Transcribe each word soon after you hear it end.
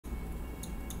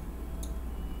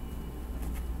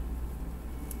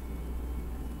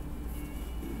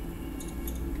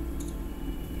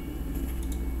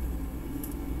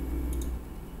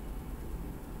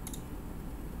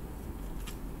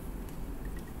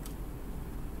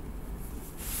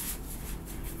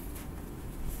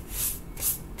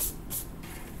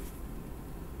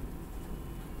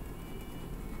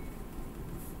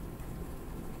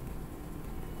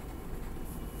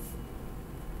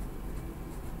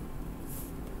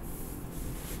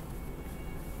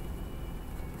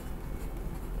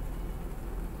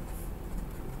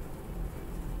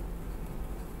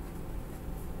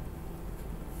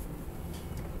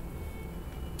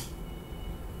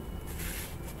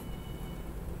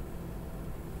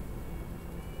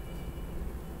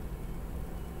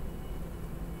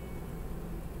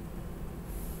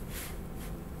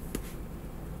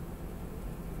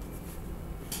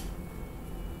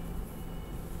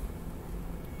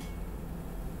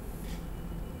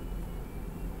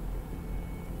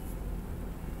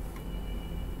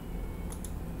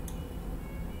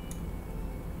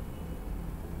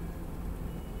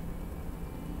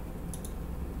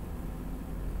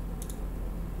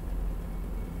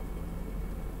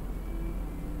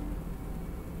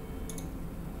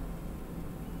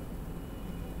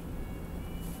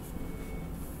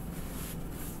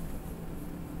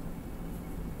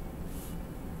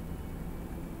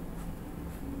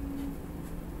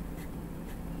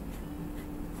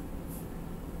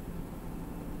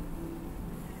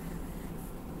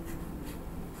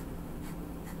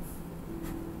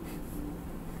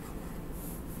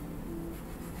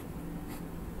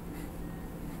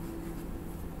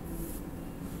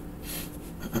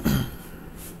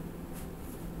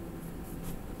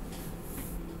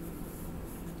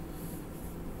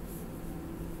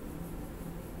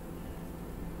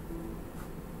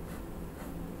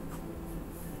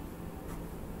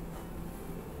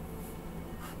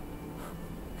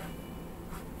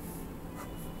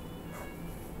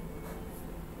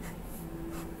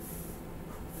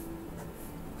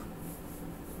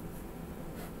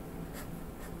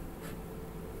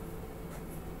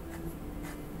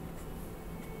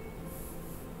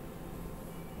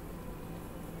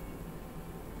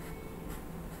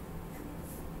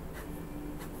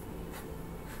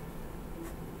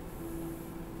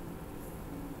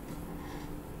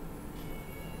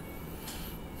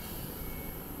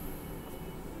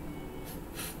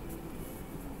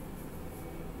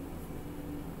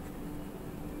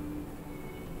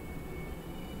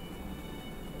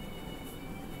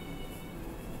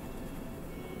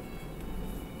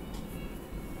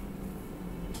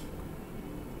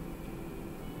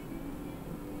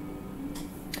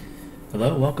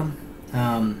Hello, welcome.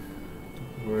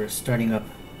 We're starting up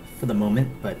for the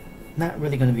moment, but not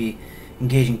really going to be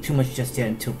engaging too much just yet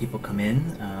until people come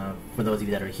in. For those of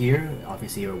you that are here,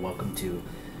 obviously you're welcome to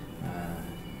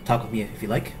talk with me if you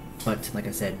like, but like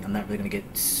I said, I'm not really going to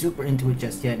get super into it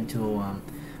just yet until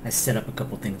I set up a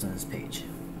couple things on this page.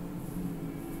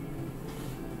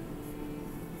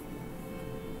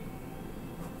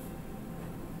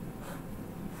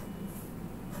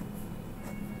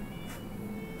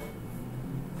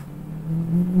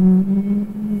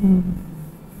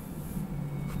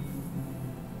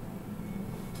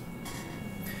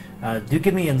 Do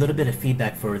give me a little bit of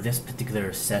feedback for this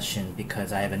particular session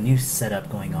because I have a new setup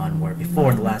going on where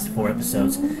before in the last 4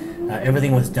 episodes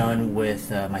everything was done with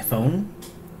my phone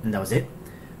and that was it.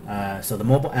 So the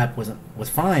mobile app was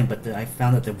fine, but I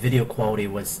found that the video quality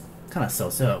was kind of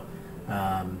so-so.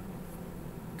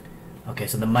 Okay,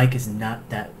 so the mic is not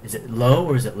that, is it low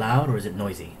or is it loud or is it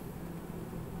noisy?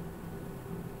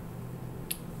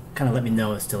 Kind of let me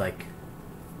know as to like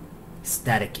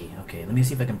staticky. Okay, let me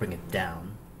see if I can bring it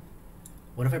down.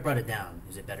 What if I brought it down?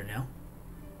 Is it better now?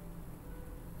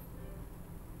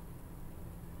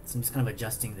 So I'm just kind of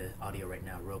adjusting the audio right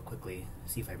now real quickly.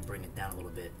 See if I can bring it down a little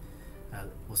bit.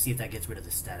 We'll see if that gets rid of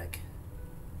the static.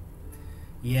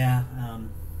 Yeah,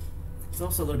 it's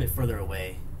also a little bit further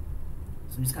away.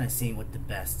 So I'm just kind of seeing what the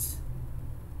best...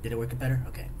 Did it work better?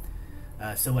 Okay.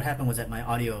 So what happened was that my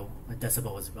audio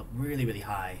decibel was really, really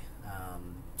high.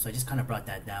 So I just kind of brought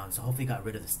that down. So hopefully got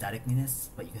rid of the staticness,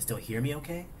 but you can still hear me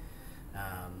okay.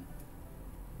 A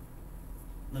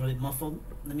little bit muffled.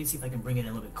 Let me see if I can bring it in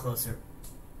a little bit closer,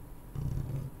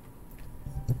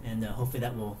 and hopefully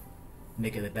that will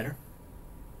make it a bit better.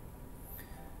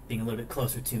 Being a little bit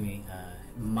closer to me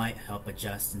might help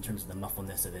adjust in terms of the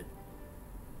muffledness of it.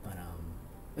 But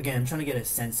again, I'm trying to get a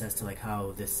sense as to like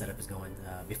how this setup is going.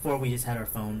 Before we just had our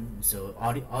phone, so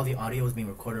all the audio was being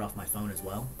recorded off my phone as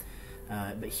well.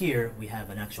 But here we have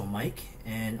an actual mic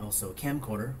and also a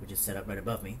camcorder, which is set up right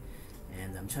above me.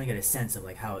 And I'm trying to get a sense of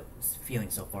like how it's feeling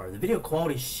so far. The video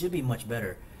quality should be much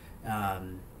better,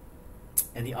 and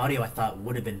the audio I thought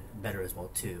would have been better as well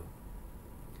too.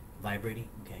 Vibrating,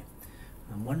 okay.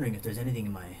 I'm wondering if there's anything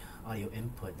in my audio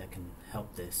input that can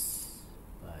help this,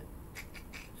 but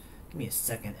give me a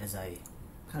second as I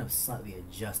kind of slightly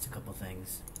adjust a couple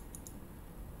things.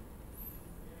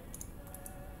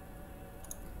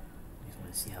 I just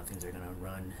want to see how things are gonna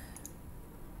run.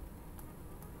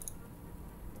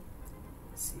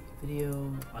 See,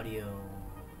 video, audio.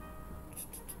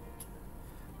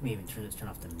 Let me even turn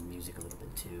off the music a little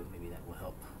bit too. Maybe that will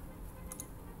help.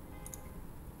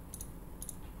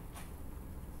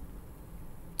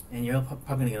 And you're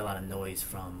probably gonna get a lot of noise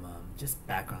from just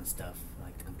background stuff,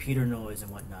 like the computer noise and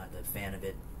whatnot, the fan of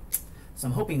it. So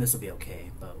I'm hoping this will be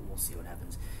okay, but we'll see what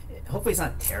happens. Hopefully it's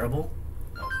not terrible.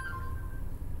 Oh.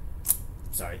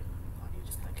 Sorry, audio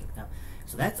just kind of kicked out.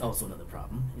 So that's also another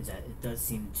problem, is that it does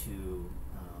seem to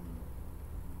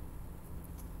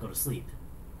go to sleep.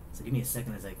 So give me a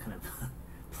second as I kind of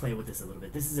play with this a little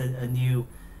bit. This is a new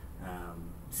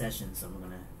session, so I'm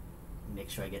going to make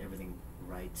sure I get everything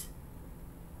right.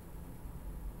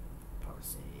 Power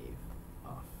save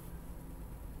off.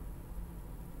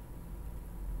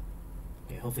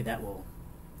 Okay, hopefully that will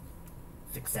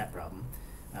fix that problem,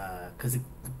 because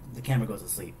the camera goes to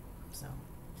sleep. So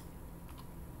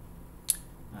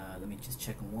let me just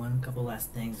check couple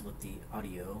last things with the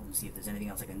audio and see if there's anything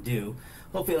else I can do.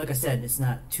 Hopefully, like I said, it's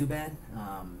not too bad.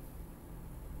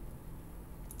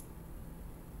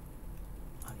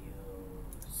 Audio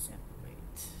sample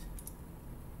rate.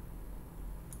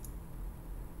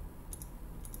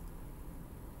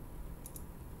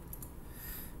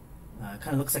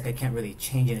 Kind of looks like I can't really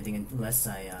change anything unless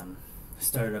I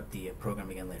start up the program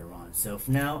again later on. So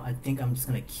for now, I think I'm just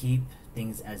going to keep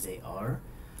things as they are.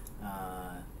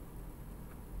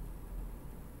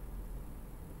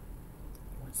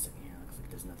 One second here, looks like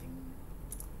there's nothing.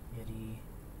 Yeti.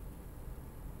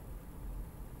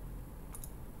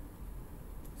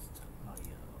 Desktop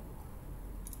audio.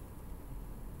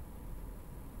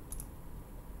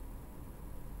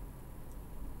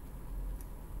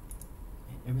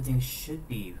 And everything should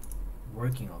be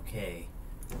working okay.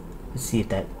 Let's see if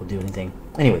that will do anything.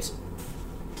 Anyways.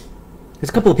 There's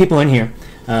a couple of people in here.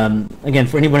 Again,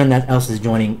 for anyone that else is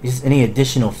joining, just any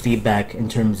additional feedback in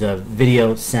terms of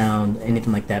video, sound,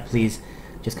 anything like that, please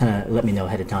just kind of let me know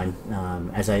ahead of time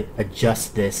as I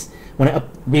adjust this. When I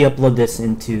re-upload this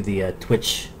into the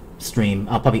Twitch stream,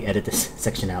 I'll probably edit this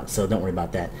section out, so don't worry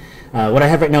about that. What I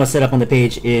have right now set up on the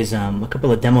page is a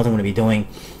couple of demos I'm going to be doing.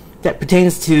 that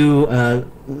pertains to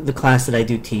the class that I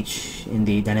do teach in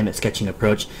the dynamic sketching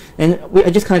approach. And I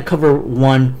just kind of cover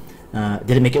one.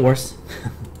 Did it make it worse?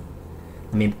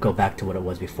 Let me go back to what it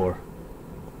was before.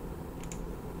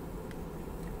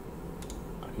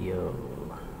 Audio.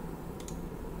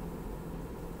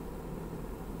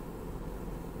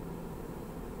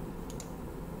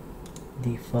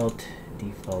 Default.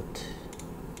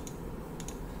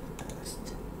 Fast.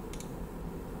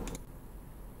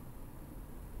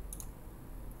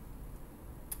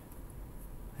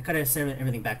 I gotta set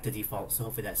everything back to default, so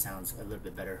hopefully that sounds a little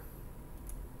bit better.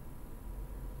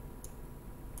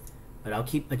 But I'll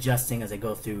keep adjusting as I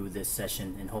go through this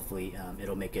session, and hopefully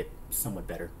it'll make it somewhat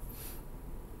better.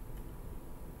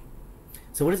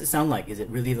 So what does it sound like? Is it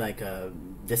really like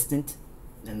distant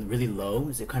and really low?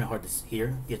 Is it kind of hard to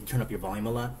hear? You have to turn up your volume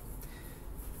a lot?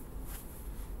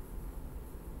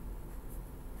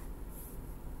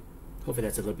 Hopefully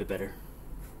that's a little bit better.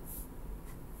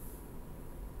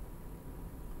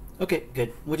 Okay,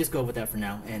 good. We'll just go with that for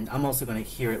now. And I'm also going to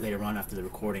hear it later on after the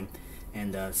recording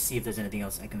and see if there's anything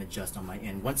else I can adjust on my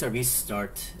end. Once I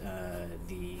restart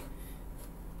the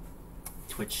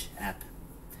Twitch app,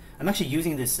 I'm actually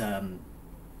using this kind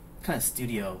of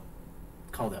studio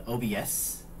called the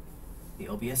OBS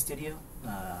studio.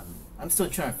 I'm still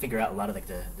trying to figure out a lot of like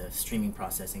the streaming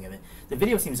processing of it. The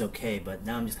video seems okay, but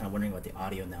now I'm just kind of wondering about the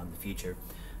audio now in the future.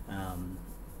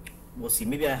 We'll see.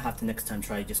 Maybe I have to next time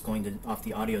try just going off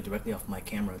the audio directly off my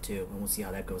camera too, and we'll see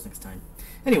how that goes next time.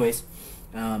 Anyways,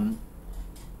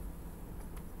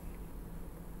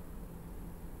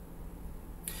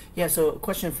 yeah, so a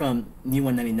question from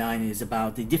New199 is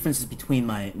about the differences between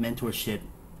my mentorship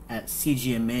at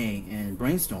CGMA and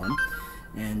Brainstorm,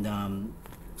 and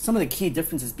some of the key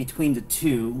differences between the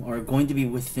two are going to be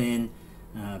within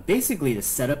basically the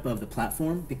setup of the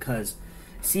platform, because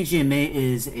CGMA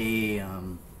is a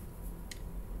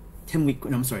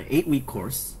 8-week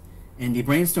course, and the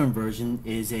Brainstorm version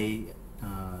is a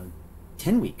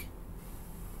 12-week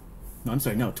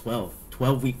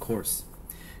course.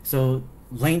 So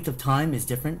length of time is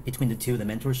different between the two, the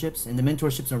mentorships, and the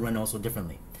mentorships are run also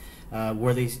differently.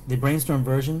 Where the Brainstorm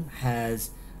version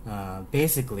has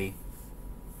basically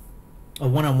a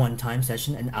one-on-one time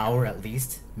session, an hour at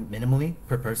least, minimally,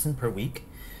 per person, per week.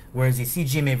 Whereas the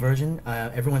CGMA version,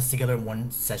 everyone's together in one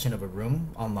session of a room,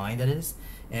 online that is,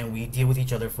 and we deal with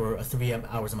each other for a 3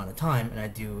 hours amount of time, and I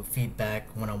do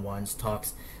feedback, one-on-ones,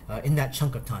 talks, in that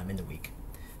chunk of time in the week.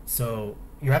 So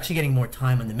you're actually getting more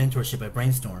time on the mentorship at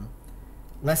Brainstorm,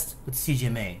 less with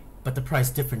CGMA, but the price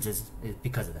difference is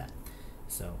because of that.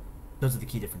 So those are the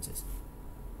key differences.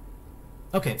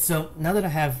 Okay, so now that I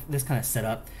have this kind of set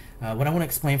up, what I want to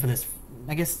explain for this,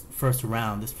 I guess, first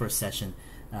round, this first session,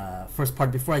 first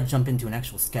part, before I jump into an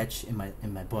actual sketch in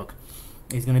my book,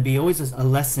 is going to be always a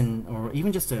lesson or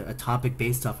even just a topic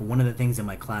based off of one of the things in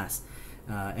my class.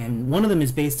 And one of them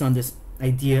is based on this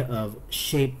idea of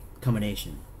shape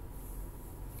combination.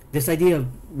 This idea of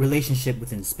relationship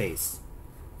within space.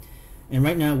 And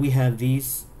right now we have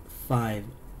these 5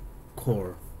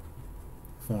 core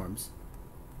forms.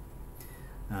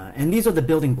 And these are the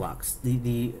building blocks,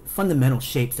 the fundamental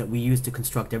shapes that we use to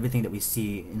construct everything that we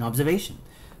see in observation.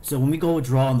 So when we go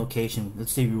draw on location,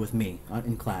 let's say you're with me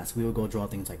in class, we will go draw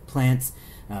things like plants,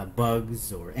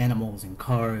 bugs, or animals, and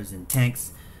cars, and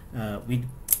tanks. We'd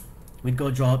go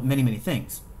draw many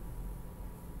things.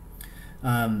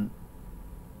 Sorry,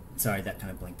 that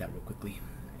kind of blanked out real quickly.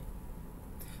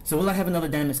 So will I have another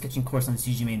dynamic sketching course on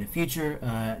CGMA in the future?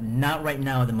 Not right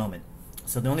now at the moment.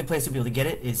 So the only place to be able to get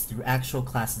it is through actual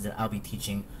classes that I'll be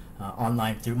teaching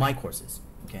online through my courses.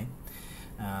 Okay.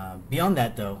 Beyond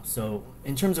that, though, so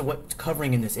in terms of what's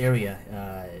covering in this area,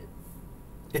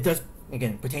 it does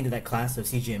again pertain to that class of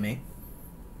CGMA.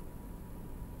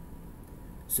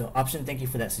 So Option, thank you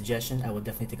for that suggestion. I will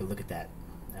definitely take a look at that.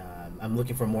 I'm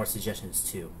looking for more suggestions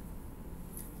too.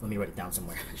 Let me write it down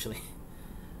somewhere actually.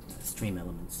 Stream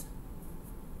elements.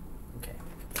 Okay.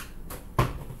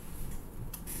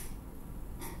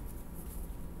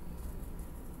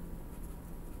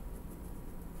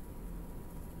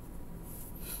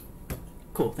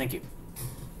 Cool, thank you.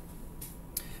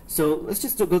 So let's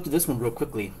just go through this one real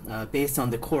quickly. Based on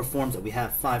the core forms that we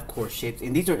have, 5 core shapes,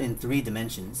 and these are in 3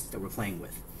 dimensions that we're playing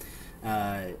with.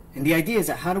 And the idea is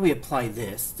that how do we apply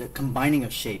this, the combining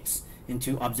of shapes,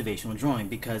 into observational drawing?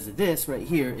 Because this right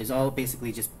here is all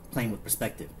basically just playing with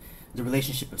perspective, the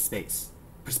relationship of space.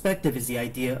 Perspective is the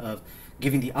idea of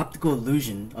giving the optical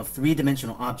illusion of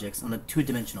 3-dimensional objects on a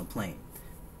 2-dimensional plane.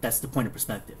 That's the point of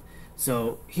perspective.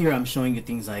 So here I'm showing you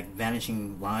things like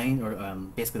vanishing line, or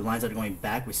basically lines that are going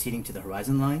back, receding to the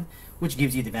horizon line, which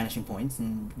gives you the vanishing points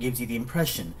and gives you the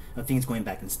impression of things going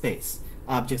back in space.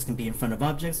 Objects can be in front of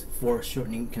objects,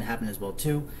 foreshortening can happen as well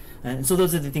too. And so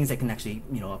those are the things that can actually,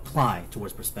 apply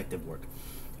towards perspective work.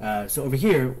 So over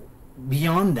here,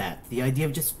 beyond that, the idea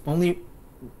of just only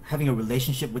having a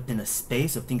relationship within a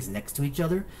space of things next to each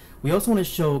other, we also want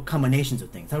to show combinations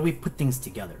of things. How do we put things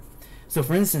together? So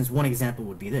for instance, one example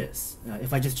would be this.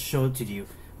 If I just showed to you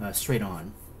straight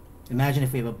on, imagine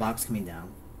if we have a box coming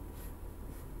down,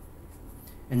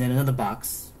 and then another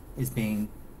box is being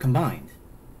combined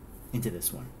into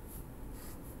this one.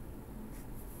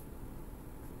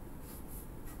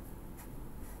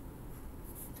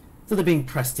 So they're being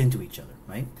pressed into each other,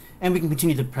 right? And we can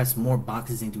continue to press more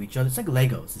boxes into each other. It's like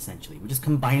Legos, essentially. We're just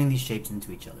combining these shapes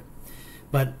into each other.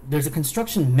 But there's a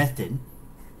construction method.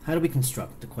 How do we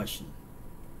construct the question?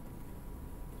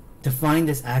 To find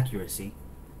this accuracy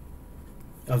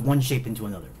of one shape into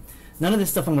another. None of this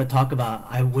stuff I'm going to talk about,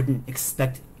 I wouldn't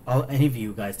expect any of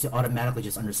you guys to automatically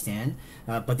just understand.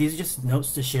 But these are just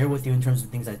notes to share with you in terms of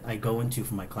things I go into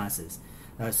for my classes.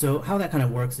 So how that kind of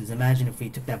works is, imagine if we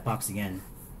took that box again.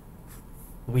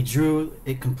 We drew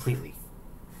it completely.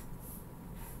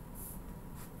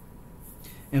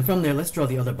 And from there, let's draw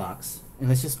the other box, and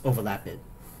let's just overlap it.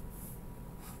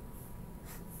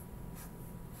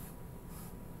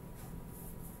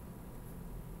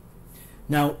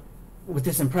 Now, with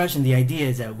this impression, the idea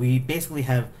is that we basically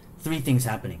have three things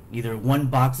happening. Either one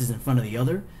box is in front of the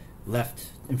other,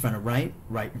 left in front of right,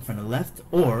 right in front of left,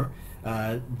 or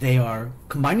they are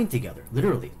combining together,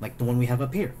 literally, like the one we have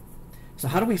up here. So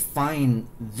how do we find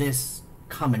this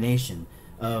combination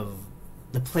of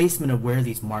the placement of where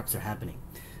these marks are happening?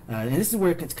 And this is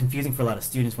where it gets confusing for a lot of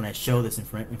students when I show this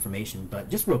information, but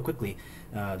just real quickly,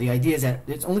 the idea is that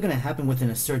it's only going to happen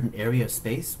within a certain area of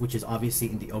space, which is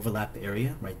obviously in the overlap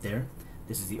area right there.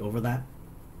 This is the overlap,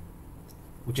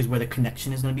 which is where the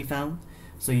connection is going to be found.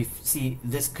 So you see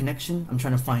this connection, I'm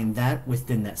trying to find that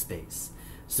within that space.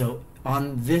 So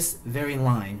on this very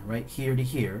line, right here to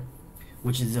here,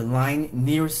 which is the line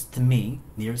nearest to me,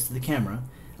 nearest to the camera,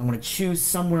 I'm going to choose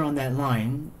somewhere on that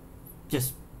line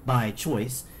just by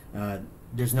choice.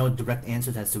 There's no direct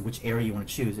answer as to which area you want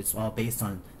to choose. It's all based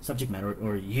on subject matter,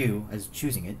 or you as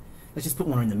choosing it. Let's just put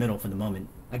one in the middle for the moment.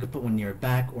 I could put one near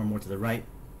back or more to the right.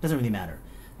 Doesn't really matter.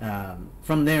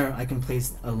 From there, I can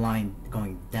place a line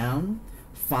going down,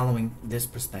 following this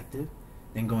perspective,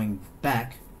 then going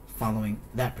back, following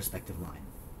that perspective line.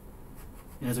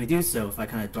 And as we do so, if I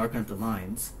kind of darken up the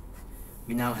lines,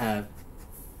 we now have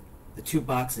the two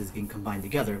boxes being combined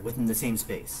together within the same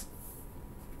space,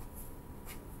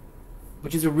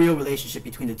 which is a real relationship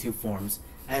between the two forms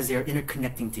as they are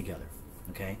interconnecting together.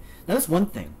 Okay, now that's one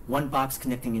thing, one box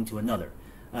connecting into another.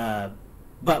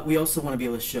 But we also want to be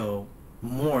able to show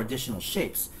more additional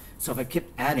shapes. So if I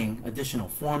keep adding additional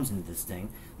forms into this thing,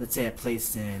 let's say I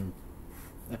placed in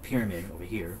a pyramid over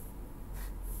here.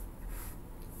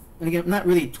 And again, I'm not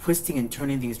really twisting and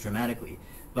turning things dramatically,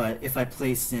 but if I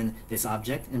place in this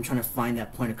object and I'm trying to find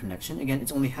that point of connection, again,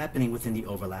 it's only happening within the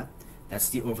overlap. That's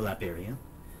the overlap area.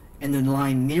 And the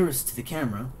line nearest to the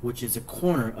camera, which is a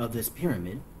corner of this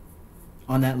pyramid,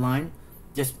 on that line,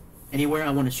 just anywhere I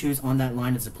want to choose on that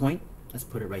line as a point, let's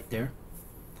put it right there.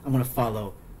 I'm going to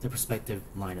follow the perspective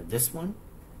line of this one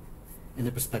and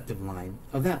the perspective line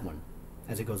of that one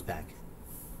as it goes back.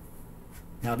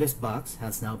 Now this box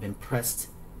has now been pressed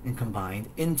and combined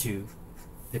into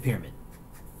the pyramid.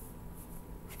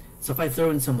 So if I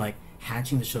throw in some like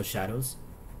hatching to show shadows,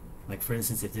 like for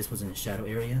instance if this was in a shadow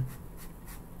area,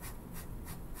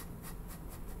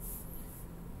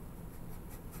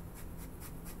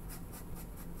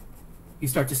 you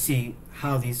start to see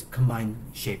how these combined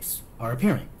shapes are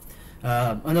appearing.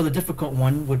 Another difficult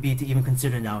one would be to even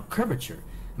consider now curvature.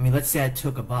 I mean, let's say I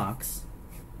took a box.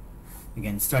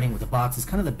 Again, starting with a box is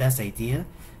kind of the best idea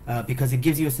because it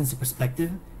gives you a sense of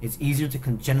perspective. It's easier to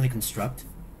generally construct,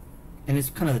 and it's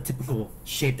kind of the typical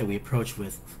shape that we approach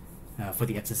with for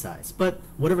the exercise. But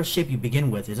whatever shape you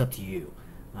begin with is up to you.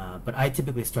 But I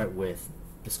typically start with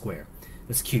the square,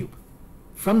 this cube.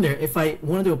 From there, if I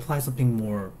wanted to apply something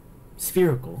more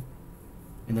spherical,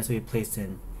 and that's what we placed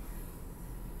in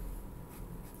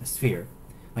a sphere,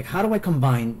 like how do I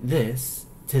combine this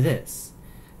to this?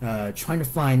 Trying to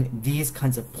find these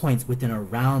kinds of points within a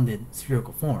rounded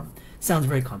spherical form sounds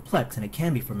very complex, and it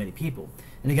can be for many people.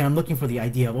 And again, I'm looking for the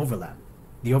idea of overlap.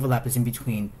 The overlap is in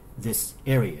between this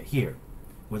area here,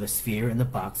 where the sphere and the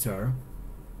box are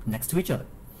next to each other.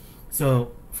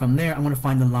 So from there, I'm going to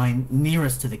find the line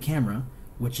nearest to the camera,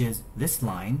 which is this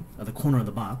line of the corner of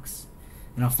the box.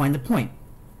 and I'll find the point.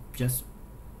 Just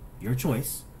your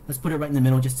choice. Let's put it right in the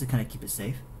middle just to kind of keep it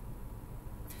safe.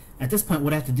 At this point,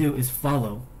 what I have to do is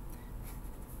follow.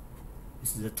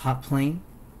 This is the top plane.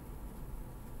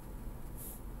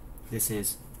 This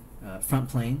is front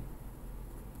plane.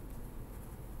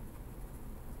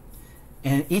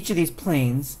 And each of these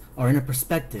planes are in a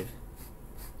perspective.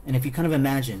 And if you kind of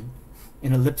imagine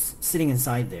an ellipse sitting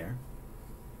inside there,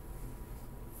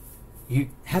 you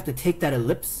have to take that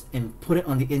ellipse and put it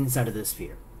on the inside of the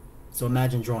sphere. So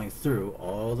imagine drawing through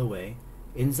all the way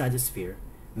inside the sphere,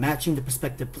 matching the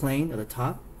perspective plane at the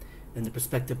top and the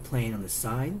perspective plane on the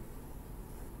side.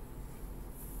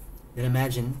 Then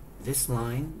imagine this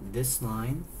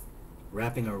line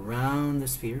wrapping around the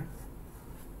sphere.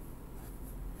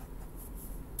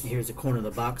 Here's the corner of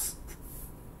the box.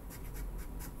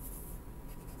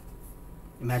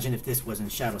 Imagine if this was in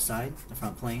shadow side, the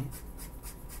front plane.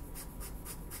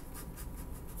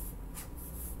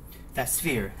 That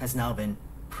sphere has now been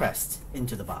pressed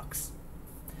into the box.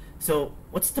 So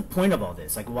what's the point of all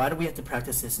this? Like, why do we have to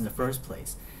practice this in the first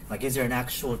place? Like, is there an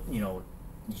actual,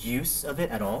 use of it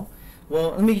at all?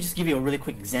 Well, let me just give you a really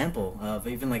quick example of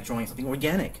even like drawing something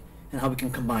organic and how we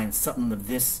can combine something of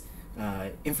this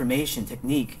information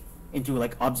technique into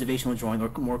like observational drawing or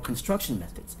more construction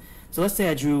methods. So let's say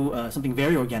I drew something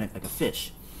very organic like a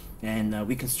fish, and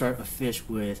we can start a fish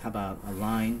with, how about a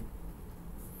line,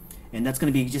 and that's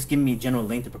going to be just giving me general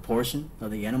length and proportion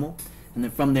of the animal, and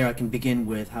then from there I can begin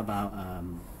with, how about I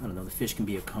don't know, the fish can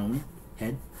be a cone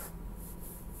head,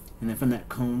 and then from that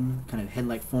cone kind of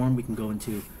head-like form we can go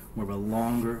into more of a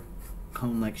longer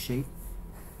cone-like shape.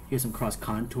 Here's some cross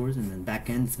contours, and then back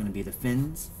end is going to be the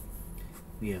fins.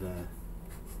 We have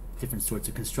different sorts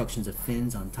of constructions of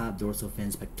fins on top, dorsal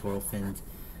fins, pectoral fins,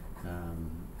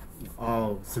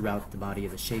 all throughout the body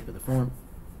of the shape of the form.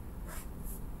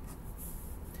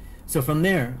 So from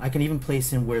there, I can even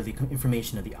place in where the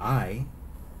information of the eye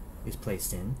is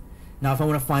placed in. Now if I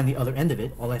want to find the other end of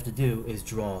it, all I have to do is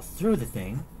draw through the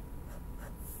thing,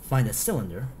 find a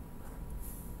cylinder,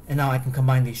 and now I can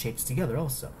combine these shapes together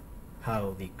also.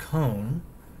 How the cone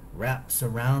wraps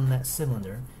around that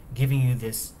cylinder, giving you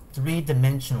this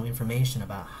three-dimensional information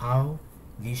about how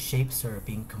these shapes are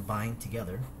being combined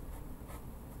together.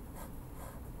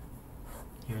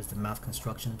 Here's the mouth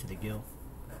construction to the gill.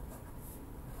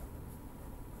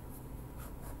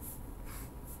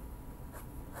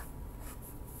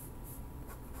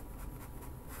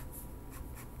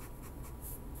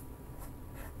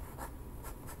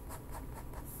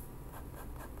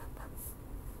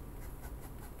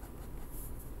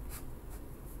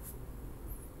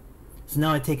 So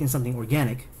now I've taken something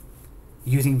organic,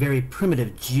 using very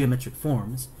primitive geometric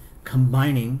forms,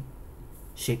 combining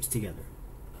shapes together.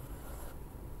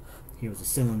 Here was a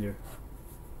cylinder,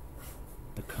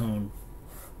 the cone,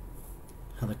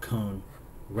 how the cone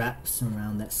wraps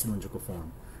around that cylindrical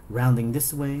form, rounding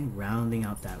this way, rounding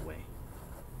out that way.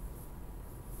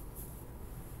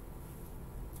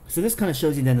 So this kind of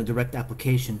shows you then the direct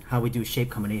application, how we do shape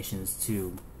combinations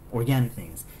to organic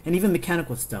things, and even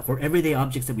mechanical stuff, or everyday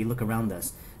objects that we look around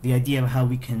us. The idea of how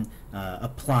we can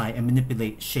apply and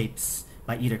manipulate shapes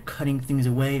by either cutting things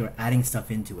away or adding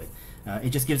stuff into it.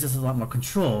 It just gives us a lot more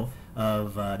control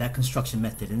of that construction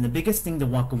method. And the biggest thing to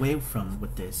walk away from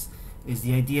with this is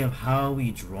the idea of how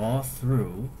we draw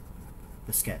through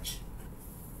the sketch.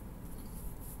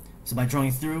 So by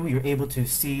drawing through, you're able to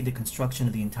see the construction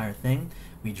of the entire thing.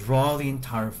 We draw the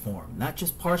entire form, not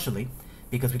just partially,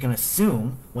 because we can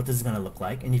assume what this is going to look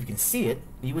like, and if you can see it,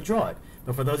 you would draw it.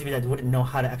 But for those of you that wouldn't know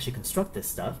how to actually construct this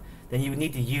stuff, then you would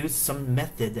need to use some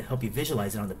method to help you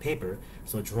visualize it on the paper.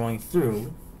 So drawing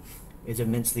through is an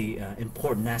immensely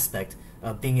important aspect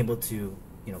of being able to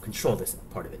control this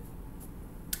part of it.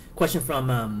 Question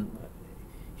from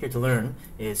Here to Learn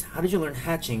is, how did you learn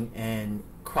hatching and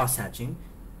cross-hatching,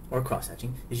 or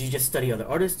cross-hatching? Did you just study other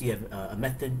artists? Do you have a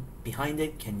method behind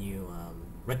it? Can you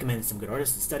recommend some good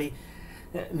artists to study?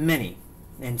 Many.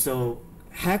 And so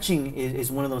hatching is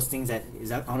one of those things that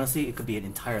is, honestly, it could be an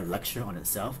entire lecture on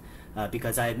itself,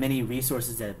 because I have many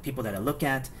resources that people that I look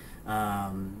at.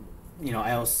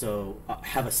 I also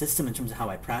have a system in terms of how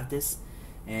I practice,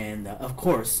 and of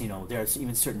course, there are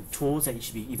even certain tools that you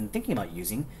should be even thinking about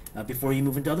using before you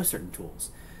move into other certain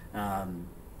tools.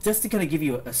 Just to kind of give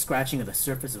you a scratching of the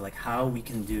surface of like how we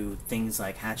can do things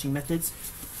like hatching methods.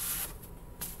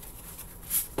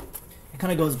 It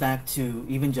kind of goes back to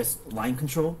even just line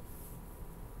control.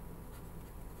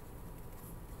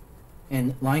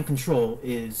 And line control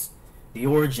is the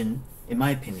origin, in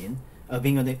my opinion, of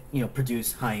being able to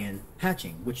produce high-end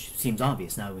hatching, which seems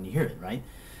obvious now when you hear it, right?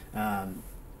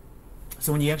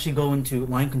 So when you actually go into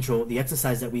line control, the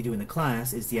exercise that we do in the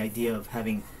class is the idea of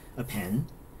having a pen,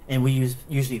 and we use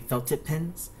usually felt tip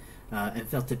pens. And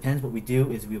felt tip pens, what we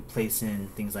do is we will place in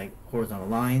things like horizontal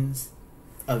lines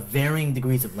of varying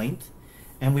degrees of length,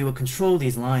 and we will control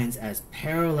these lines as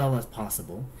parallel as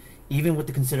possible, even with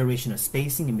the consideration of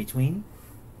spacing in between.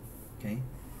 Okay,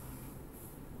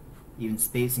 even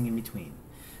spacing in between.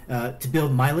 To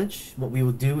build mileage, what we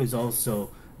will do is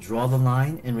also draw the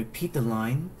line and repeat the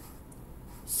line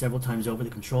several times over to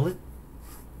control it.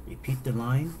 Repeat the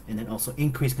line and then also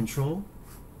increase control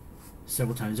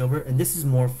several times over, and this is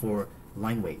more for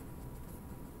line weight.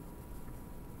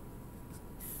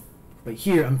 But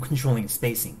here I'm controlling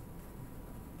spacing.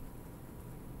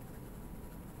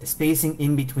 The spacing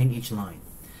in between each line.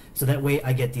 So that way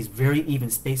I get these very even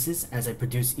spaces as I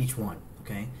produce each one.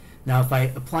 Okay. Now if I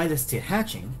apply this to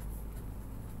hatching,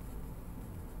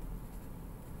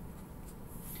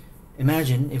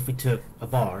 imagine if we took a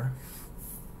bar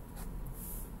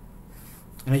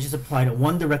and I just applied a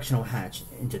one directional hatch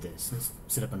into this. Let's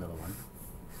set up another one.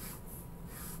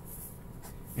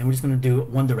 And we're just going to do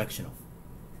one directional.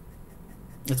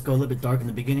 Let's go a little bit dark in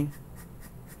the beginning.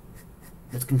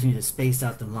 Let's continue to space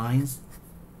out the lines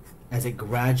as it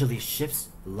gradually shifts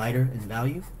lighter in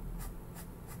value.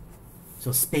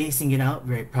 So spacing it out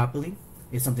very properly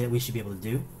is something that we should be able to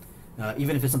do.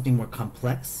 Even if it's something more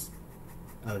complex,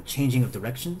 changing of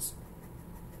directions.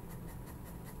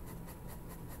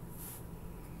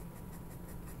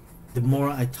 The more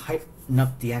I tighten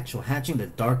up the actual hatching, the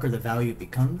darker the value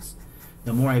becomes.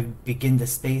 The more I begin to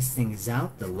space things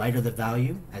out, the lighter the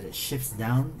value as it shifts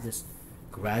down this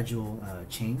gradual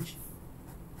change.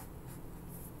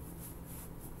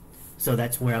 So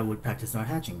that's where I would practice our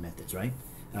hatching methods, right?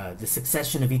 The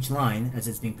succession of each line as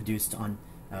it's being produced on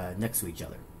next to each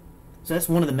other. So that's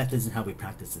one of the methods in how we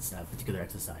practice this particular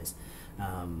exercise.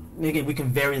 Again, we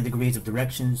can vary the degrees of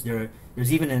directions.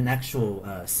 There's even an actual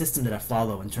system that I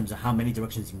follow in terms of how many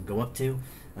directions you can go up to.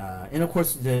 And of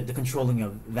course, the controlling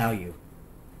of value.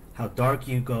 How dark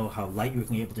you go, how light you're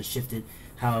able to shift it,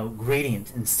 how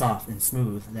gradient and soft and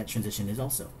smooth that transition is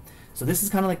also. So this is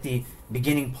kind of like the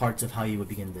beginning parts of how you would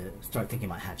begin to start thinking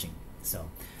about hatching. So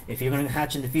if you're going to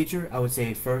hatch in the future, I would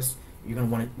say first you're going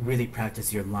to want to really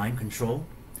practice your line control.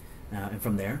 And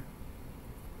from there,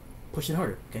 push it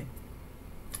harder, okay?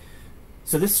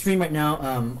 So this stream right now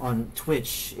on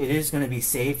Twitch, it is going to be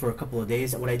saved for a couple of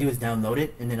days. What I do is download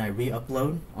it, and then I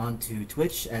re-upload onto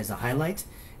Twitch as a highlight,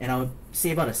 and I'll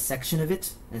save out a section of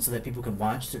it, and so that people can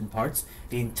watch certain parts.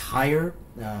 The entire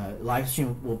live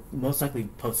stream will most likely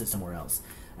post it somewhere else.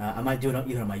 I might do it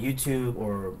either on my YouTube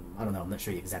or, I don't know, I'm not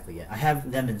sure exactly yet. I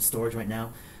have them in storage right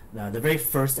now. The very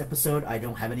first episode I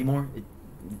don't have anymore. It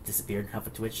disappeared off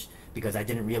of Twitch because I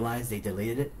didn't realize they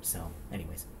deleted it. So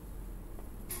anyways,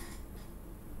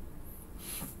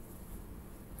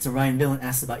 so Ryan Millen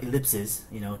asked about ellipses.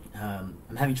 You know,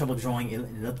 I'm having trouble drawing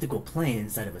an elliptical plane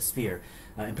inside of a sphere,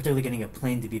 and particularly getting a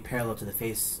plane to be parallel to the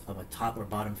face of a top or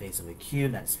bottom face of a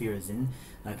cube that sphere is in.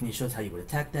 Can you show us how you would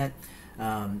attack that?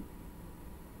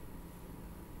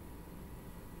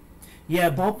 Yeah,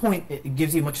 ballpoint, it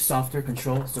gives you much softer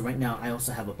control. So right now I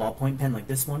also have a ballpoint pen like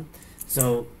this one.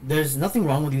 So there's nothing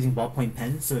wrong with using ballpoint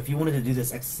pens. So if you wanted to do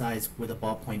this exercise with a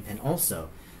ballpoint pen also,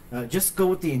 just go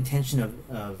with the intention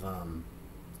of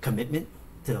commitment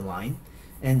to the line.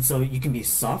 And so you can be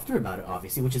softer about it,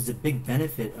 obviously, which is a big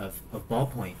benefit of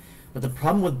ballpoint. But the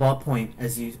problem with ballpoint,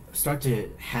 as you start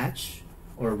to hatch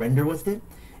or render with it,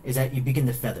 is that you begin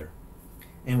to feather.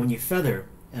 And when you feather,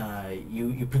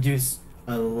 you produce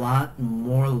a lot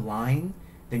more line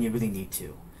than you really need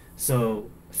to. So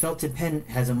felt tip pen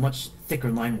has a much thicker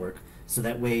line work, so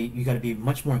that way you got to be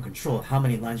much more in control of how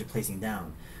many lines you're placing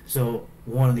down. So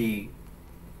one of the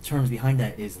terms behind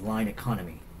that is line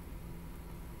economy.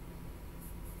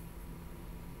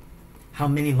 How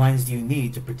many lines do you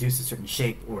need to produce a certain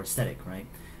shape or aesthetic, right?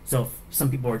 So if some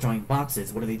people are drawing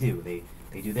boxes, what do?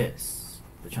 They do this.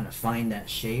 They're trying to find that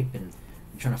shape and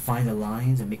trying to find the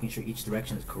lines and making sure each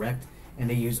direction is correct. And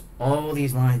they use all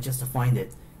these lines just to find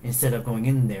it, instead of going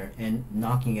in there and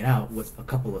knocking it out with a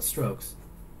couple of strokes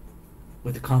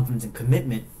with the confidence and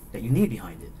commitment that you need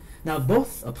behind it. Now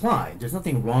both apply. There's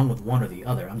nothing wrong with one or the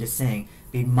other. I'm just saying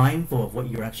be mindful of what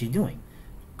you're actually doing.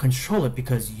 Control it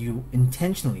because you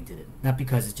intentionally did it, not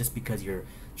because it's just because you're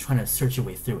trying to search your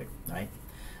way through it, right?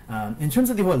 In terms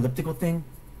of the whole elliptical thing,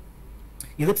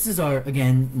 ellipses are,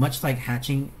 again, much like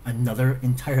hatching, another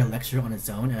entire lecture on its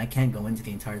own, and I can't go into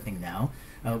the entire thing now.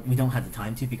 We don't have the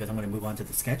time to, because I'm going to move on to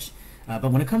the sketch.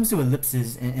 But when it comes to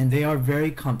ellipses, and they are very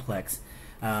complex,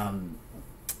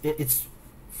 it's,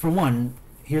 for one,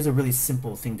 here's a really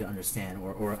simple thing to understand,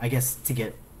 or I guess to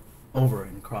get over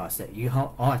and across that you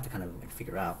all have to kind of like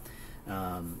figure out.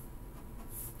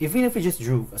 Even if we just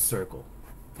drew a circle,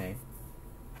 okay?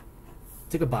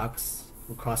 Take a box,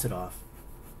 we'll cross it off,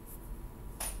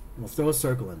 and we'll throw a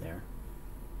circle in there.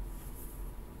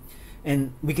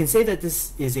 And we can say that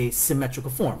this is a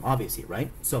symmetrical form, obviously, right?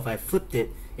 So if I flipped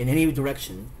it in any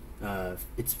direction,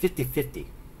 it's 50-50.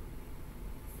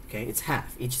 Okay, it's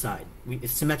half each side.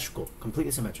 It's symmetrical,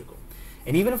 completely symmetrical.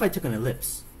 And even if I took an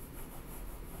ellipse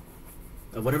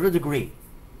of whatever degree,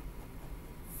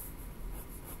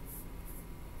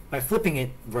 by flipping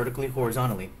it vertically,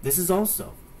 horizontally, this is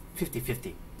also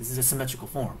 50-50. This is a symmetrical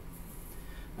form.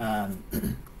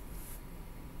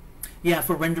 Yeah,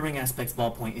 for rendering aspects,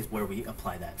 ballpoint is where we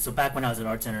apply that. So back when I was at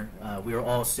Art Center, we were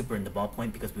all super into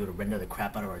ballpoint because we would render the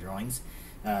crap out of our drawings.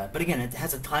 But again, it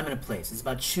has a time and a place. It's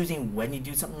about choosing when you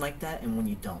do something like that and when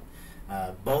you don't.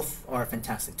 Both are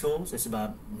fantastic tools. It's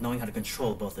about knowing how to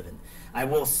control both of it. I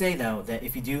will say, though, that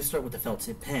if you do start with the felt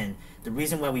tip pen, the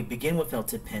reason why we begin with felt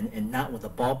tip pen and not with a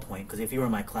ballpoint, because if you were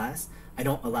in my class, I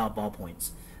don't allow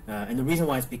ballpoints. And the reason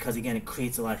why is because, again, it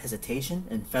creates a lot of hesitation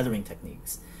and feathering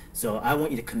techniques. So I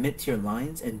want you to commit to your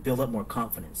lines and build up more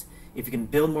confidence. If you can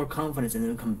build more confidence and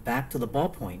then come back to the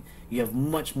ballpoint, you have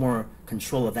much more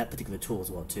control of that particular tool as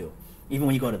well too. Even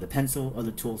when you go to the pencil, other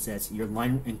tool sets, your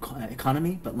line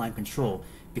economy, but line control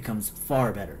becomes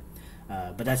far better.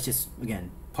 But that's just,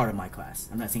 again, part of my class.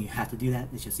 I'm not saying you have to do that.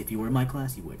 It's just if you were in my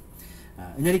class, you would.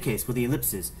 In any case, with the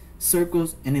ellipses,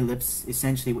 circles and ellipse,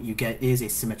 essentially what you get is a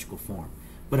symmetrical form.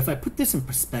 But if I put this in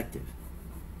perspective,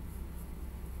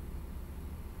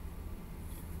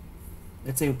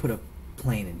 let's say we put a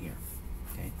plane in here,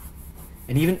 okay,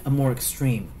 and even a more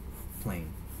extreme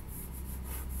plane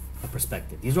of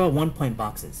perspective. These are all one-point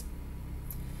boxes.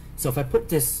 So if I put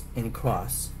this in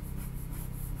cross,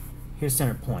 here's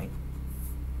center point.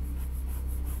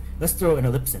 Let's throw an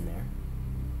ellipse in there.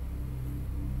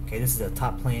 Okay, this is a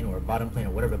top plane or a bottom plane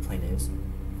or whatever the plane is.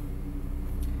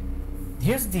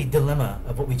 Here's the dilemma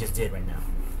of what we just did right now.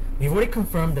 We've already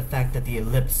confirmed the fact that the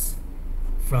ellipse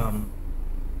from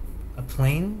a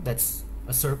plane that's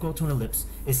a circle to an ellipse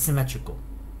is symmetrical,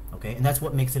 okay, and that's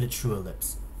what makes it a true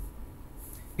ellipse.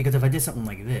 Because if I did something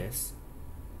like this,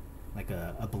 like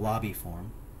a blobby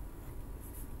form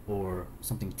or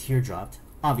something teardropped,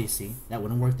 obviously that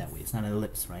wouldn't work that way. It's not an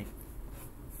ellipse, right?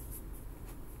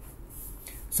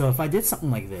 So if I did something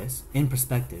like this in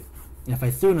perspective, and if I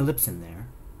threw an ellipse in there,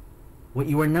 what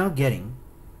you are now getting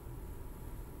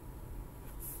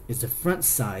is the front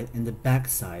side and the back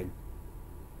side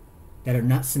that are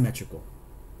not symmetrical,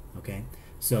 okay?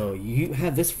 So you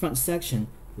have this front section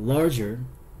larger,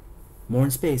 more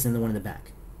in space than the one in the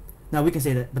back. Now we can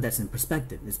say that, but that's in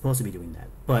perspective. It's supposed to be doing that.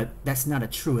 But that's not a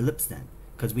true ellipse then,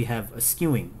 because we have a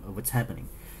skewing of what's happening.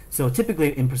 So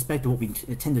typically in perspective, what we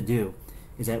tend to do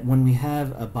is that when we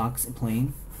have a box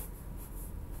plane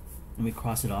and we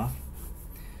cross it off,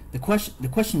 the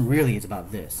question really is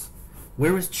about this.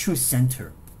 Where is true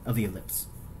center of the ellipse?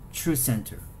 True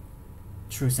center.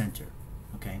 True center,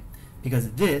 okay?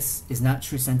 Because this is not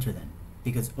true center then,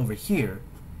 because over here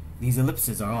these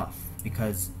ellipses are off,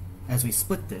 because as we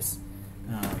split this,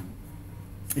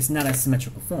 it's not a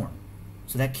symmetrical form,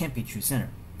 so that can't be true center.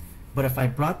 But if I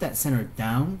brought that center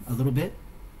down a little bit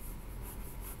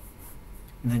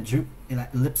and then drew an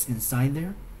ellipse inside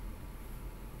there,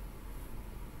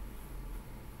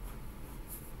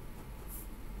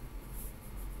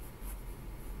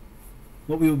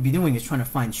 what we would be doing is trying to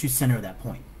find true center of that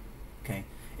point. Okay,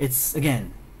 it's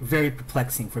again very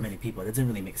perplexing for many people. It doesn't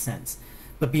really make sense.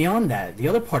 But beyond that, the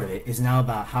other part of it is now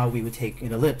about how we would take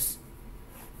an ellipse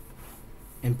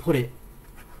and put it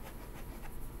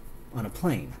on a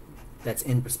plane that's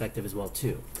in perspective as well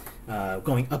too,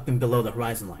 going up and below the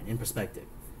horizon line in perspective.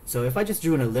 So if I just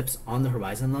drew an ellipse on the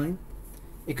horizon line,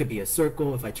 it could be a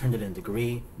circle. If I turned it in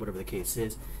degree, whatever the case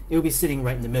is, it would be sitting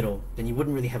right in the middle. Then you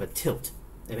wouldn't really have a tilt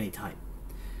at any time.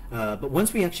 But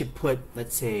once we actually put,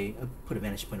 let's say, put a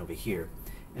vantage point over here,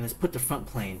 and let's put the front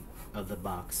plane of the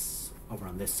box over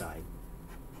on this side.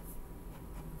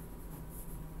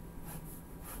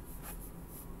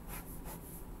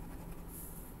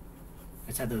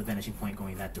 Let's have the vanishing point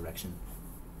going that direction.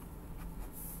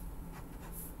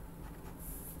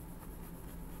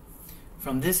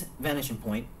 From this vanishing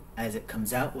point, as it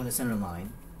comes out with a center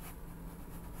line,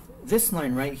 this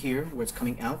line right here, where it's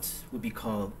coming out, would be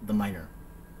called the minor.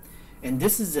 And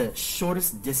this is the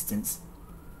shortest distance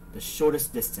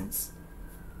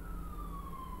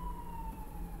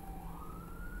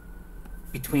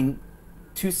between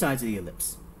two sides of the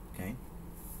ellipse, okay?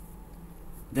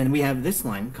 Then we have this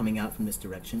line coming out from this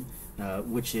direction.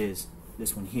 which is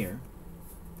this one here.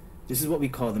 This is what we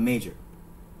call the major.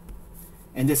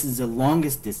 And this is the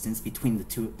longest distance between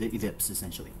the ellipse,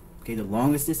 essentially. Okay, the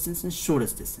longest distance and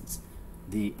shortest distance,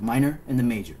 the minor and the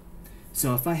major.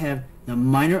 So if I have the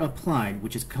minor applied,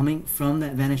 which is coming from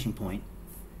that vanishing point,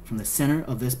 from the center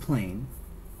of this plane,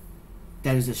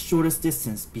 that is the shortest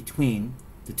distance between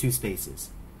the two spaces.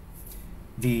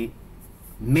 The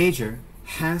major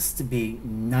has to be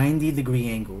 90-degree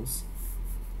angles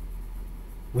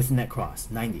within that cross,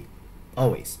 90,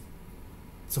 always.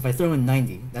 So if I throw in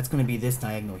 90, that's going to be this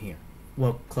diagonal here.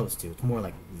 Well, close to. It's more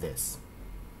like this.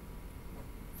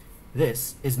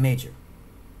 This is major.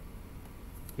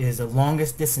 It is the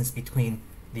longest distance between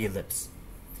the ellipse.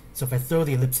 So if I throw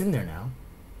the ellipse in there now,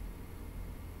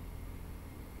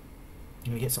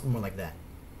 you're going to get something more like that.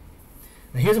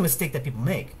 Now here's a mistake that people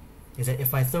make, is that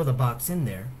if I throw the box in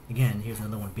there, again, here's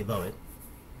another one below it,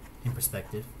 in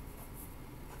perspective,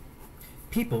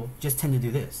 people just tend to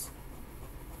do this.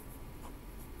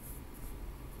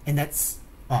 And that's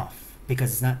off,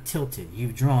 because it's not tilted.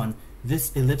 You've drawn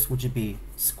this ellipse, which would be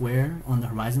square on the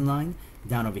horizon line,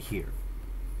 down over here.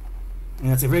 And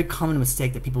that's a very common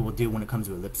mistake that people will do when it comes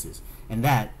to ellipses. And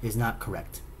that is not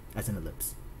correct as an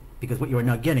ellipse. Because what you are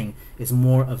now getting is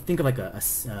more of, think of like a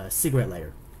cigarette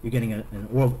lighter. You're getting an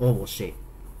oval shape.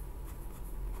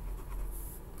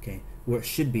 Okay, where it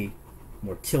should be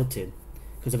more tilted.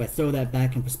 Because if I throw that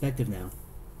back in perspective now,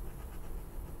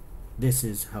 this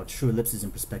is how true ellipses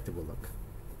in perspective will look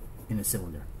in a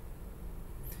cylinder.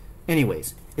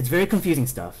 Anyways, it's very confusing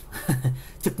stuff.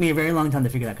 Took me a very long time to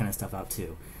figure that kind of stuff out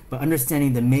too. But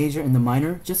understanding the major and the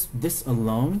minor, just this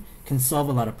alone, can solve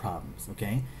a lot of problems,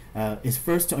 okay? Is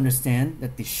first to understand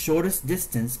that the shortest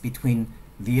distance between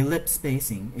the ellipse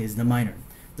spacing is the minor.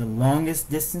 The longest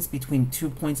distance between 2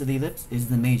 points of the ellipse is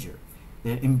the major.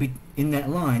 In that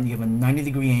line, you have a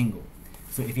 90-degree angle.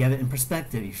 So if you have it in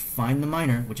perspective, you find the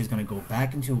minor, which is going to go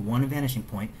back into one vanishing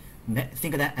point.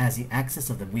 Think of that as the axis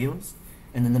of the wheels.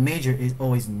 And then the major is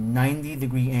always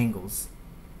 90-degree angles,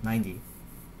 90,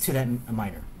 to that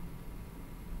minor.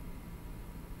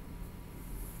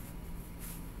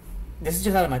 This is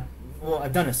just out of my, well,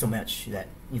 I've done it so much that,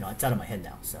 you know, it's out of my head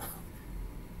now, so.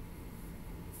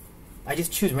 I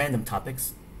just choose random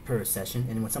topics per session,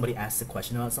 and when somebody asks a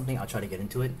question about something, I'll try to get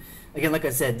into it. Again, like I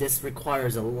said, this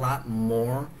requires a lot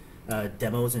more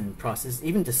demos and process,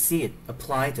 even to see it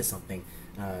apply to something,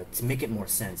 to make it more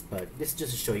sense. But this is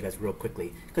just to show you guys real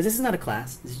quickly, because this is not a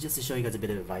class, this is just to show you guys a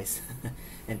bit of advice.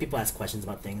 And people ask questions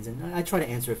about things, and I try to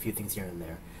answer a few things here and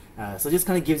there. So it just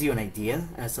kind of gives you an idea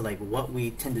as to like what we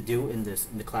tend to do in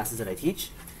the classes that I teach.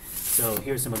 So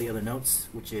here's some of the other notes,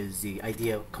 which is the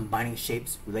idea of combining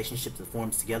shapes, relationships of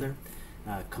forms together,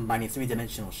 combining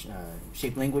three-dimensional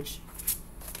shape language.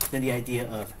 Then the idea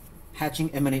of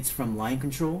hatching emanates from line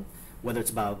control, whether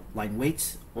it's about line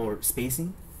weights or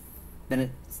spacing. Then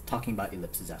it's talking about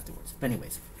ellipses afterwards. But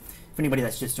anyways, for anybody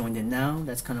that's just joined in now,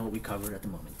 that's kind of what we covered at the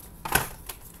moment.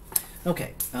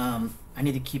 Okay, I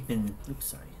need to keep in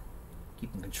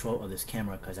control of this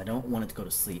camera because I don't want it to go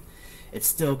to sleep. It's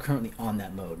still currently on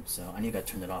that mode, so I need to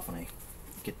turn it off when I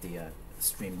get the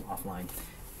stream offline.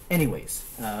 Anyways,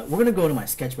 we're going to go to my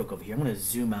sketchbook over here. I'm going to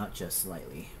zoom out just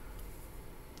slightly.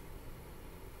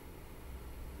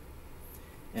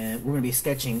 And we're going to be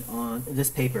sketching on this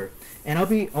paper. And I'll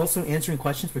be also answering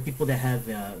questions for people that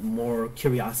have more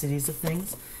curiosities of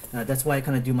things. That's why I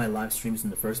kind of do my live streams in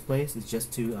the first place. It's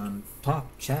just to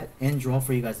talk, chat, and draw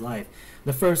for you guys live.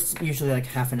 The first, usually like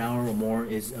half an hour or more,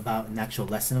 is about an actual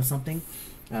lesson of something.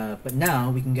 But now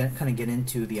we can kind of get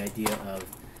into the idea of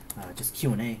just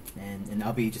Q&A, and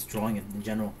I'll be just drawing it in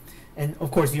general. And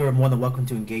of course, you are more than welcome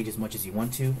to engage as much as you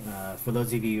want to. For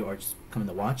those of you who are just coming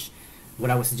to watch, what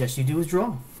I would suggest you do is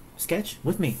draw, sketch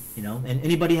with me, you know. And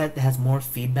anybody that has more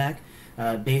feedback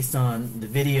based on the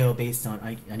video, based on,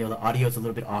 I know the audio is a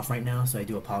little bit off right now, so I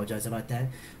do apologize about that.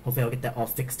 Hopefully I'll get that all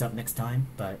fixed up next time,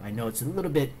 but I know it's a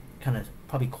little bit kind of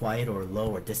probably quiet or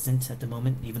low or distant at the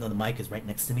moment, even though the mic is right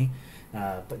next to me.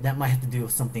 But that might have to do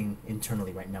with something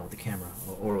internally right now with the camera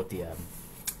or with the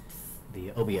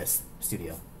OBS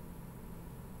studio.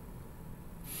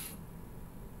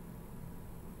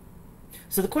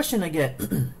 So the question I get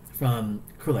from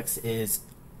Krulex is,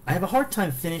 I have a hard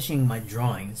time finishing my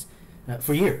drawings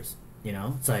for years. You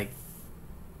know, it's like,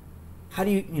 how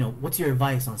do you know, what's your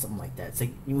advice on something like that? It's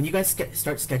like, when you guys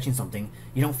start sketching something,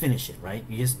 you don't finish it, right?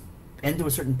 You just end to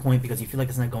a certain point because you feel like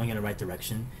it's not going in the right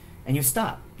direction, and you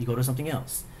stop. You go to something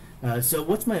else. So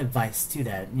what's my advice to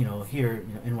that? You know, here,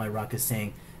 you know, NY Rock is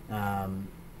saying, you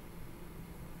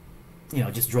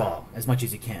know, just draw as much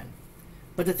as you can.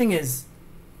 But the thing is,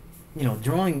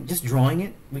 just drawing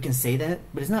it, we can say that,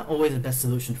 but it's not always the best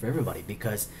solution for everybody,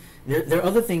 because there are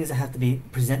other things that have to be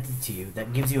presented to you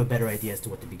that gives you a better idea as to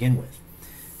what to begin with.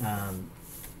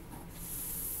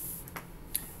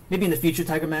 Maybe in the future,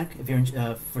 Tiger Mac, if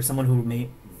you're for someone who may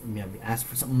ask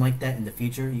for something like that in the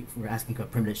future, if we're asking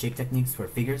about primitive shape techniques for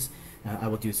figures, I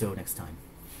will do so next time.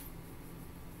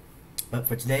 But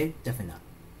for today, definitely not.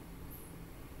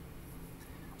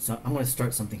 So I'm going to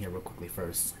start something here real quickly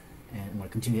first, and I'm going to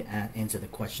continue to answer the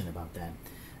question about that.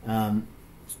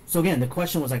 So again, the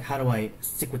question was like, how do I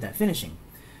stick with that finishing?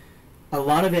 A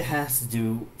lot of it has to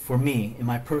do, for me, in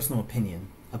my personal opinion,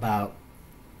 about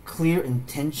clear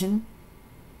intention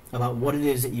about what it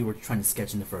is that you were trying to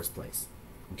sketch in the first place.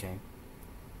 Okay.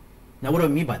 Now, what do I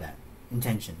mean by that?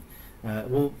 Intention.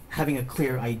 Well, having a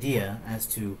clear idea as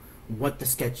to what the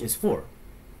sketch is for.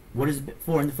 What is it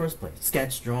for in the first place?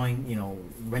 Sketch, drawing,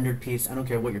 rendered piece, I don't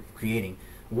care what you're creating.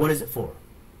 What is it for?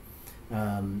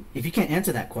 If you can't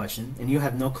answer that question and you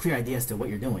have no clear idea as to what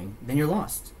you're doing, then you're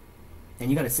lost. And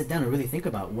you got to sit down and really think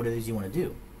about what it is you want to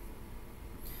do.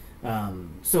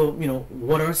 So,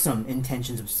 what are some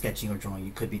intentions of sketching or drawing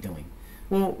you could be doing?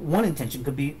 Well, one intention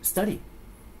could be study.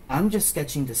 I'm just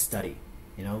sketching to study.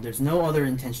 There's no other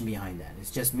intention behind that.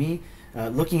 It's just me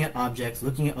looking at objects,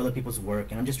 looking at other people's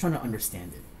work, and I'm just trying to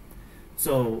understand it.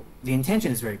 So the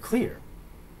intention is very clear.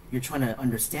 You're trying to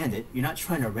understand it. You're not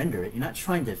trying to render it. You're not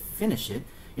trying to finish it.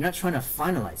 You're not trying to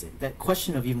finalize it. That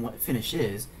question of even what finish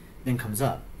is then comes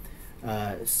up.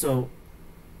 So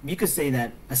you could say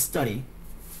that a study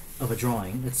of a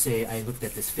drawing, let's say I looked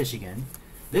at this fish again.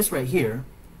 This right here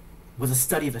was a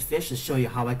study of a fish to show you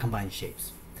how I combine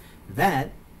shapes.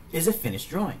 That is a finished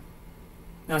drawing.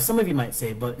 Now, some of you might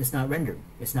say, but it's not rendered.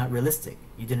 It's not realistic.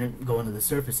 You didn't go into the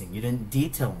surfacing. You didn't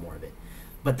detail more of it.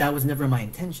 But that was never my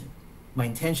intention. My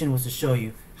intention was to show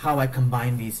you how I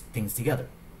combine these things together.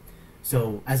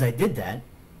 So as I did that,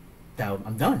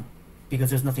 I'm done, because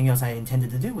there's nothing else I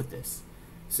intended to do with this.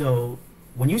 So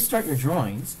when you start your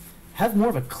drawings, have more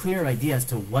of a clear idea as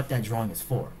to what that drawing is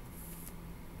for.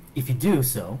 If you do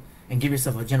so, and give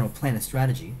yourself a general plan and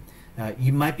strategy,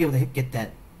 you might be able to get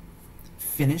that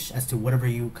finish as to whatever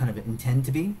you kind of intend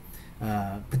to be,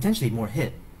 potentially more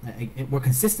more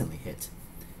consistently hit.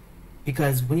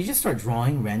 Because when you just start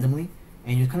drawing randomly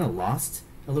and you're kind of lost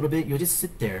a little bit, you'll just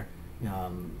sit there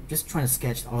just trying to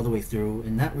sketch all the way through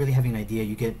and not really having an idea.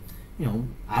 You get,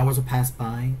 hours will pass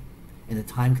by and the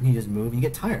time continues to move and you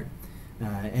get tired.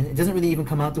 And it doesn't really even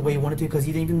come out the way you wanted to because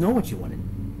you didn't even know what you wanted.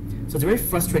 So it's a very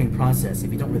frustrating process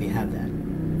if you don't really have that.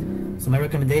 So my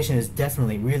recommendation is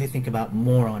definitely really think about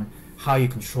more on how you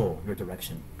control your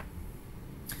direction.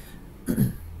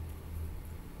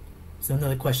 So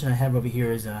another question I have over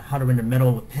here is how to render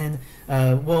metal with pen.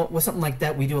 Well, with something like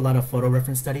that, we do a lot of photo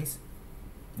reference studies.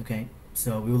 Okay,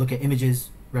 so we will look at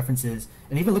images, references,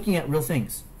 and even looking at real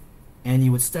things. And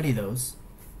you would study those.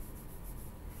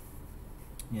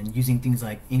 And using things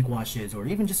like ink washes or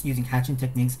even just using hatching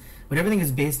techniques, but everything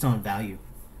is based on value,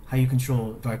 how you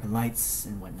control dark and lights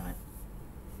and whatnot.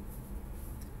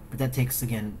 But that takes,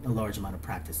 again, a large amount of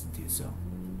practice to do so.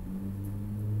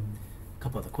 A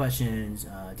couple other questions. Do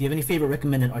you have any favorite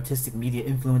recommended artistic media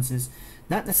influences?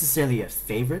 Not necessarily a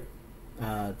favorite.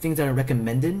 Things that are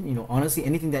recommended, honestly,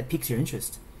 anything that piques your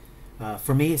interest.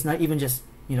 For me, it's not even just,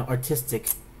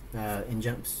 artistic in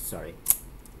general. Sorry.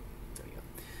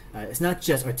 It's not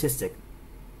just artistic.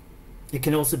 It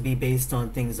can also be based on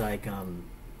things like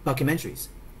documentaries.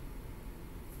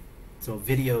 So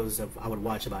videos I would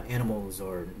watch about animals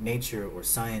or nature or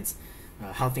science,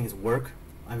 how things work.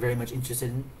 I'm very much interested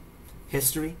in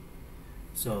history.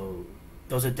 So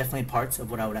those are definitely parts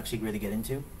of what I would actually really get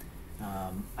into.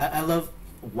 I love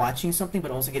watching something,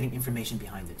 but also getting information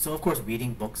behind it. So of course,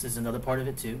 reading books is another part of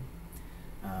it too.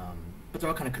 But they're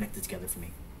all kind of connected together for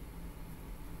me.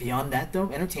 Beyond that,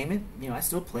 though, entertainment, I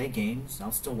still play games.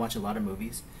 I'll still watch a lot of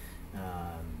movies.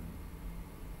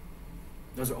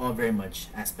 Those are all very much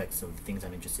aspects of the things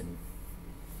I'm interested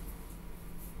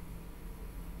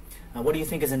in. What do you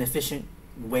think is an efficient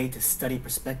way to study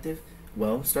perspective?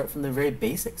 Well, start from the very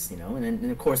basics,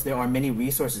 and of course there are many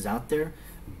resources out there,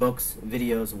 books,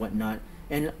 videos, whatnot.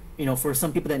 And, for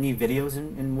some people that need videos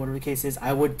in whatever the case is,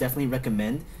 I would definitely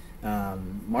recommend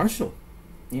Marshall.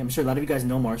 I'm sure a lot of you guys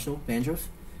know Marshall Vandroff.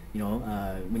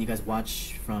 When you guys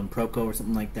watch from Proco or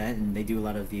something like that, and they do a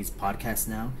lot of these podcasts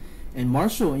now. And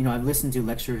Marshall, I've listened to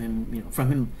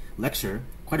from him lecture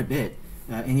quite a bit,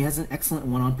 and he has an excellent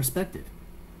one on perspective.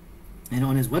 And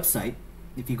on his website,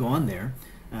 if you go on there,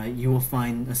 you will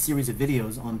find a series of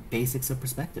videos on basics of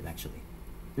perspective. Actually,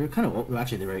 they're kind of old. Well,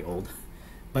 actually, they're very old,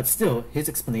 but still, his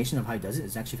explanation of how he does it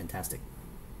is actually fantastic.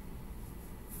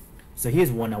 So he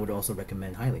is one I would also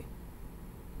recommend highly.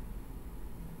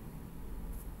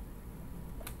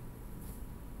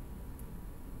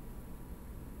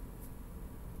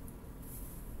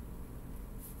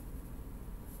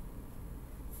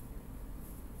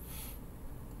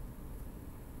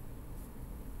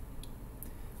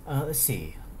 Let's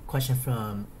see. Question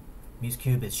from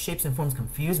MuseCube is, shapes and forms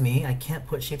confuse me. I can't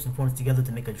put shapes and forms together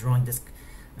to make a drawing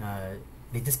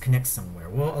they disconnect somewhere.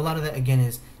 Well, a lot of that again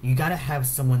is you gotta have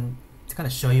someone to kind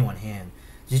of show you on hand.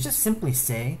 You just simply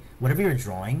say whatever you're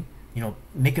drawing,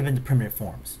 make it into primitive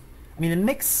forms. I mean, it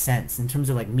makes sense in terms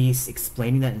of like me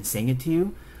explaining that and saying it to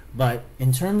you, but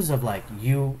in terms of like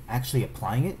you actually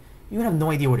applying it, you would have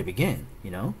no idea where to begin.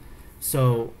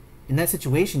 So in that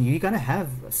situation, you gotta have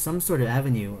some sort of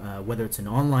avenue, whether it's an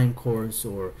online course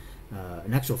or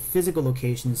an actual physical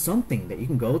location, something that you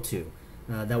can go to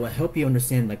that will help you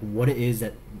understand like what it is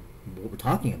that what we're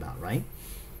talking about, right?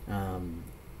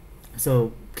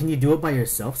 So can you do it by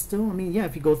yourself still? I mean, yeah,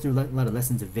 if you go through a lot of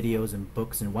lessons of videos and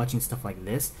books and watching stuff like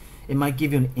this, it might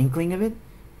give you an inkling of it,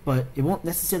 but it won't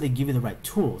necessarily give you the right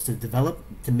tools to develop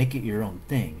to make it your own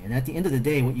thing. And at the end of the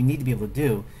day, what you need to be able to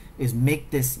do is make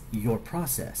this your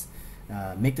process.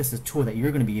 Make this a tool that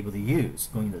you're going to be able to use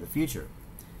going into the future.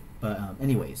 But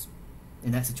anyways,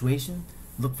 in that situation,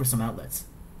 look for some outlets.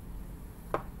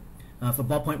 For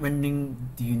ballpoint rendering,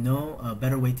 do you know a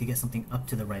better way to get something up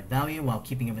to the right value while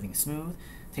keeping everything smooth?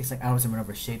 It takes like hours to run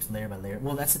over shapes layer by layer.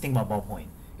 Well, that's the thing about ballpoint.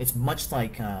 It's much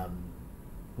like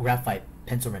graphite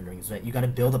pencil renderings, right? You got to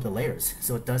build up the layers,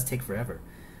 so it does take forever.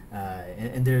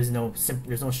 And there's no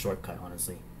shortcut,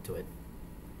 honestly, to it.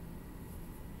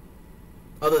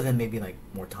 Other than maybe like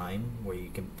more time, where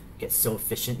you can get so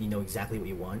efficient, you know exactly what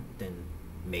you want, then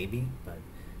maybe. But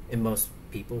in most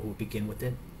people who begin with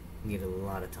it, need a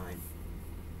lot of time.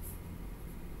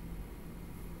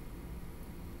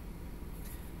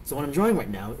 So what I'm drawing right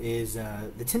now is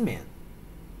the Tin Man.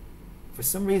 For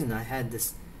some reason, I had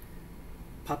this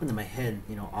pop into my head,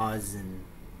 Oz and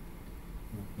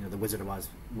the Wizard of Oz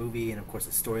movie, and of course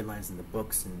the storylines in the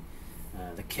books, and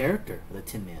the character of the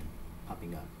Tin Man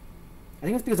popping up. I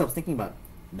think it's because I was thinking about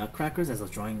Nutcrackers as I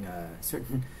was drawing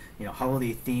certain,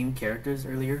 holiday themed characters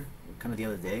earlier, kind of the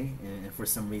other day, and for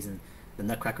some reason, the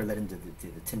Nutcracker led into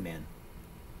the Tin Man,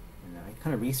 and I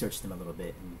kind of researched him a little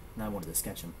bit, and now I wanted to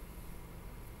sketch him.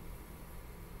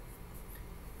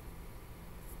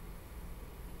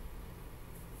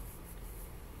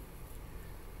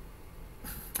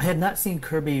 I had not seen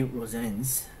Kirby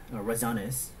Rosanes, I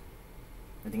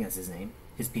think that's his name,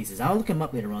 his pieces. I'll look him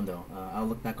up later on though. I'll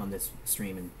look back on this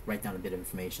stream and write down a bit of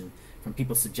information from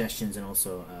people's suggestions and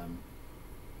also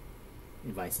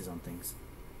advices on things.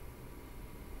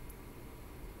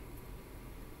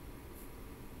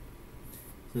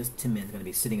 So this Tin Man's going to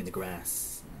be sitting in the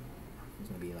grass. He's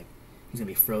going to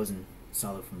be frozen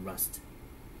solid from rust,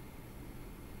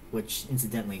 which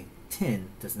incidentally, tin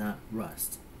does not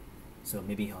rust. So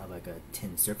maybe he'll have like a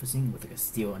tin surfacing with like a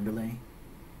steel underlay.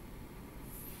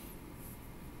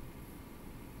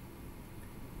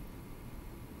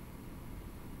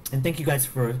 And thank you guys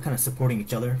for kind of supporting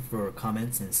each other for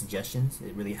comments and suggestions.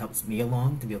 It really helps me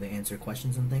along to be able to answer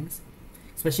questions and things.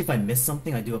 Especially if I miss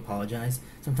something, I do apologize.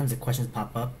 Sometimes the questions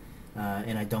pop up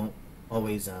and I don't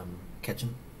always catch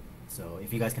them. So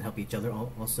if you guys can help each other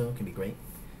also, it can be great.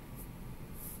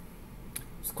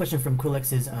 This question from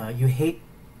Kulex is, you hate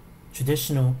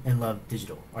traditional and love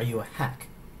digital. Are you a hack?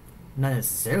 Not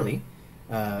necessarily.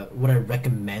 Would I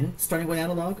recommend starting with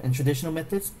analog and traditional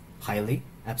methods? Highly,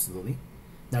 absolutely.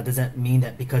 Now, does that mean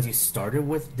that because you started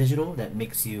with digital, that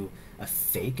makes you a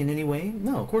fake in any way?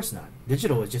 No, of course not.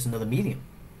 Digital is just another medium.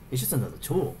 It's just another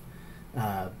tool.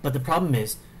 But the problem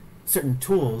is, certain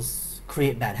tools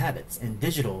create bad habits, and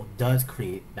digital does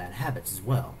create bad habits as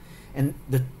well. And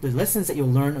the lessons that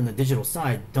you'll learn on the digital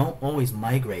side don't always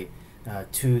migrate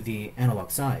to the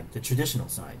analog side, the traditional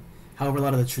side. However, a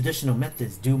lot of the traditional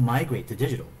methods do migrate to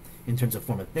digital in terms of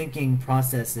form of thinking,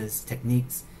 processes,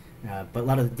 techniques, but a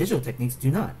lot of the digital techniques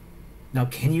do not. Now,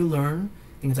 can you learn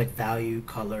things like value,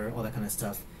 color, all that kind of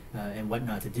stuff, and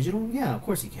whatnot to digital? Yeah, of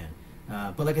course you can.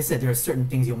 But like I said, there are certain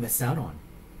things you'll miss out on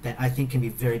that I think can be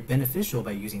very beneficial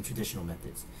by using traditional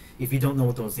methods. If you don't know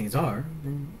what those things are,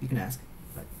 then you can ask.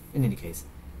 But in any case,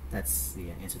 that's the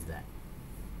answer to that.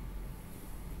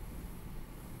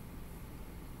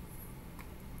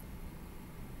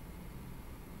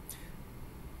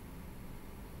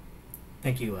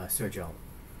 Thank you, Sergio.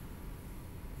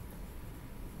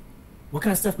 What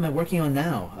kind of stuff am I working on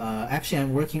now? Actually,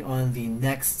 I'm working on the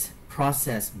next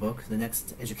process book, the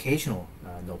next educational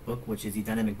notebook, which is the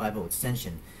Dynamic Bible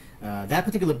Extension. That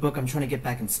particular book I'm trying to get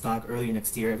back in stock early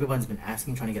next year. Everyone's been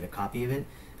asking, trying to get a copy of it.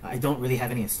 I don't really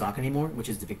have any in stock anymore, which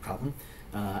is the big problem.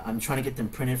 I'm trying to get them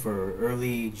printed for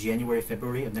early January,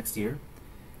 February of next year,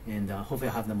 and hopefully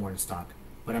I'll have them more in stock.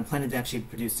 But I'm planning to actually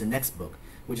produce the next book,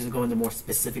 which is going into more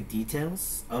specific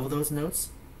details of those notes,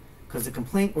 because the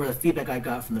complaint or the feedback I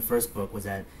got from the first book was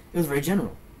that it was very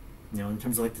general, in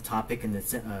terms of like the topic and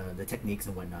the techniques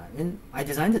and whatnot. And I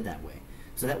designed it that way,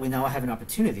 so that way now I have an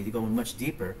opportunity to go much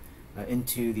deeper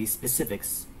into the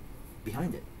specifics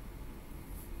behind it.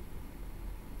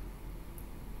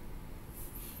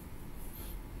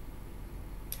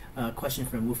 Question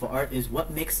from Wufo Art is,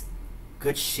 what makes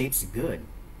good shapes good?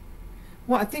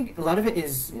 Well, I think a lot of it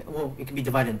is, well, it can be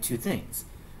divided into two things.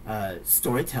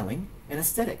 Storytelling and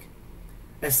aesthetic.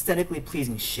 Aesthetically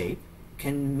pleasing shape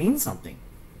can mean something.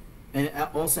 And it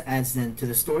also adds then to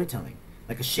the storytelling.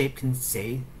 Like a shape can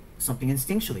say something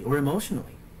instinctually or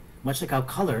emotionally. Much like how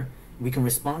color we can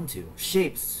respond to.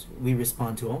 Shapes we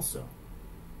respond to also.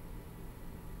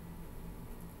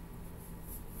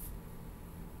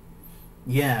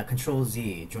 Yeah, Control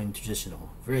Z, join traditional.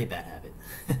 Very bad habit.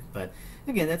 But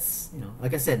again, that's,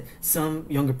 like I said, some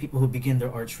younger people who begin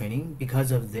their art training, because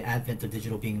of the advent of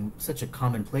digital being such a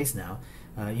commonplace now,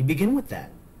 you begin with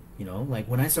that. Like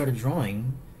when I started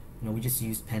drawing, we just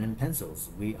used pen and pencils.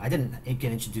 I didn't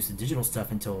get introduced to digital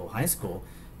stuff until high school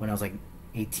when I was like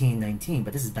 18, 19,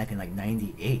 but this is back in like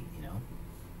 98,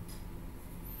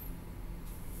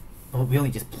 But we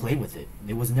only just played with it.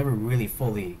 It was never really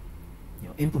fully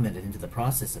implemented into the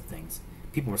process of things.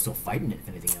 People were still fighting it, if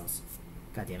anything else.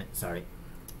 God damn it, sorry.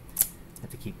 I have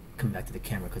to keep coming back to the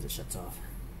camera because it shuts off.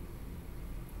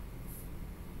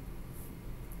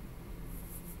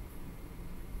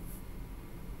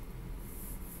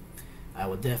 I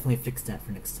will definitely fix that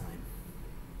for next time.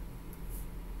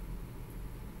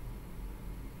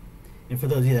 And for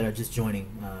those of you that are just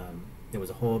joining, there was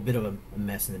a whole bit of a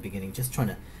mess in the beginning, just trying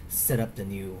to set up the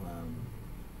new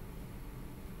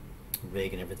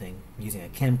rig and everything. I'm using a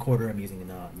camcorder, I'm using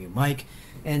a new mic,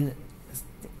 and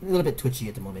a little bit twitchy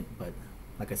at the moment, but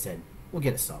like I said, we'll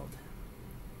get it solved.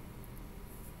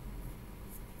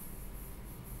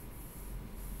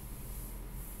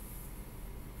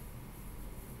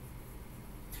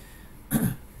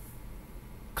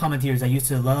 Commentators, I used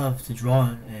to love to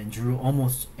draw and drew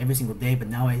almost every single day, but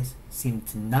now I seem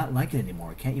to not like it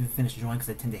anymore. I can't even finish drawing because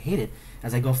I tend to hate it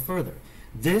as I go further.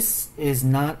 This is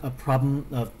not a problem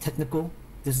of technical,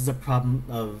 this is a problem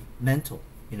of mental,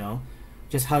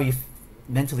 just how you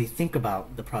mentally think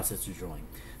about the process of drawing.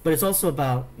 But it's also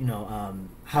about,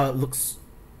 how it looks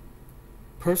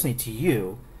personally to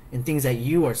you and things that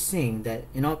you are seeing that,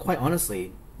 quite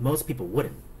honestly, most people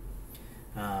wouldn't.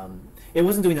 It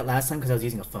wasn't doing that last time because I was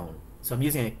using a phone. So I'm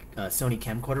using a Sony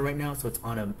camcorder right now, so it's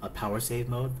on a power save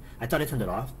mode. I thought I turned it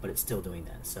off, but it's still doing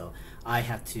that. So I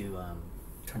have to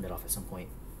turn that off at some point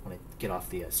when I get off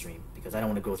the stream, because I don't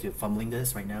want to go through fumbling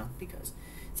this right now because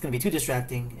it's going to be too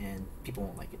distracting and people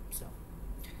won't like it. So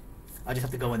I just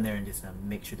have to go in there and just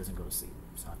make sure it doesn't go to sleep.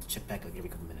 So I have to check back like every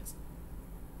couple minutes.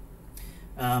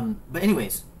 But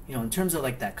anyways, in terms of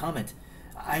like that comment,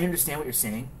 I understand what you're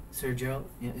saying, Sergio.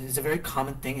 It's a very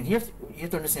common thing, and you have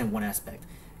to understand one aspect,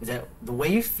 is that the way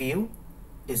you feel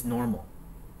is normal.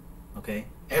 Okay?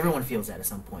 Everyone feels that at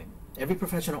some point. Every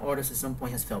professional artist at some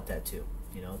point has felt that too.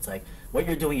 It's like what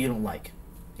you're doing you don't like.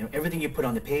 Everything you put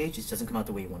on the page just doesn't come out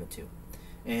the way you want it to.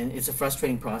 And it's a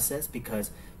frustrating process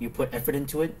because you put effort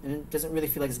into it and it doesn't really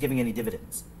feel like it's giving any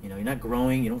dividends. You're not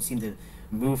growing, you don't seem to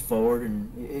move forward,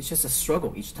 and it's just a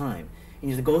struggle each time. And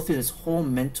you have to go through this whole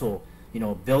mental,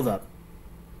 build up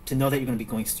to know that you're going to be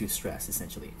going through stress,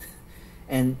 essentially.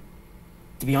 And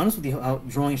to be honest with you, how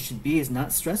drawing should be is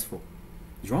not stressful.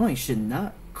 Drawing should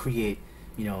not create,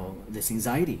 this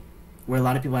anxiety where a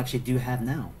lot of people actually do have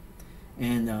now.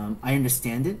 And I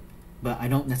understand it, but I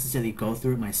don't necessarily go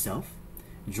through it myself.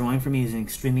 Drawing for me is an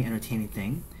extremely entertaining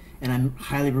thing, and I'm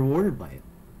highly rewarded by it.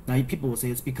 Now, people will say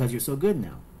it's because you're so good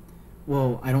now.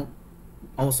 Well, I don't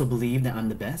also believe that I'm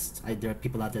the best. There are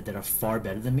people out there that are far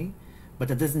better than me, but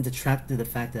that doesn't detract to the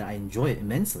fact that I enjoy it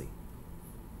immensely.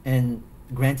 And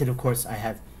granted, of course, I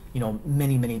have,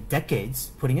 many, many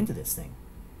decades putting into this thing.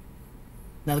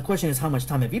 Now, the question is, how much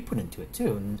time have you put into it,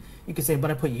 too? And you could say, but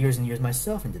I put years and years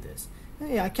myself into this.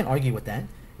 Yeah, I can't argue with that.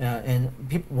 And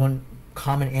one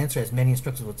common answer, as many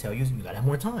instructors will tell you, is you gotta have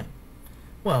more time.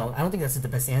 Well, I don't think that's the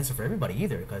best answer for everybody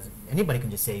either, because anybody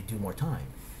can just say, do more time.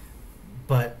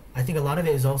 But I think a lot of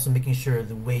it is also making sure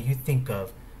the way you think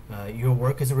of your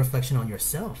work is a reflection on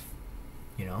yourself.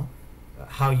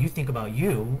 How you think about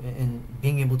you, and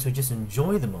being able to just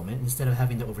enjoy the moment instead of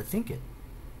having to overthink it.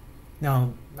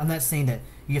 Now, I'm not saying that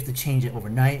you have to change it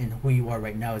overnight, and who you are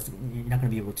right now is you're not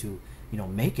going to be able to,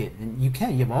 make it. And you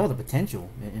can. You have all the potential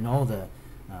and all the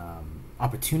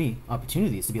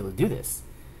opportunities to be able to do this.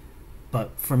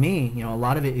 But for me, a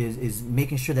lot of it is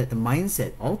making sure that the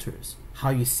mindset alters. How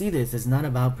you see this is not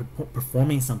about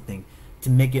performing something to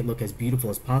make it look as beautiful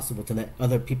as possible to let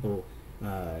other people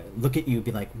look at you,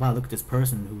 be like, wow, look at this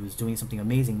person who's doing something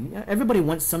amazing. Yeah, everybody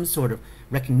wants some sort of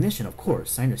recognition, of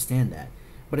course. I understand that.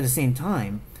 But at the same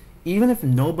time, even if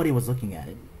nobody was looking at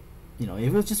it, if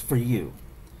it was just for you,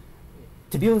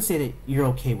 to be able to say that you're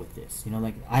okay with this,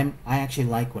 like I actually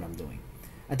like what I'm doing.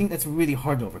 I think that's really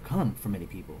hard to overcome for many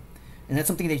people. And that's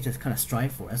something that you just kind of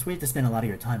strive for. That's where you have to spend a lot of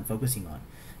your time focusing on.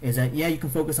 Is that, yeah, you can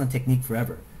focus on technique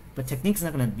forever, but technique's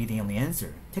not going to be the only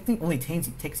answer. Technique only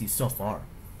takes you so far.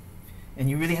 And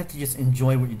you really have to just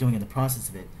enjoy what you're doing in the process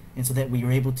of it. And so that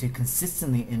you're able to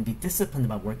consistently and be disciplined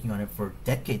about working on it for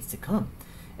decades to come.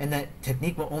 And that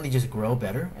technique will only just grow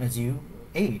better as you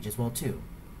age as well too.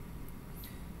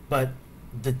 But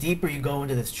the deeper you go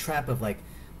into this trap of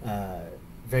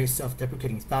very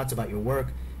self-deprecating thoughts about your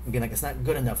work, and being like, it's not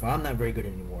good enough, or I'm not very good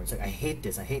anymore. It's like, I hate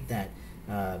this, I hate that.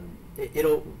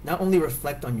 It'll not only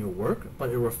reflect on your work, but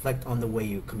it'll reflect on the way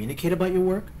you communicate about your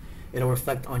work. It'll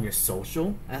reflect on your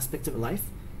social aspect of life,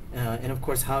 and of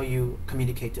course how you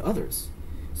communicate to others.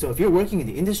 So if you're working in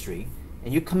the industry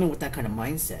and you come in with that kind of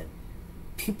mindset,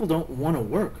 people don't want to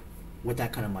work with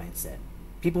that kind of mindset.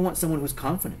 People want someone who's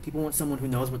confident. People want someone who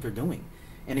knows what they're doing.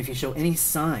 And if you show any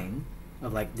sign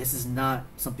of this is not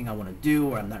something I want to do,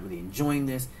 or I'm not really enjoying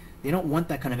this, they don't want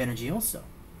that kind of energy also.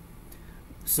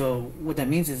 So what that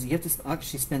means is you have to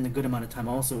actually spend a good amount of time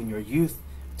also in your youth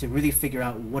to really figure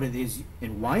out what it is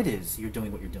and why it is you're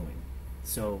doing what you're doing.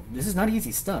 So this is not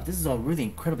easy stuff. This is all really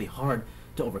incredibly hard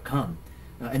to overcome.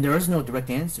 And there is no direct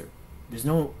answer. There's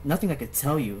nothing I could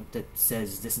tell you that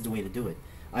says this is the way to do it.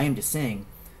 I am just saying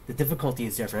the difficulty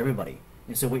is there for everybody.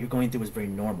 And so what you're going through is very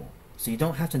normal. So you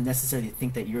don't have to necessarily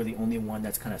think that you're the only one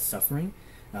that's kind of suffering.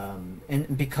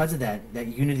 And because of that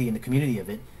unity in the community of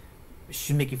it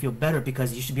should make you feel better,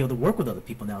 because you should be able to work with other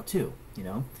people now too,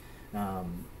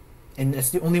 and that's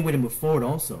the only way to move forward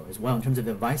also as well in terms of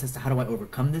advice as to how do I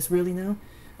overcome this really now.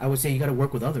 I would say you got to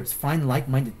work with others. Find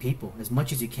like-minded people as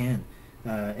much as you can.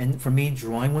 And for me,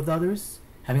 drawing with others,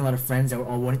 having a lot of friends that were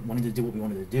all wanting to do what we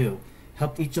wanted to do,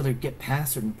 helped each other get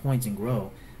past certain points and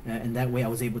grow. And that way I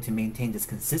was able to maintain this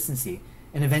consistency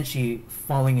and eventually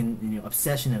falling in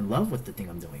obsession and love with the thing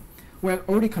I'm doing, where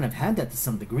I already kind of had that to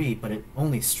some degree, but it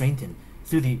only strengthened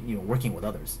through the working with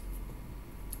others.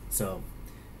 So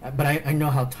but I know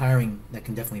how tiring that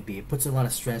can definitely be. It puts a lot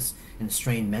of stress and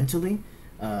strain mentally,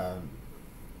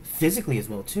 physically as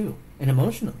well too, and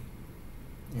emotionally.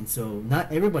 And so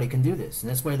not everybody can do this, and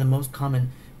that's why the most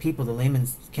common people, the laymen,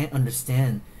 can't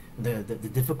understand the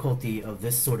difficulty of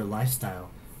this sort of lifestyle,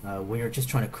 where you're just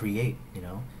trying to create,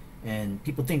 and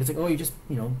people think it's like, oh, you just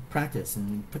practice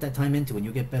and put that time into it and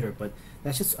you'll get better, but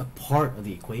that's just a part of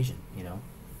the equation.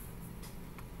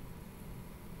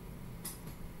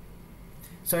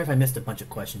 Sorry if I missed a bunch of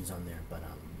questions on there, but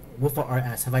Wolfa R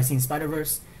asks, have I seen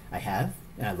Spider-Verse? I have,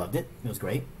 and I loved it. It was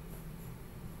great.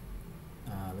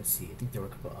 Let's see, I think there were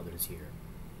a couple others here.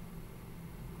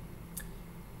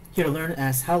 Here to Learn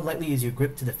asks, how lightly is your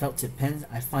grip to the felt tip pens?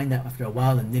 I find that after a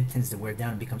while the nib tends to wear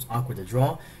down and becomes awkward to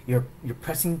draw. You're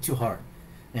pressing too hard.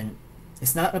 And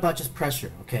it's not about just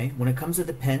pressure, okay? When it comes to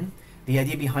the pen, the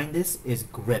idea behind this is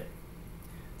grip.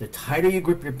 The tighter you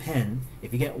grip your pen,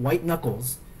 if you get white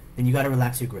knuckles, then you got to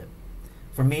relax your grip.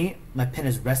 For me, my pen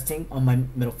is resting on my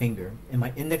middle finger, and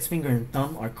my index finger and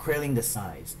thumb are cradling the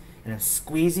sides, and I'm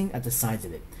squeezing at the sides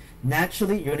of it.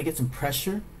 Naturally, you're going to get some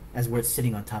pressure as where it's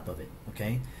sitting on top of it,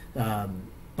 okay?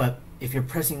 But if you're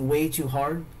pressing way too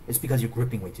hard, it's because you're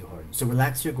gripping way too hard. So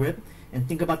relax your grip and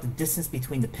think about the distance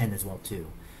between the pen as well too.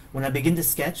 When I begin to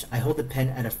sketch, I hold the pen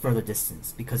at a further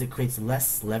distance because it creates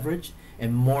less leverage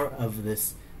and more of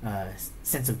this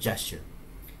sense of gesture.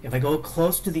 If I go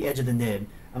close to the edge of the nib,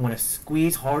 I'm going to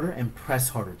squeeze harder and press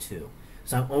harder too.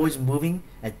 So I'm always moving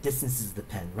at distances of the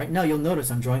pen. Right now you'll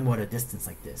notice I'm drawing more at a distance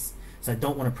like this. So I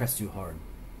don't want to press too hard.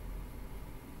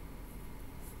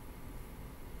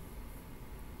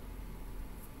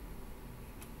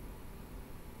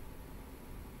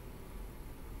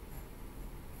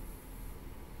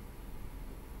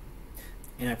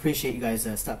 And I appreciate you guys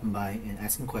stopping by and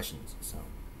asking questions. So,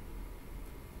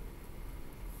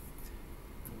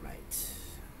 all right,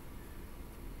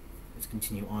 let's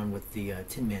continue on with the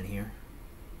Tin Man here.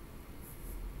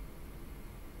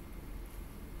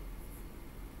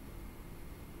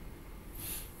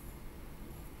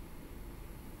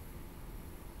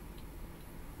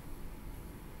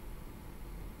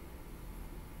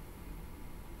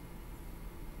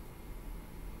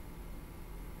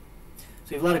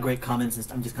 we have a lot of great comments, and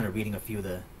I'm just kind of reading a few of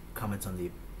the comments on the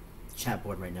chat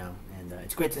board right now, and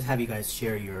it's great to have you guys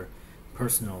share your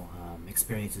personal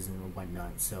experiences and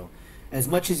whatnot. So, as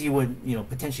much as you would,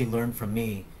 potentially learn from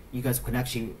me, you guys could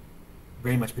actually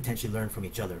very much potentially learn from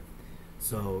each other.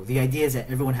 So the idea is that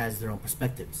everyone has their own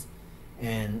perspectives,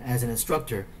 and as an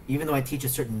instructor, even though I teach a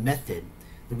certain method,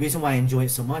 the reason why I enjoy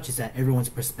it so much is that everyone's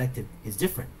perspective is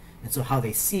different, and so how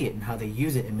they see it and how they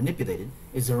use it and manipulate it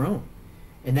is their own,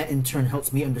 and that in turn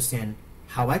helps me understand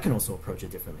how I can also approach it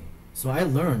differently. So I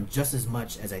learn just as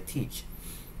much as I teach,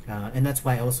 and that's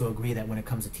why I also agree that when it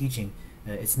comes to teaching,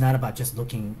 it's not about just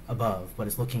looking above, but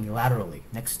it's looking laterally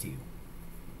next to you.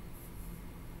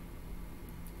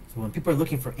 So when people are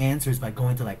looking for answers by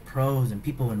going to like pros and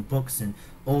people in books and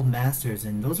old masters,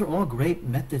 and those are all great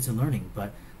methods of learning,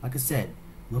 but like I said,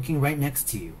 looking right next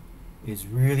to you is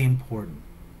really important.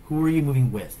 Who are you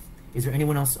moving with? Is there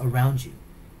anyone else around you?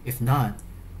 If not,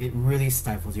 it really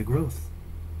stifles your growth.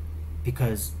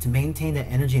 Because to maintain that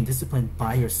energy and discipline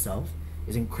by yourself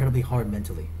is incredibly hard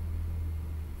mentally.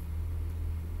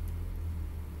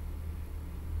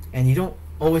 And you don't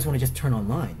always want to just turn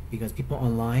online, because people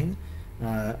online,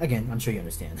 again, I'm sure you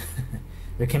understand,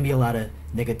 there can be a lot of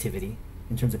negativity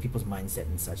in terms of people's mindset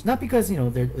and such. Not because,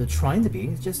 they're trying to be,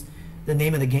 it's just the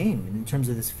name of the game. And in terms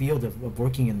of this field of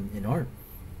working in art,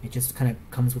 it just kind of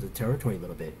comes with the territory a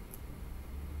little bit.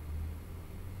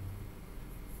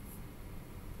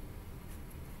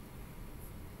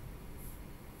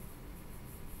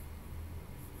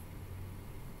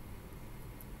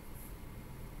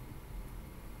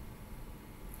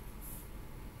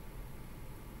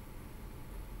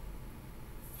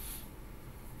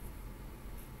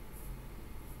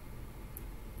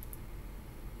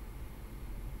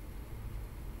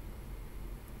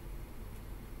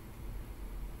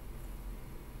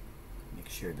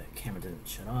 Sure the camera doesn't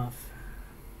shut off.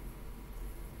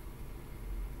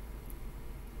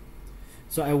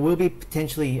 So I will be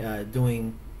potentially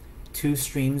doing 2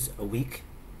 streams a week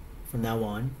from now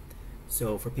on.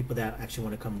 So for people that actually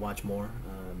want to come watch more,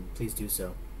 please do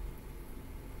so.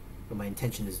 But my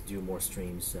intention is to do more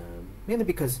streams, mainly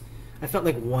because I felt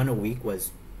like 1 a week was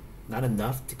not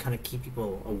enough to kind of keep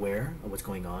people aware of what's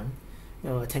going on.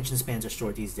 Attention spans are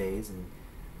short these days, and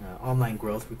online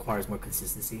growth requires more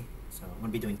consistency. So I'm going to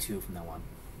be doing 2 from now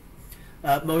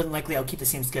on. More than likely, I'll keep the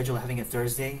same schedule, having it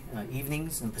Thursday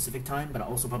evenings in Pacific time, but I'll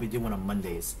also probably do one on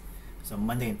Mondays. So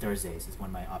Monday and Thursdays is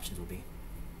when my options will be.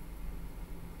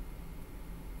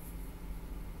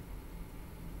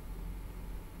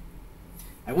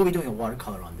 I will be doing a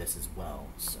watercolor on this as well,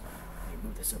 so let me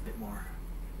move this a bit more.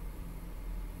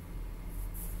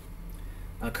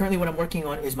 Currently what I'm working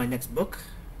on is my next book,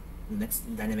 the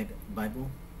next Dynamic Bible.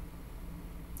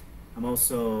 I'm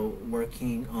also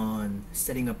working on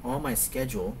setting up all my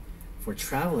schedule for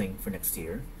traveling for next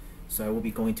year. So I will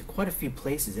be going to quite a few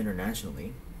places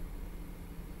internationally.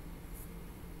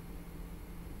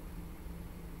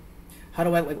 How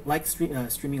do I like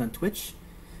streaming on Twitch?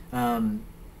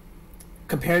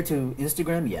 Compared to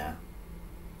Instagram, yeah.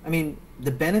 I mean,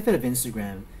 the benefit of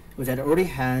Instagram was that it already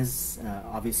has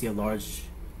obviously a large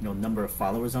number of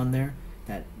followers on there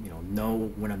that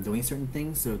know when I'm doing certain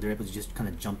things, so they're able to just kind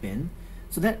of jump in.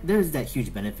 So that there's that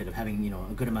huge benefit of having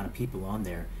a good amount of people on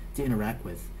there to interact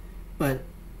with. But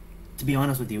to be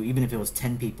honest with you, even if it was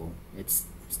 10 people, it's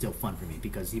still fun for me,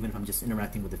 because even if I'm just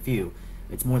interacting with a few,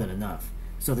 it's more than enough.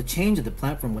 So the change of the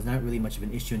platform was not really much of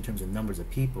an issue in terms of numbers of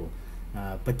people,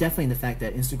 but definitely in the fact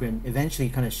that Instagram eventually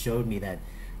kind of showed me that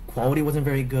quality wasn't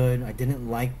very good. I didn't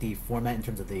like the format in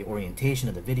terms of the orientation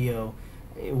of the video.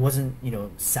 It wasn't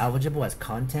salvageable as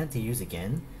content to use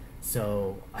again,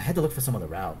 so I had to look for some other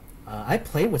route. I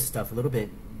played with stuff a little bit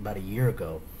about a year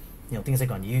ago, things like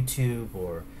on YouTube,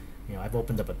 or I've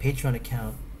opened up a Patreon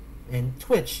account, and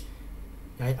Twitch.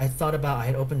 I thought about, I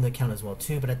had opened the account as well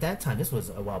too, but at that time, this was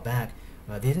a while back,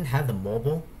 they didn't have the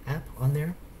mobile app on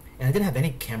there, and I didn't have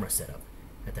any camera set up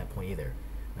at that point either,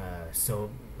 so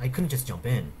I couldn't just jump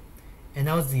in. And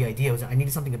that was the idea, was I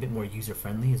needed something a bit more user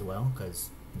friendly as well, because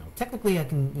technically I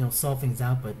can solve things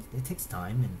out, but it takes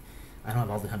time, and I don't have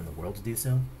all the time in the world to do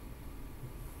so.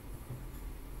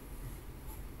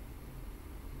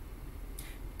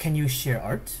 Can you share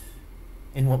art?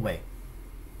 In what way?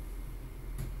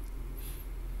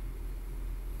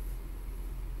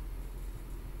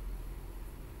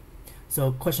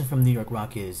 So question from New York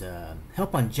Rock is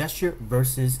help on gesture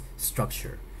versus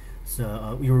structure.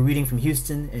 So we were reading from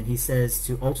Houston, and he says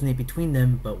to alternate between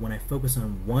them, but when I focus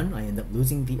on one, I end up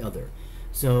losing the other.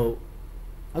 So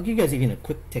I'll give you guys even a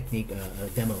quick technique, a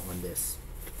demo on this.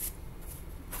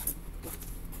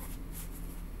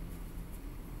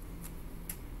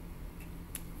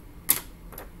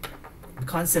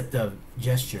 concept of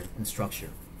gesture and structure.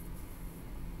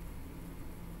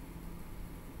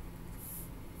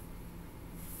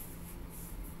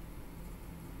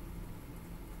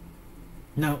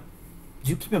 Now,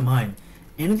 do keep in mind,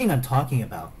 anything I'm talking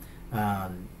about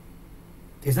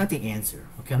is not the answer.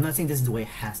 Okay, I'm not saying this is the way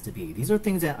it has to be. These are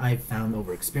things that I've found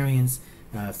over experience,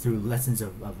 through lessons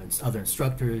of other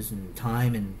instructors, and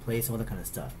time and place, all that kind of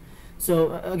stuff.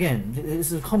 So again,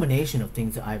 this is a culmination of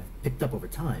things that I've picked up over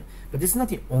time. But this is not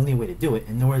the only way to do it,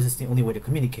 and nor is this the only way to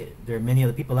communicate it. There are many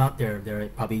other people out there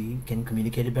that probably can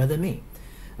communicate it better than me.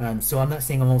 So I'm not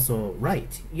saying I'm also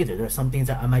right either. There are some things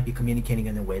that I might be communicating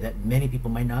in a way that many people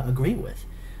might not agree with.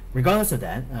 Regardless of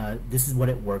that, this is what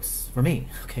it works for me.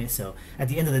 Okay, so at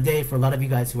the end of the day, for a lot of you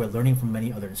guys who are learning from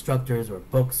many other instructors or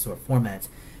books or formats,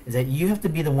 is that you have to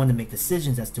be the one to make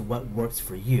decisions as to what works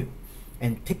for you,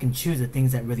 and pick and choose the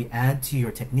things that really add to your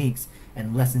techniques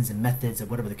and lessons and methods or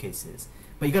whatever the case is.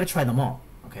 But you got to try them all.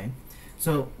 Okay,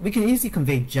 so we can easily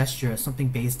convey gesture as something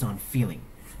based on feeling,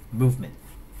 movement.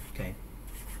 Okay,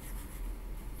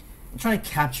 and try to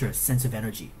capture a sense of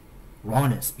energy,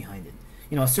 rawness behind it.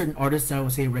 You know, a certain artist that I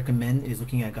would say recommend is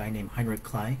looking at a guy named Heinrich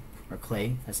Kley, or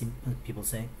Clay, as people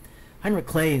say. Heinrich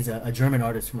Kley is a German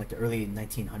artist from like the early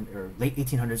 1900s, or late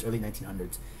 1800s, early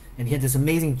 1900s, and he had this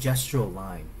amazing gestural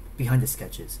line behind the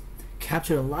sketches.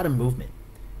 Captured a lot of movement.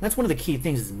 That's one of the key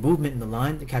things, is movement in the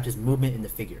line that captures movement in the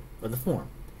figure or the form.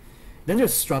 Then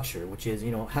there's structure, which is,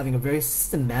 you know, having a very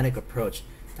systematic approach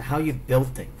to how you build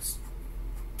things,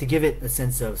 to give it a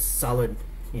sense of solid,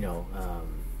 you know,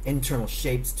 internal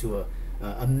shapes, to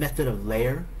a method of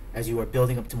layer as you are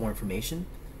building up to more information.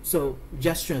 So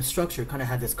gesture and structure kind of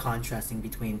have this contrasting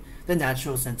between the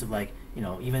natural sense of, like, you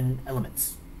know, even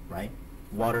elements, right?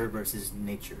 Water versus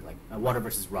nature, like water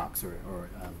versus rocks, or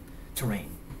terrain.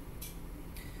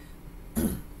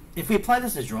 If we apply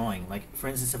this to drawing, like for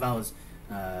instance, if I was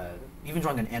even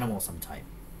drawing an animal of some type,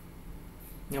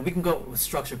 you know, we can go with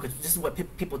structure, because this is what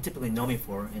people typically know me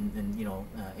for, and you know,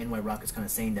 NY Rock is kind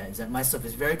of saying that, is that my stuff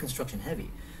is very construction heavy.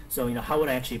 So, you know, how would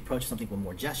I actually approach something with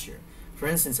more gesture? For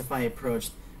instance, if I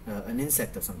approached an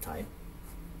insect of some type,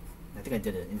 I think I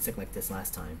did an insect like this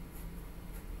last time.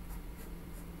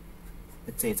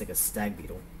 Let's say it's like a stag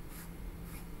beetle.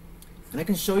 And I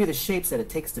can show you the shapes that it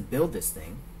takes to build this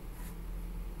thing.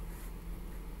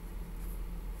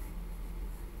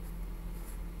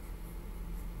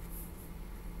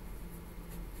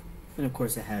 And of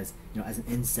course it has, you know, as an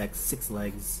insect, 6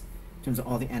 legs, in terms of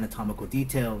all the anatomical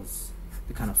details,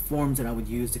 the kind of forms that I would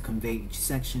use to convey each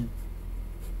section.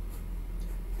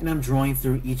 And I'm drawing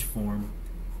through each form,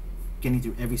 getting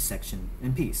through every section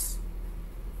and piece.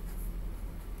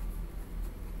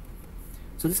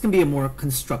 So this can be a more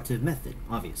constructive method,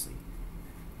 obviously.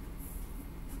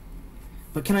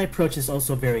 But can I approach this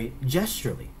also very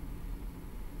gesturally?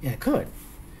 Yeah, it could.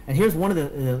 And here's one of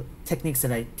the techniques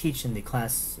that I teach in the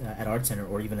class at Art Center,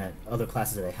 or even at other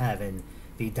classes that I have in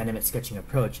the dynamic sketching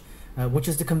approach, which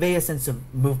is to convey a sense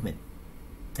of movement.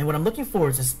 And what I'm looking for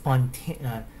is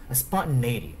a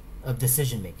spontaneity of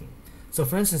decision making. So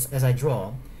for instance, as I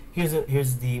draw,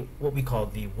 here's the what we call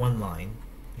the one-line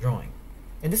drawing.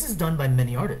 And this is done by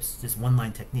many artists, this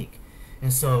one-line technique.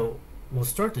 And so we'll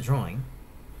start the drawing,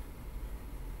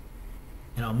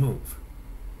 and I'll move.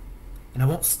 And I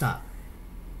won't stop.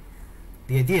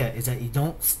 The idea is that you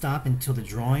don't stop until the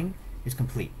drawing is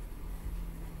complete.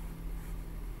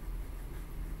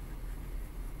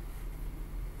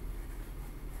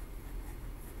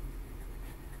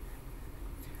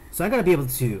 So I got to be able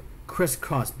to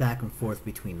crisscross back and forth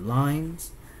between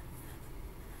lines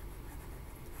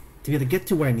to be able to get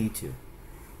to where I need to.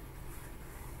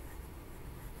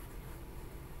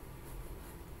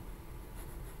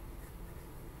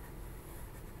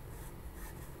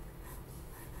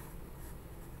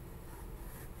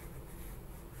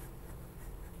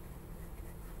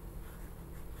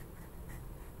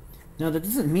 Now that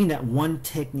doesn't mean that one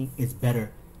technique is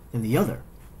better than the other.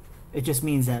 It just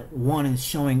means that one is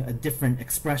showing a different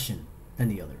expression than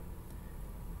the other.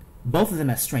 Both of them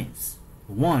have strengths.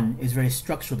 One is very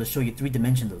structural to show you 3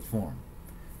 dimensions of the form.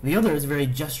 The other is very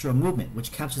gestural movement,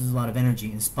 which captures a lot of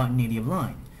energy and spontaneity of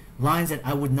line. Lines that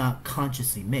I would not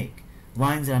consciously make.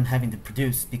 Lines that I'm having to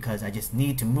produce because I just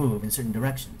need to move in certain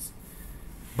directions.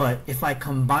 But if I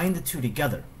combine the two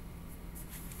together,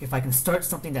 if I can start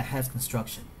something that has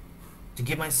construction, to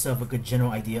give myself a good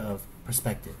general idea of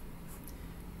perspective,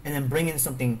 and then bring in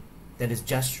something that is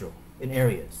gestural in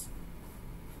areas,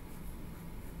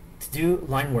 to do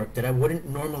line work that I wouldn't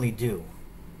normally do,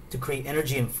 to create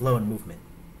energy and flow and movement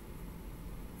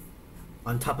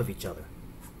on top of each other.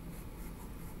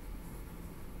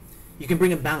 you can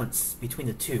bring a balance between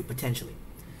the two potentially.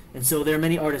 And so there are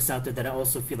many artists out there that I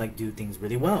also feel like do things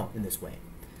really well in this way.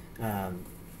 Um,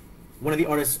 One of the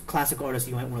artists, classic artists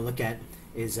you might want to look at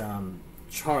is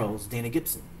Charles Dana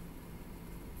Gibson,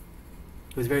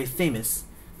 who is very famous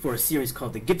for a series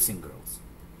called The Gibson Girls.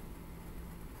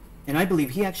 And I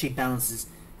believe he actually balances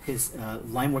his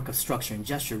line work of structure and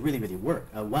gesture really, really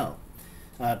well.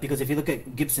 Because if you look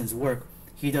at Gibson's work,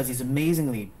 he does these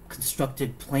amazingly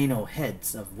constructed Plano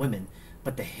heads of women,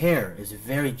 but the hair is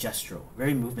very gestural,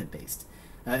 very movement-based.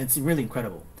 It's really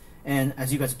incredible. And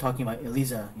as you guys are talking about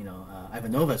Elisa,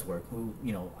 Ivanova's work, who,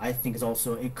 I think is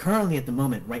also currently at the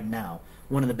moment, right now,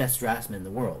 one of the best draftsmen in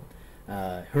the world.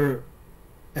 Her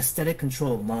aesthetic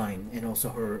control of line and also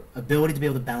her ability to be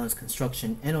able to balance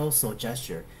construction and also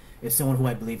gesture is someone who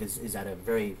I believe is at a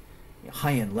very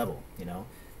high-end level,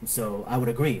 And so I would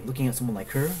agree, looking at someone like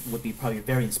her would be probably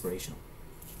very inspirational.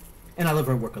 And I love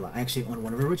her work a lot. I actually own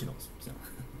one of her originals, so.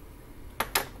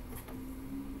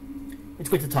 It's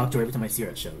great to talk to her every time I see her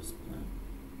at shows.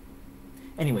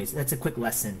 Anyways, that's a quick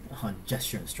lesson on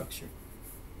gesture and structure.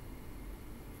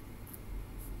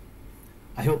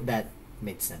 I hope that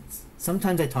made sense.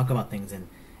 Sometimes I talk about things and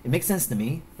it makes sense to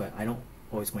me, but I don't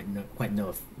always quite know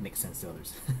if it makes sense to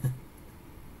others.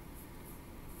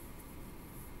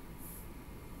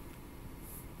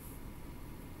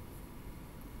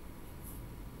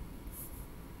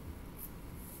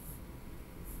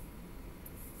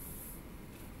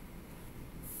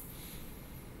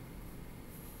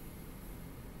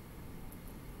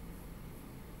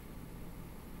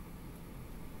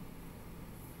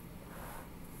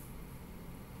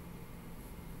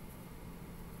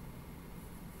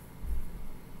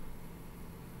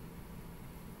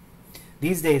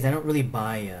 These days, I don't really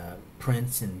buy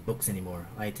prints and books anymore.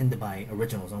 I tend to buy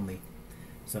originals only.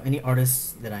 So any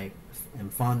artists that I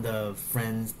am fond of,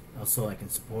 friends, also I can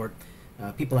support,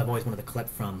 people I've always wanted to collect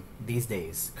from these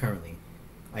days, currently,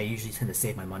 I usually tend to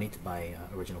save my money to buy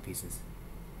original pieces.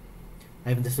 I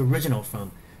have this original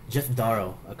from Jeff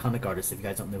Darrow, a comic artist. If you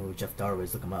guys don't know who Jeff Darrow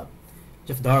is, look him up.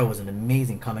 Jeff Darrow was an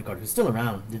amazing comic artist who's still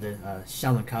around, did the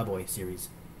Shaolin Cowboy series,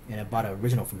 and I bought an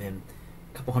original from him,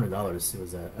 a couple $100. It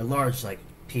was a large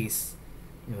piece.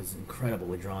 It was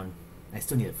incredibly drawn. I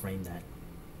still need to frame that.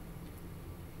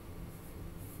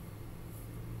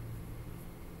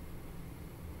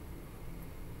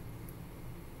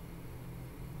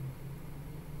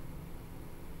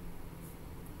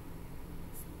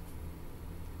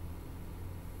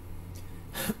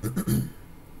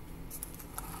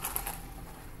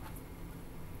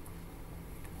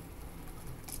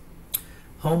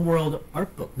 Homeworld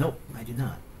art book. Nope, I do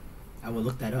not. I will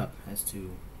look that up as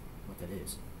to what that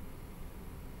is.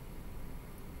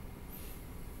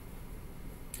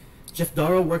 Jeff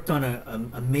Darrow worked on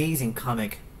an amazing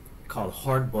comic called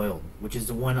Hard Boiled, which is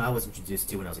the one I was introduced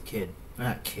to when I was a kid. Or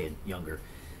not kid, younger.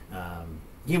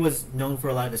 He was known for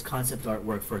a lot of his concept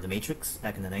artwork for The Matrix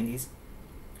back in the 90s.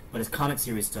 But his comic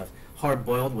series stuff, Hard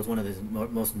Boiled was one of his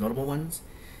most notable ones.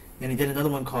 And he did another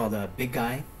one called Big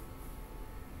Guy.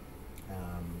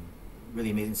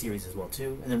 Really amazing series as well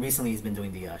too. And then recently he's been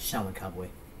doing the Shaolin Cowboy.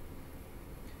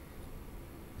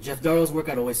 Jeff Darrow's work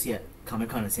I'd always see at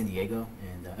Comic-Con in San Diego.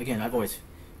 And again, I've always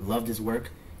loved his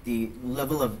work. The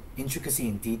level of intricacy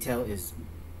and detail is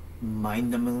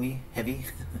mind-numbingly heavy.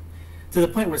 To the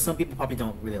point where some people probably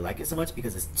don't really like it so much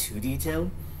because it's too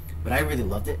detailed. But I really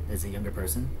loved it as a younger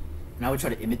person. And I would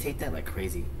try to imitate that like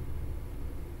crazy.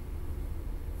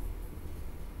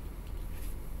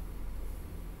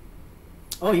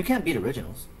 Oh, you can't beat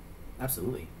originals.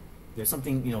 Absolutely. There's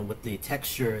something, with the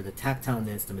texture, the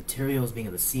tactileness, the materials, being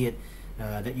able to see it,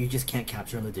 that you just can't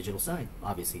capture on the digital side,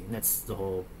 obviously. And that's the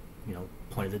whole,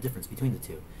 point of the difference between the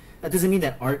two. That doesn't mean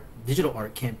that digital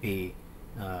art can't be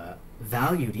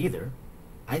valued either.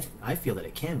 I feel that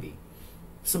it can be.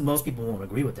 Most people won't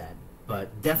agree with that.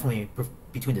 But definitely,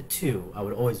 between the two, I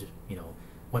would always,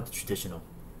 want the traditional.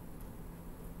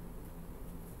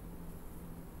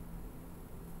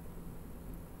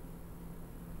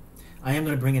 I am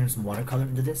going to bring in some watercolor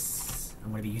into this.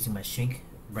 I'm going to be using my Schink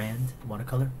brand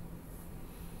watercolor.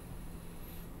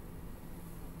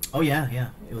 Oh yeah.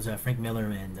 It was Frank Miller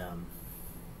and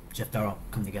Jeff Darrow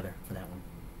come together for that one.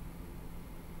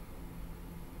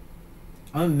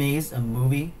 I'm amazed a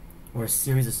movie or a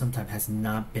series of some type has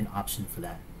not been optioned for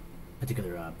that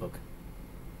particular book.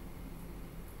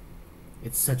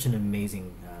 It's such an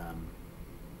amazing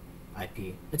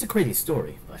IP. It's a crazy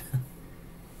story, but...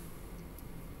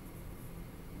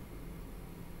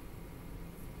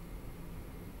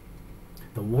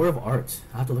 The War of Art.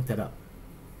 I'll have to look that up.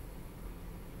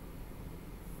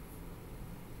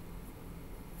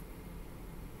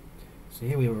 So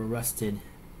here we have a rusted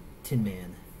Tin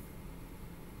Man.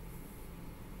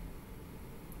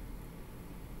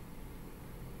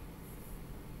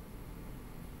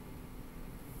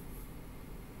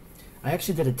 I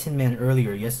actually did a Tin Man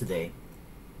earlier yesterday,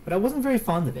 but I wasn't very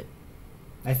fond of it.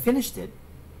 I finished it,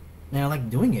 and I liked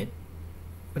doing it,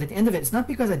 but at the end of it, it's not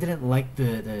because I didn't like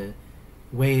the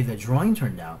way the drawing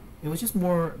turned out. It was just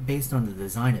more based on the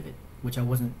design of it, which I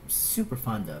wasn't super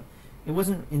fond of. It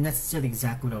wasn't necessarily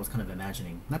exactly what I was kind of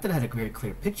imagining. Not that I had a very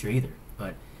clear picture either,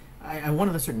 but I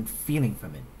wanted a certain feeling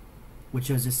from it, which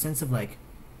was a sense of like,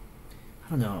 I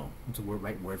don't know what the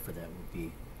right word for that would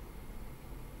be.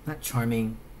 Not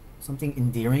charming, something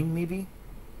endearing maybe,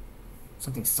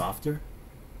 something softer.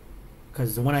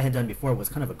 Because the one I had done before was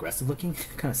kind of aggressive looking,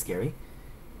 kind of scary.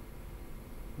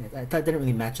 I thought it didn't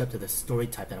really match up to the story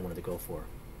type that I wanted to go for.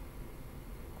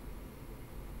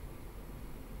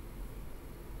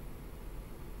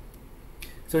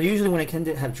 So usually when I tend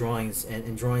to have drawings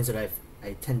and drawings that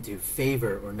I tend to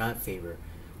favor or not favor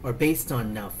are based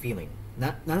on now feeling,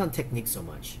 not on technique so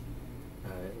much.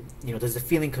 Does the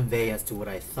feeling convey as to what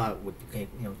I thought would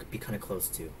be kind of close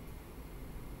to.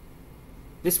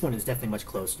 This one is definitely much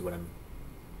closer to what I'm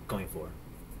going for.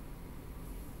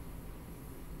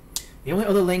 The only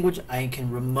other language I can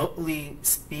remotely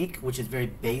speak, which is very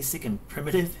basic and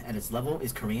primitive at its level,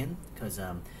 is Korean, because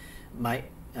my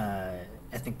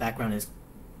ethnic background is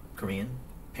Korean.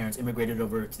 Parents immigrated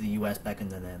over to the U.S. back in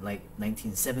the late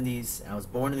 1970s. I was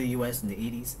born in the U.S. in the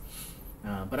 80s,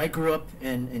 but I grew up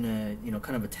in a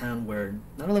kind of a town where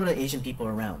not a lot of Asian people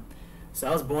are around. So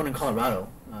I was born in Colorado.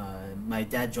 My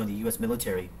dad joined the U.S.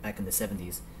 military back in the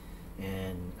 70s,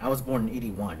 and I was born in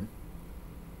 81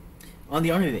 on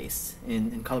the Army base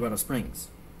in Colorado Springs,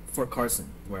 Fort Carson,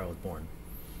 where I was born.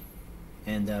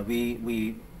 And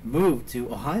we moved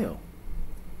to Ohio,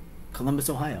 Columbus,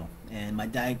 Ohio, and my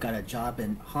dad got a job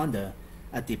in Honda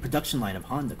at the production line of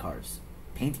Honda cars,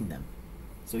 painting them.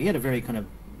 So he had a very kind of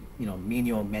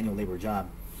manual labor job.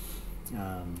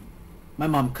 My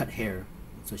mom cut hair,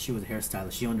 so she was a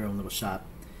hairstylist. She owned her own little shop,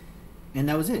 and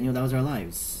that was it. That was our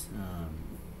lives.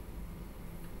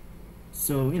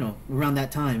 So around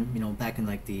that time, back in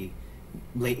like the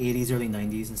late 80s, early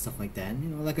 90s, and stuff like that.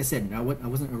 Like I said, I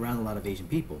wasn't around a lot of Asian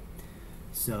people,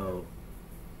 so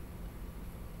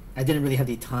I didn't really have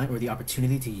the time or the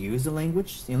opportunity to use the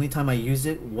language. The only time I used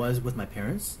it was with my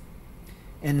parents,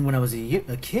 and when I was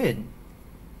a kid,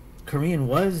 Korean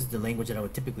was the language that I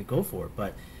would typically go for,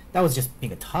 but that was just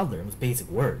being a toddler. It was basic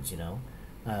words,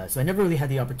 so I never really had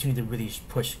the opportunity to really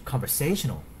push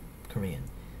conversational Korean,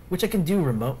 which I can do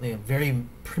remotely, very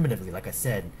primitively, like I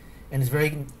said, and it's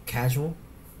very casual,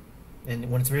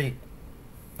 and when it's very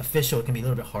official, it can be a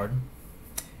little bit hard.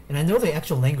 And I know the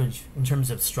actual language in terms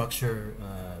of structure,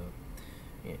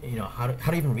 how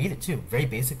to even read it too, very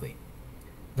basically.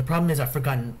 The problem is I've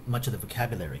forgotten much of the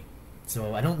vocabulary,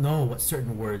 so I don't know what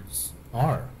certain words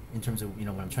are in terms of when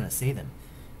I'm trying to say them.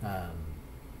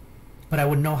 But I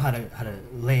would know how to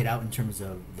lay it out in terms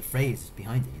of the phrase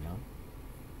behind it,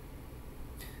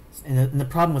 And the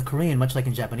problem with Korean, much like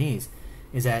in Japanese,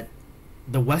 is that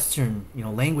the Western,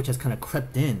 language has kind of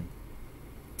crept in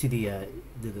to the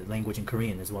language in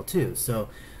Korean as well too. So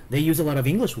they use a lot of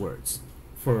English words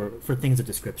for things of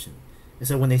description. And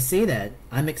so when they say that,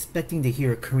 I'm expecting to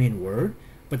hear a Korean word,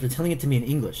 but they're telling it to me in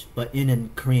English, but in a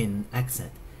Korean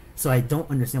accent. So I don't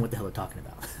understand what the hell they're talking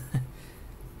about.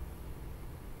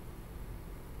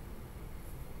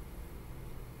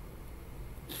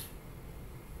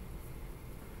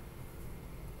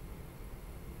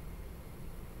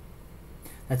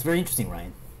 That's very interesting,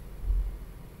 Ryan.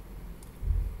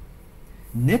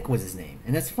 Nick was his name,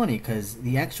 and that's funny because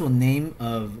the actual name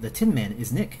of the Tin Man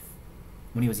is Nick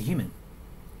when he was a human.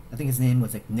 I think his name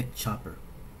was like Nick Chopper.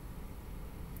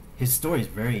 His story is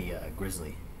very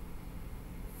grisly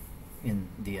in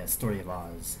the Story of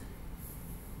Oz.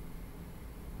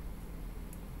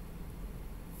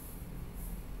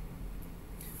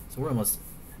 So we're almost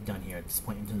done here at this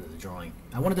point in terms of the drawing.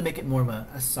 I wanted to make it more of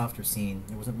a softer scene.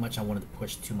 There wasn't much I wanted to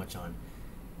push too much on.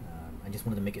 I just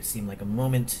wanted to make it seem like a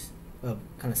moment of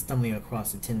kind of stumbling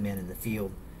across the Tin Man in the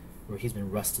field where he's been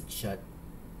rusted shut.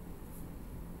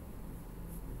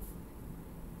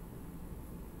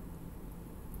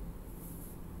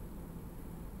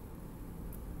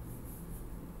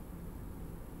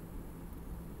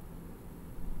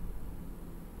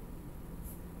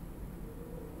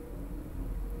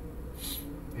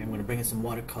 I'm going to bring in some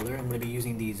watercolor. I'm going to be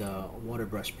using these water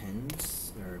brush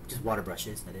pens, or just water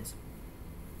brushes, that is.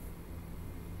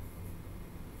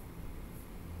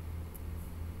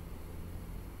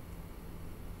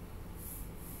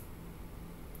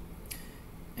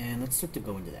 And let's start to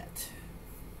go into that.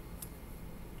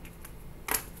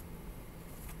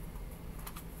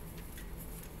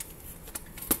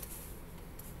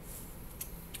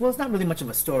 Well, it's not really much of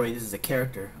a story. This is a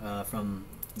character from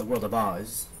the world of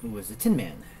Oz, who was the Tin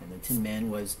Man. And the Tin Man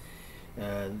was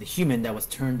the human that was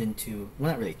turned into,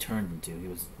 well, not really turned into, he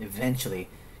was eventually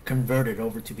converted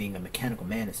over to being a mechanical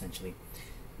man, essentially.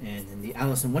 And in the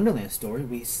Alice in Wonderland story,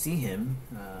 we see him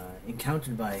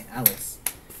encountered by Alice.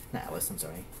 Not Alice, I'm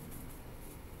sorry.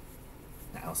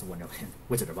 Not Alice in Wonderland.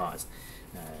 Wizard of Oz.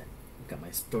 Got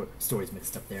my stories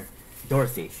mixed up there.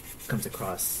 Dorothy comes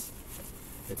across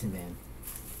the Tin Man.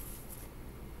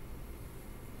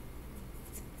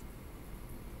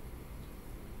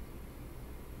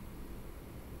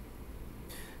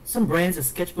 Some brands of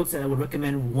sketchbooks that I would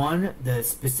recommend. One, the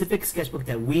specific sketchbook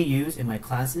that we use in my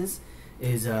classes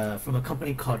is from a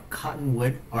company called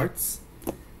Cottonwood Arts.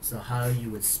 So how you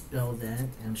would spell that.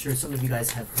 I'm sure some of you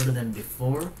guys have heard of them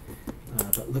before,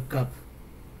 but look up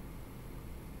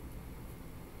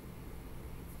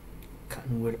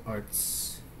Cottonwood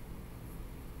Arts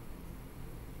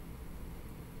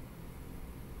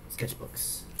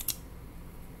sketchbooks.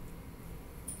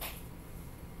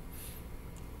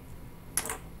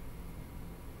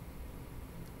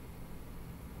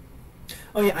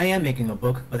 Oh yeah, I am making a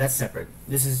book, but that's separate.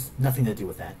 This is nothing to do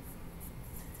with that.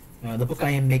 The book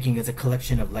I am making is a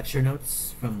collection of lecture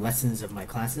notes from lessons of my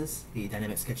classes, the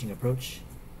dynamic sketching approach.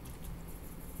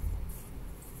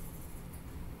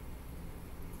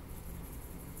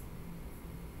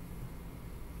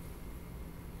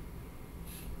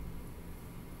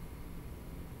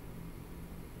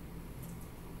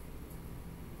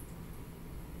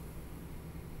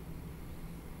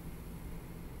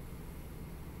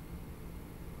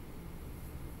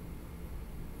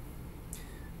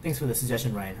 Thanks for the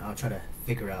suggestion, Ryan. I'll try to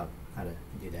figure out how to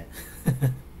do that. I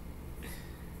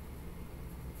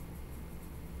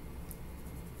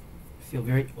feel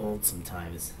very old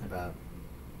sometimes about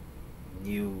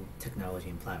new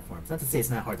technology and platforms. Not to say it's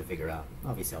not hard to figure out.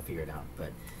 Obviously, I'll figure it out.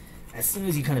 But as soon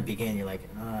as you kind of begin, you're like,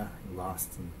 you're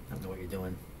lost and don't know what you're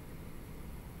doing.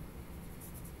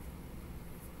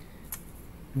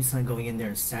 I'm just kind of going in there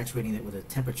and saturating it with a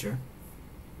temperature.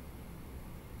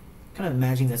 Kind of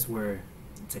imagining that's where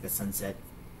it's like a sunset.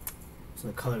 So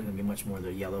the color is going to be much more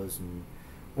the yellows and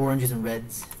oranges and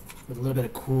reds with a little bit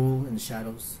of cool in the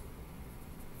shadows.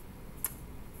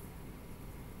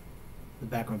 The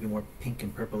background will be more pink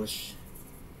and purplish.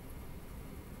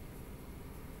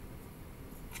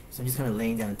 So I'm just kind of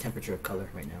laying down a temperature of color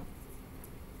right now.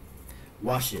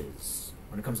 Washes.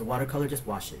 When it comes to watercolor, just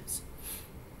washes.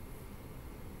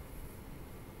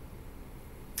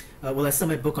 Well, I sell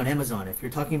my book on Amazon. If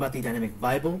you're talking about the Dynamic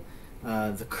Bible,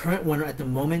 the current one at the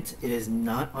moment, it is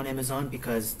not on Amazon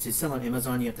because to sell on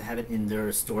Amazon you have to have it in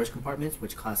their storage compartments,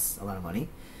 which costs a lot of money.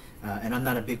 And I'm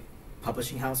not a big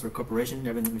publishing house or corporation.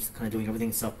 I'm just kind of doing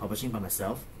everything self-publishing by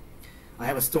myself. I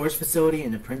have a storage facility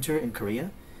and a printer in Korea,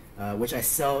 which I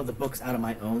sell the books out of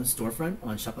my own storefront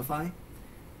on Shopify.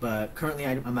 But currently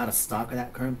I'm out of stock of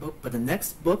that current book. But the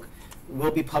next book will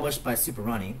be published by Super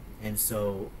Ronnie, and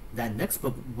so that next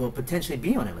book will potentially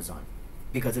be on Amazon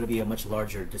because it'll be a much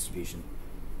larger distribution.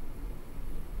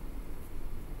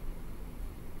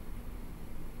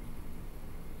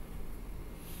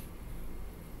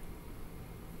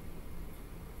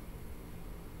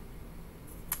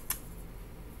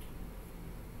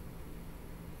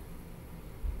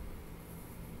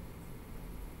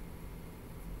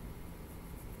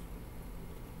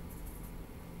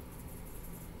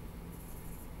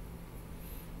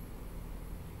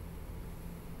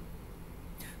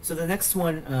 So the next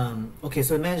one, okay,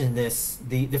 so imagine this.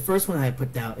 The first one I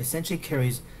put down essentially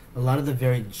carries a lot of the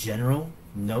very general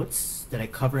notes that I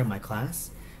cover in my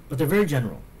class, but they're very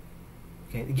general.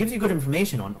 Okay, it gives you good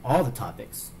information on all the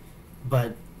topics,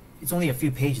 but it's only a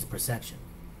few pages per section.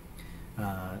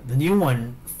 The new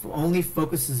one only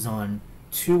focuses on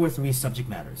 2 or 3 subject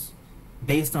matters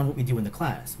based on what we do in the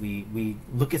class. We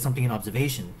look at something in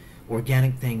observation,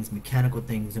 organic things, mechanical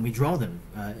things, and we draw them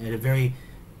at a very,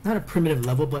 not a primitive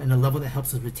level, but in a level that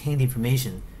helps us retain the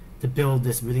information to build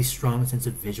this really strong sense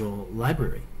of visual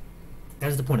library.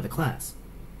 That is the point of the class.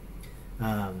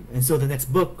 And so the next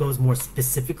book goes more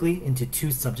specifically into 2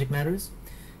 subject matters.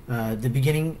 The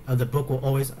beginning of the book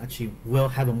will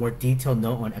have a more detailed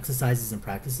note on exercises and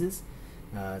practices.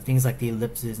 Things like the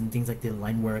ellipses and things like the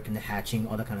line work and the hatching,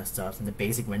 all that kind of stuff, and the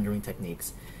basic rendering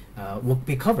techniques will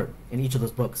be covered in each of those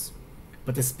books.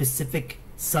 But the specific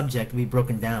subject will be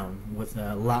broken down with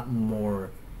a lot more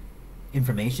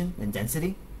information and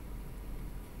density.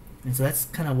 And so that's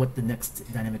kind of what the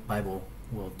next Dynamic Bible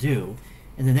will do.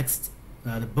 And the next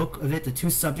the book of it, the two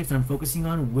subjects that I'm focusing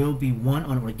on will be one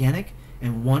on organic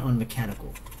and one on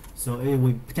mechanical. So it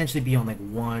would potentially be on like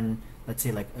one, let's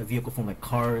say like a vehicle form like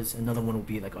cars, another one will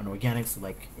be like on organics,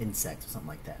 like insects or something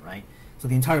like that, right? So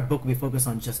the entire book will be focused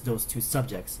on just those two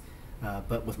subjects,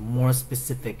 but with more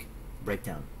specific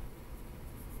breakdown.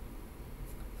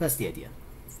 That's the idea.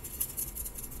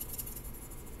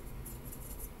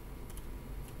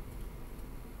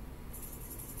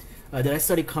 Did I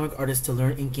study comic artists to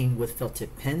learn inking with felt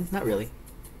tip pen? Not really.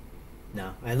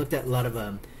 No, I looked at a lot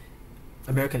of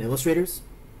American illustrators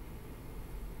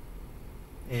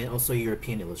and also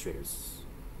European illustrators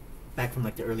back from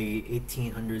like the early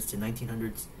 1800s to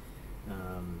 1900s,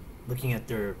 looking at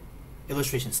their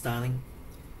illustration styling.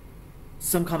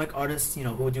 Some comic artists, you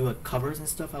know, who would do covers and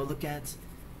stuff, I would look at.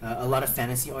 A lot of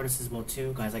fantasy artists as well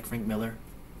too, guys like Frank Miller,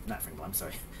 not Frank Miller, I'm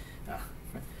sorry,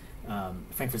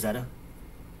 Frank Frazetta.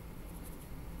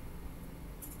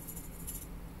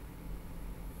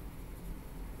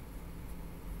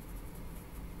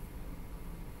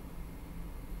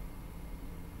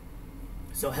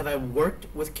 So have I worked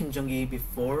with Kim Jung-gi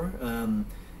before?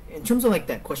 In terms of like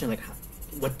that question, like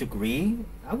what degree?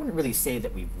 I wouldn't really say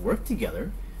that we've worked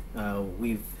together.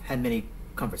 We've had many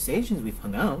conversations. We've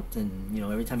hung out, and you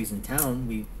know, every time he's in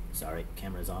town, sorry,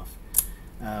 camera's off.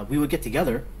 We would get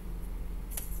together.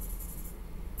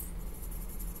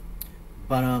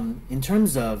 But in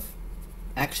terms of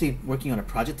actually working on a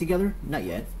project together, not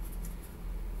yet.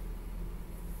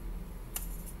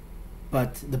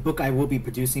 But the book I will be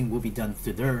producing will be done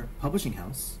through their publishing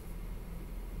house.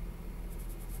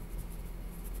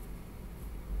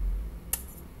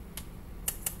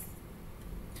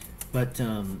 But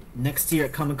next year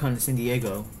at Comic-Con in San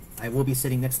Diego, I will be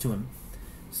sitting next to him.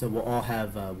 So we'll all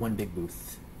have one big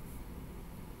booth.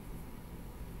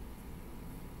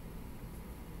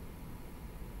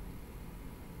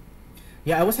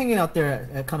 Yeah, I was hanging out there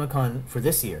at Comic-Con for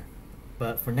this year.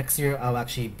 But for next year, I'll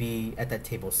actually be at that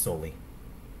table solely.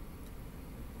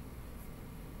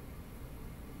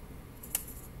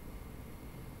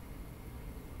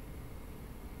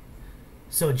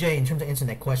 So Jay, in terms of answering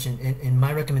that question, in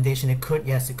my recommendation, it could,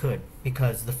 yes, it could,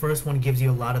 because the first one gives you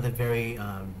a lot of the very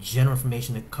general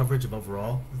information, the coverage of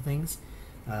overall things,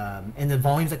 and the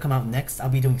volumes that come out next, I'll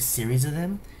be doing series of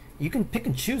them. You can pick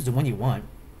and choose the one you want,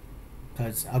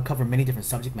 because I'll cover many different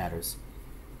subject matters.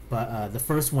 But the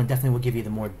first one definitely will give you the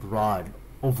more broad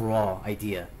overall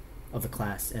idea of the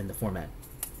class and the format,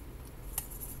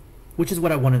 which is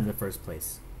what I wanted in the first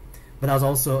place. But that was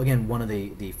also, again, one of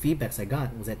the feedbacks I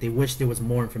got was that they wish there was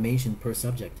more information per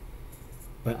subject.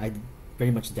 But I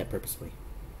very much did that purposefully.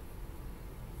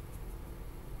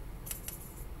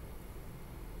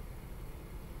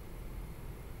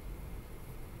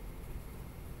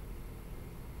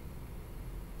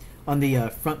 On the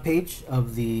front page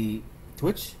of the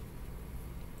Twitch,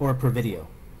 or per video?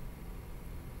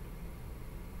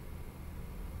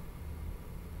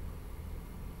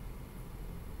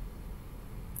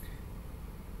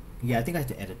 Yeah, I think I have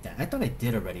to edit that. I thought I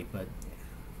did already, but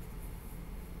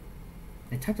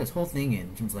I typed this whole thing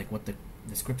in terms of like what the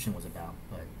description was about,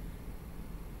 but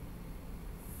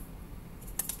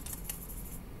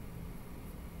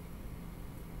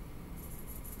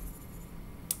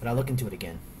I'll look into it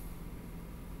again.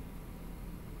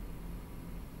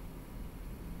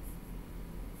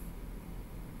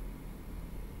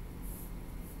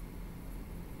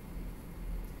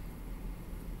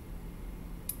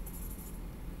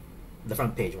 The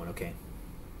front page one, okay.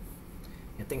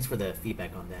 Yeah, thanks for the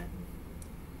feedback on that.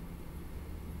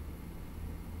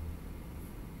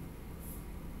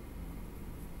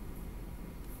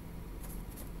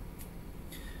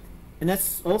 And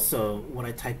that's also what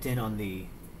I typed in on the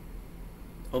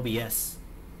OBS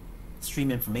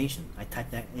stream information. I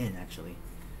typed that in actually.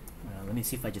 Let me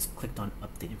see if I just clicked on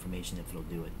update information if it'll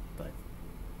do it. But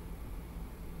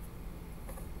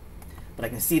I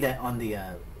can see that on the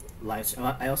live stream.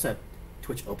 I also have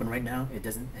Twitch open right now. It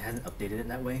hasn't updated it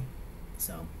that way.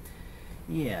 So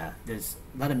yeah, there's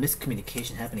a lot of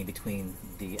miscommunication happening between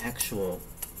the actual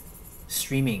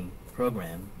streaming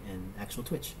program and actual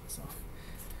Twitch. So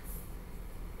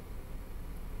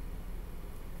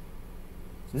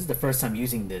this is the first time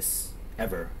using this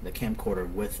ever, the camcorder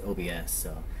with OBS.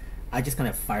 So I just kind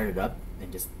of fired it up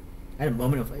and just I had a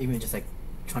moment of even just like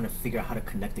trying to figure out how to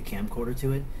connect the camcorder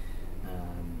to it.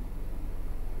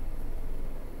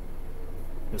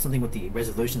 There was something with the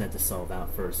resolution I had to solve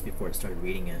out first before it started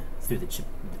reading through the chip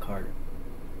in the card.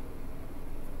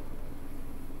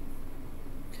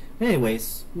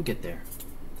 Anyways, we'll get there.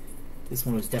 This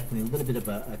one was definitely a little bit of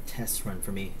a test run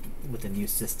for me with the new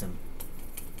system.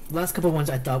 The last couple of ones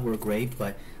I thought were great,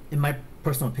 but in my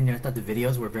personal opinion, I thought the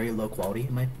videos were very low quality.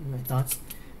 In my thoughts,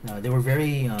 they were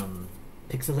very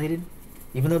pixelated,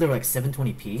 even though they were like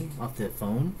 720p off the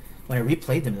phone. When I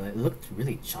replayed them, it looked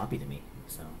really choppy to me,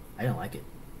 so I didn't like it.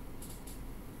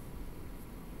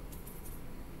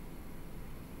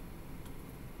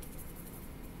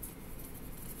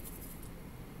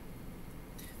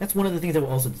 That's one of the things that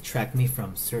will also detract me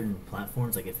from certain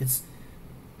platforms. Like if it's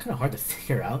kind of hard to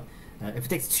figure out, if it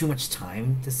takes too much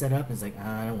time to set up, it's like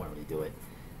I don't want to really do it.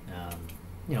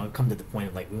 Um, come to the point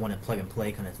of like we want to plug and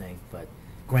play kind of thing. But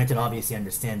granted, obviously, I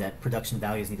understand that production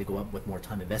values need to go up with more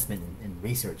time investment and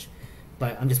research.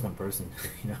 But I'm just one person,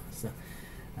 so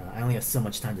I only have so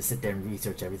much time to sit there and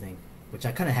research everything, which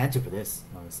I kind of had to for this,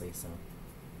 honestly. So.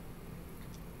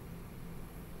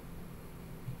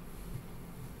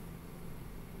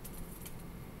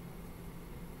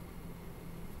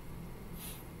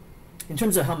 In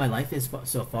terms of how my life is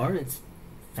so far, it's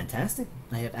fantastic.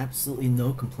 I have absolutely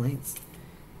no complaints.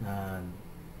 Um,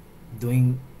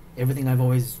 Doing everything I've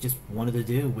always just wanted to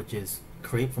do, which is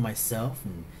create for myself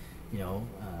and you know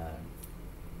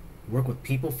work with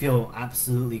people, feel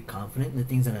absolutely confident in the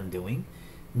things that I'm doing,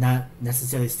 not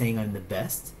necessarily saying I'm the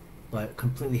best, but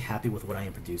completely happy with what I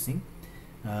am producing.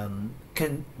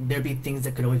 Can there be things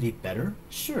that could always be better?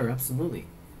 Sure, absolutely,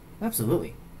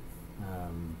 absolutely.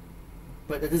 Um,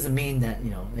 but that doesn't mean that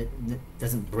it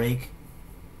doesn't break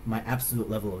my absolute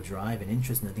level of drive and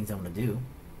interest in the things I want to do.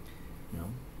 You know,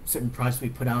 certain projects we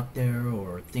put out there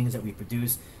or things that we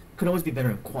produce could always be better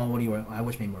in quality, or I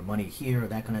wish made more money here, or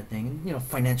that kind of thing. And,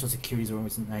 financial securities are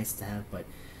always nice to have, but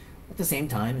at the same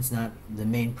time, it's not the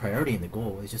main priority in the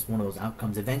goal. It's just one of those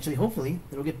outcomes. Eventually, hopefully,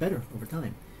 it'll get better over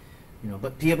time.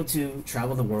 But be able to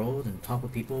travel the world and talk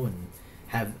with people and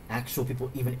have actual people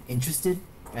even interested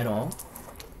at all.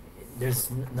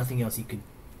 There's nothing else you could,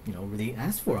 really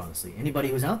ask for, honestly. Anybody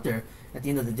who's out there, at the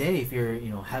end of the day, if you're,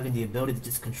 having the ability to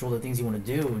just control the things you want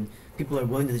to do, and people are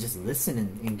willing to just listen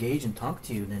and engage and talk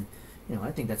to you, then, I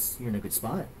think you're in a good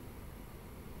spot.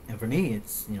 And for me,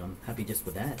 it's, I'm happy just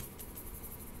with that.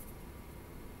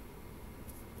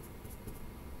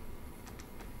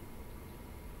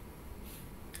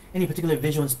 Any particular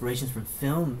visual inspirations from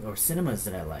film or cinemas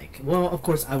that I like? Well, of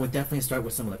course, I would definitely start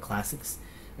with some of the classics.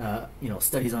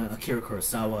 Studies on Akira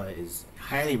Kurosawa is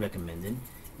highly recommended,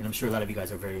 and I'm sure a lot of you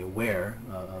guys are very aware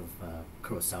of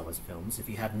Kurosawa's films. If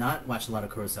you have not watched a lot of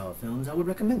Kurosawa films, I would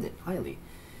recommend it highly.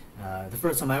 The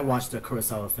first time I watched a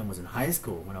Kurosawa film was in high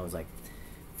school when I was like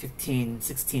 15,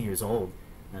 16 years old.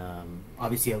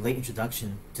 Obviously a late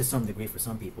introduction to some degree for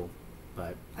some people,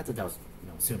 but I thought that was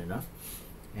soon enough.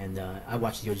 And I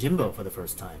watched Yojimbo for the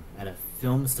first time at a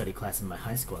film study class in my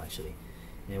high school, actually.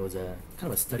 And it was a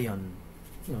kind of a study on,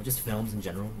 just films in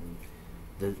general.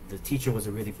 And the teacher was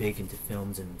really big into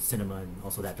films and cinema, and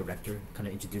also that director kind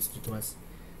of introduced it to us.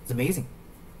 It's amazing.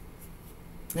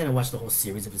 And I watched the whole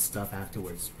series of his stuff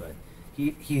afterwards, but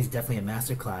he's definitely a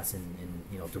master class in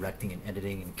directing and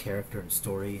editing and character and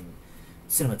story and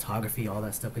cinematography, all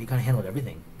that stuff. But he kind of handled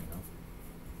everything.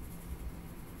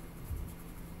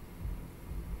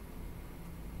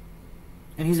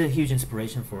 And he's a huge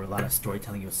inspiration for a lot of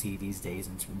storytelling you'll see these days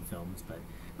in certain films. But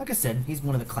like I said, he's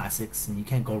one of the classics, and you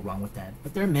can't go wrong with that.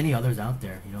 But there are many others out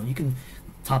there. You can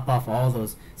top off all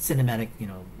those cinematic,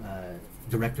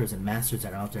 directors and masters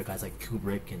that are out there, guys like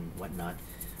Kubrick and whatnot.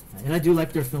 And I do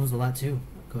like their films a lot too,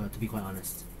 to be quite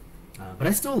honest. But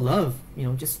I still love,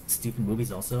 just stupid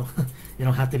movies also. They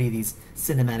don't have to be these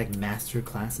cinematic master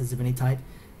classes of any type.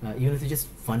 Even if they're just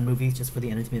fun movies, just for the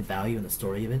entertainment value and the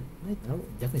story of it, I'll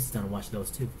definitely sit down and watch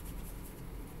those too.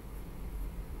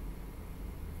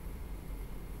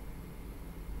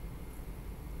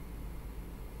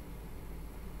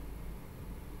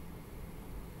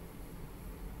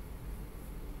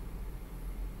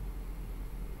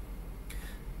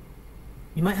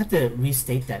 You might have to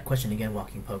restate that question again,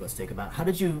 Walking Pogo Stick, about how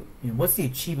did what's the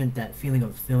achievement, that feeling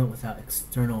of fulfillment without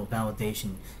external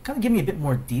validation? Kind of give me a bit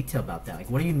more detail about that. Like,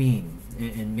 what do you mean?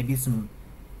 And maybe some,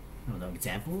 I don't know,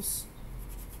 examples?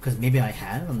 Because maybe I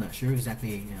have, I'm not sure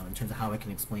exactly, in terms of how I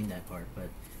can explain that part, but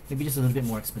maybe just a little bit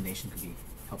more explanation could be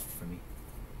helpful for me.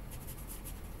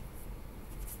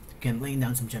 Again, laying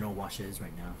down some general washes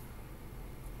right now.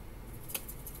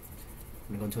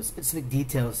 I'm going to go into specific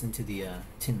details into the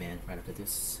Tin Man right after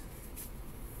this.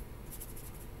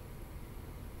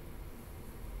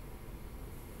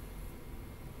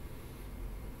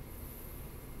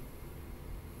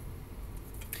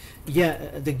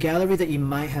 Yeah, the gallery that you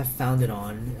might have found it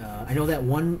on, I know that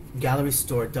one gallery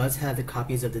store does have the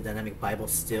copies of the Dynamic Bible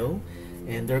still,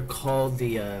 and they're called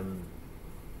the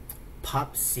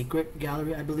Pop Secret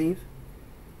Gallery, I believe.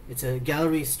 It's a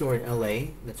gallery store in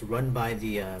LA that's run by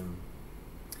the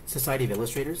Society of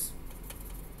Illustrators.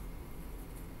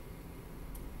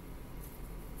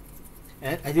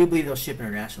 And I do believe they'll ship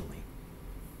internationally.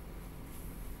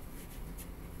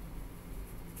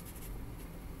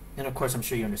 And of course, I'm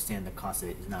sure you understand the cost of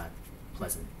it is not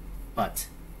pleasant. But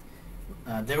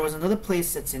there was another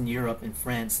place that's in Europe, in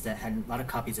France, that had a lot of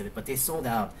copies of it, but they sold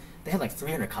out. They had like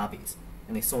 300 copies,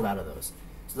 and they sold out of those.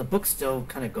 So the book still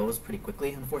kind of goes pretty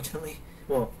quickly, unfortunately.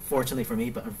 Well, fortunately for me,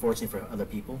 but unfortunately for other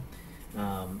people.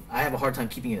 I have a hard time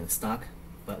keeping it in stock,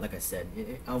 but like I said,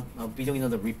 I'll be doing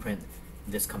another reprint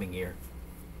this coming year.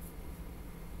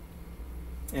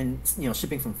 And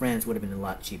shipping from France would have been a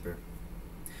lot cheaper.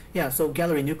 Yeah, so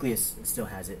Gallery Nucleus still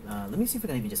has it. Let me see if I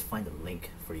can even just find a link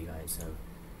for you guys of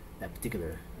that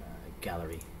particular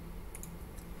gallery.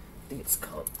 I think it's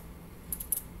called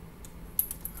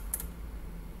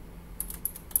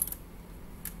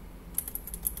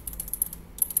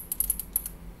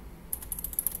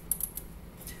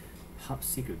Top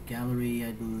Secret Gallery,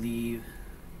 I believe.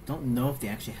 Don't know if they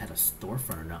actually had a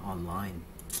storefront or not online.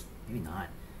 Maybe not.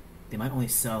 They might only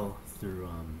sell through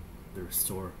their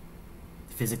store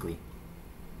physically.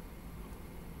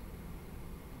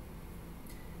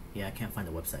 Yeah, I can't find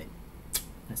the website.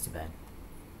 That's too bad.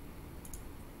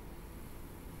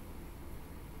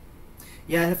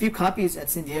 Yeah, I had a few copies at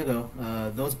San Diego.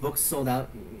 Those books sold out,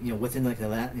 within like the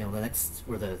next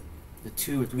or the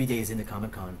 2 or 3 days into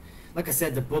Comic-Con. Like I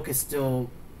said, the book is still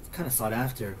kind of sought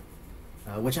after,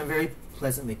 which I'm very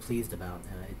pleasantly pleased about.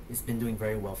 It's been doing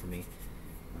very well for me.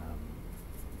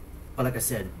 But like I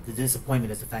said, the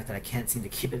disappointment is the fact that I can't seem to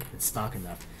keep it in stock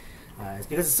enough. It's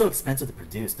because it's so expensive to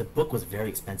produce. The book was very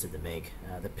expensive to make.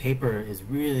 The paper is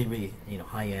really, really,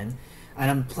 high end. And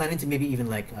I'm planning to maybe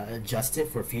even adjust it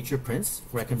for future prints,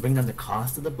 where I can bring down the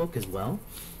cost of the book as well.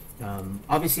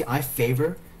 Obviously, I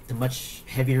favor the much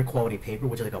heavier quality paper,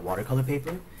 which is like a watercolor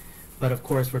paper. But of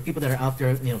course, for people that are out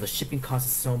there, the shipping cost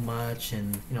is so much,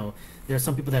 and there are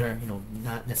some people that are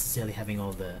not necessarily having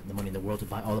all the money in the world to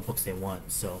buy all the books they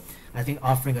want. So I think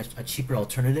offering a cheaper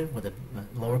alternative with a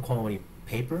lower quality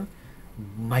paper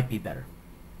might be better.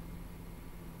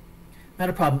 Not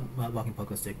a problem, Walking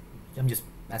Poco Stick. I'm just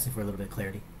asking for a little bit of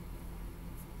clarity.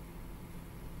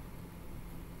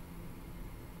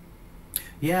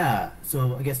 Yeah,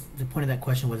 so I guess the point of that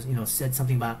question was, said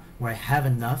something about where I have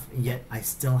enough, yet I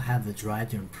still have the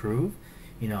drive to improve.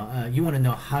 You want to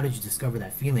know, how did you discover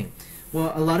that feeling?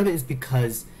 Well, a lot of it is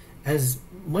because as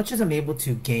much as I'm able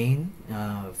to gain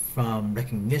from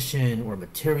recognition or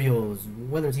materials,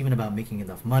 whether it's even about making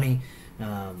enough money,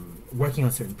 working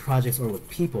on certain projects or with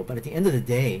people, but at the end of the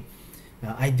day,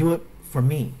 I do it for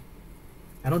me.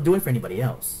 I don't do it for anybody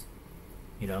else,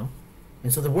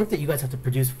 And so the work that you guys have to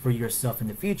produce for yourself in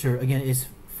the future, again, is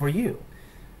for you.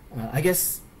 I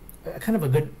guess kind of a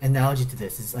good analogy to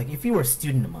this is like if you were a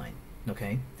student of mine,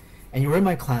 okay, and you were in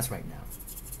my class right now,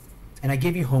 and I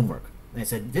gave you homework, and I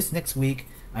said, this next week,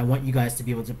 I want you guys to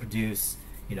be able to produce,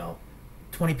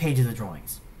 20 pages of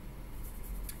drawings.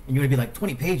 And you're going to be like,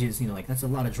 20 pages, that's a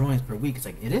lot of drawings per week. It's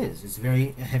like, it is. It's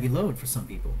very a heavy load for some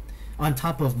people, on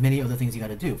top of many other things you got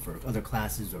to do for other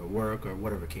classes or work or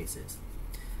whatever case is.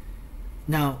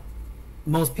 Now,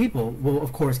 most people will,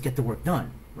 of course, get the work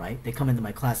done, right? They come into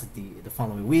my class at the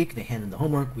following week, they hand in the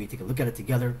homework, we take a look at it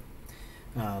together.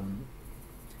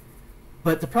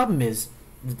 But the problem is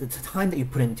the time that you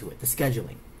put into it, the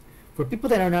scheduling. For people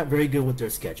that are not very good with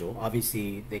their schedule,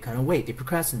 obviously they kind of wait, they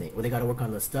procrastinate, or they got to work on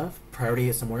other stuff, priority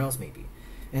is somewhere else maybe.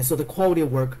 And so the quality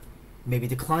of work maybe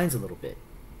declines a little bit.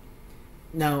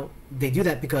 Now, they do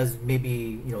that because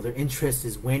maybe their interest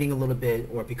is waning a little bit,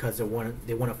 or because they want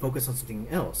to focus on something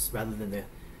else rather than the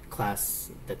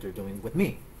class that they're doing with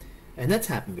me. And that's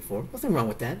happened before. Nothing wrong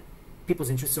with that. People's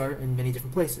interests are in many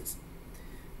different places.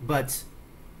 But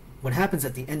what happens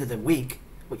at the end of the week,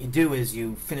 what you do is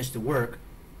you finish the work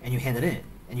and you hand it in,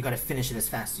 and you got to finish it as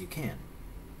fast as you can.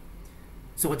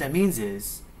 So what that means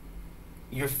is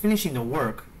you're finishing the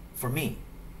work for me,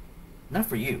 not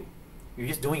for you. You're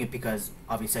just doing it because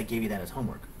obviously I gave you that as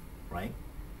homework, right?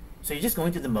 So you're just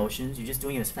going through the motions, you're just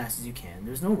doing it as fast as you can.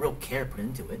 There's no real care put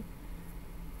into it.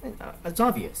 It's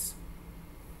obvious.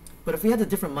 But if we had a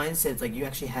different mindset, like you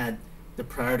actually had the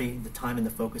priority, the time, and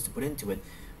the focus to put into it,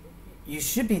 you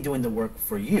should be doing the work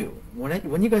for you.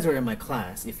 When you guys are in my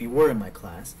class, if you were in my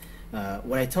class,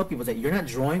 what I tell people is that you're not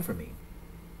drawing for me.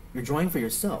 You're drawing for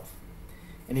yourself.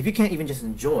 And if you can't even just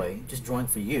enjoy just drawing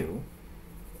for you,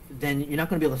 then you're not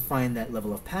going to be able to find that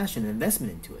level of passion and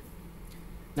investment into it.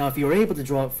 Now, if you're able to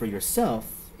draw it for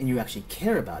yourself and you actually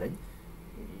care about it,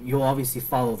 you'll obviously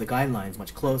follow the guidelines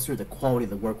much closer, the quality of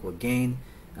the work will gain,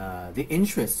 The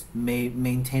interest may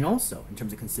maintain also in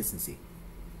terms of consistency.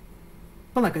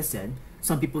 But like I said,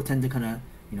 some people tend to kind of,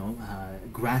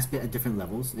 grasp it at different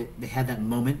levels. They have that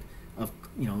moment of,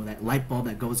 that light bulb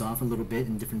that goes off a little bit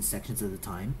in different sections of the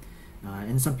time.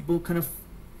 And some people kind of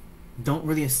don't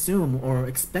really assume or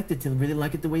expect it to really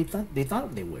like it the way they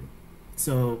thought they would.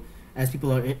 So as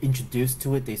people are introduced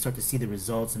to it, they start to see the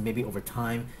results, and maybe over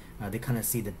time, they kind of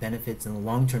see the benefits and the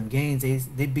long-term gains.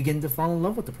 They begin to fall in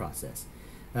love with the process,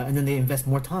 and then they invest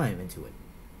more time into it.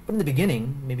 But in the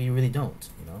beginning, maybe you really don't,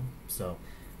 So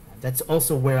that's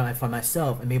also where I find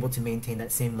myself. I'm able to maintain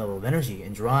that same level of energy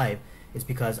and drive. Is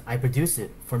because I produce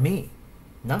it for me,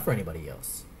 not for anybody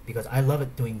else. Because I love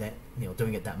it doing that,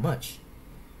 doing it that much.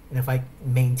 And if I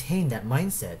maintain that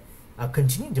mindset, I'll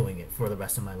continue doing it for the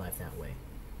rest of my life that way,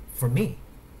 for me.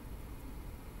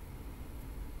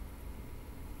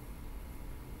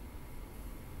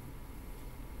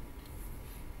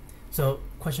 So,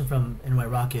 question from NY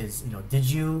Rock is, did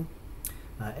you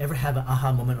ever have an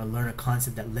aha moment or learn a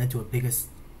concept that led to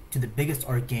the biggest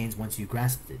art gains once you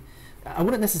grasped it? I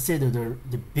wouldn't necessarily say they're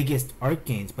the biggest art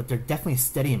gains, but they're definitely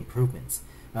steady improvements.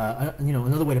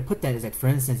 Another way to put that is that, for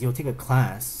instance, you'll take a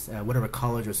class, whatever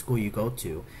college or school you go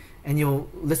to, and you'll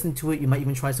listen to it. You might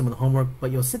even try some of the homework,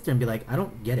 but you'll sit there and be like, I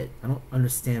don't get it. I don't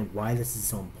understand why this is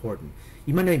so important.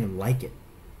 You might not even like it,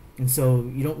 and so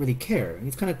you don't really care.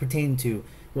 It's kind of pertaining to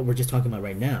what we're just talking about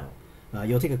right now.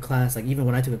 You'll take a class, like even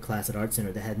when I took a class at Art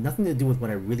Center that had nothing to do with what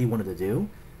I really wanted to do,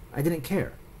 I didn't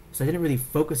care. So I didn't really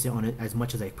focus on it as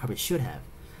much as I probably should have.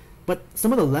 But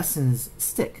some of the lessons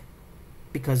stick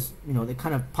because, it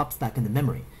kind of pops back into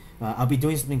memory. I'll be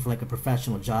doing something for like a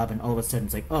professional job, and all of a sudden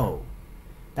it's like, oh,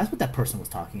 that's what that person was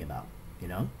talking about,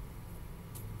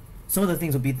 Some of the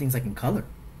things will be things like in color.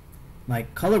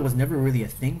 Like, color was never really a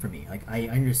thing for me. Like, I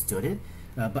understood it,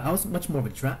 but I was much more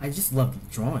of a I just loved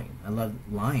drawing. I loved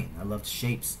line. I loved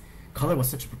shapes. Color was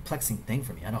such a perplexing thing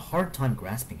for me. I had a hard time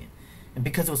grasping it. And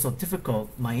because it was so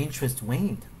difficult, my interest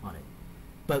waned on it.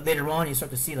 But later on, you start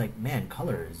to see, like, man,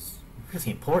 color is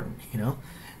really important,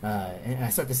 and I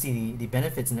start to see the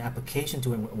benefits and the application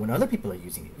to it when other people are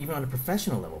using it, even on a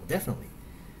professional level, definitely.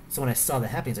 So when I saw that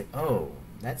happening, it's like, oh,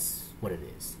 that's what it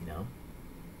is,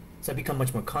 So I become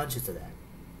much more conscious of that.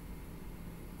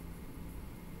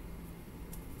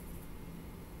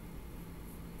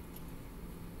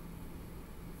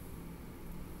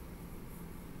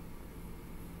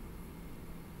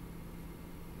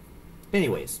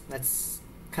 Anyways, that's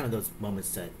kind of those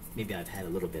moments that maybe I've had a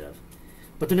little bit of.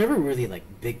 But they're never really like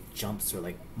big jumps or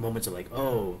like moments of like,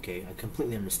 oh, okay, I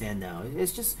completely understand now.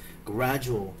 It's just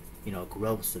gradual,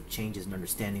 growths of changes and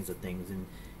understandings of things. And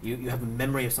you have a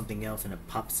memory of something else and it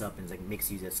pops up and it's like makes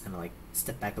you just kind of like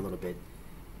step back a little bit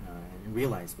and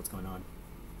realize what's going on.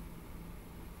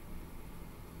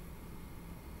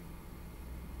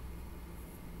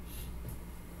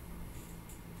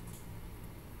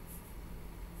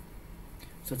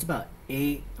 So it's about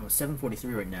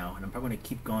 7:43 right now, and I'm probably going to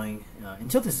keep going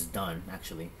until this is done,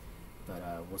 actually. But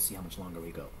we'll see how much longer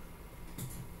we go.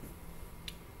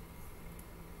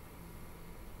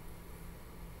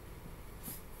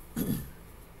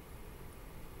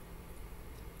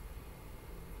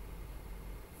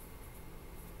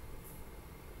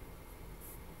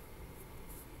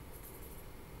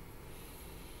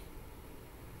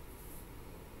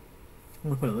 I'm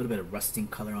going to put a little bit of rusting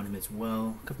color on him as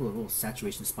well. A couple of little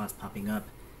saturation spots popping up.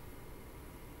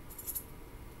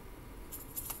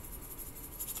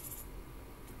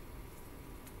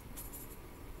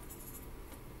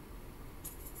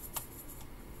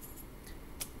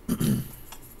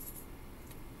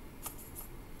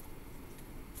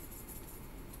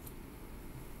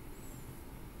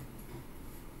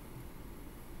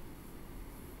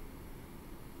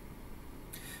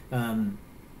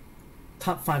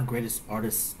 Top 5 greatest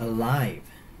artists alive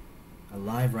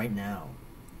right now.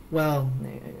 Well,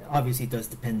 obviously it does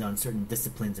depend on certain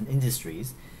disciplines and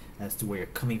industries as to where you're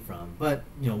coming from, but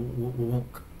we won't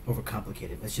overcomplicate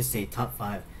it. Let's just say top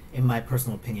 5, in my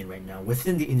personal opinion right now,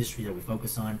 within the industry that we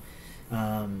focus on.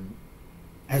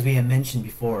 As we have mentioned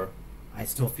before, I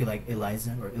still feel like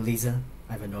Elisa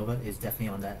Ivanova is definitely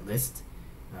on that list.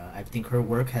 I think her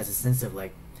work has a sense of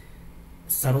like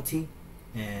subtlety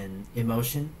and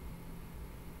emotion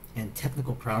and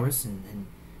technical prowess and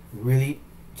really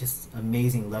just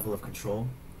amazing level of control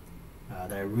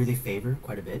that I really favor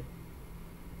quite a bit.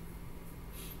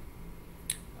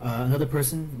 Another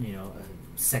person,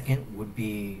 second would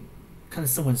be kind of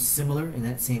someone similar in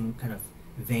that same kind of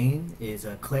vein is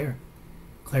Claire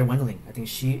Wendling. I think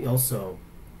she also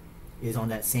is on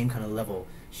that same kind of level.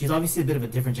 She's obviously a bit of a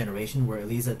different generation, where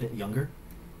Elisa a bit younger,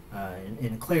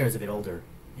 and Claire is a bit older.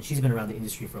 and she's been around the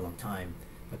industry for a long time.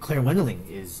 But Claire Wendling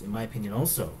is, in my opinion,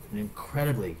 also an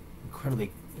incredibly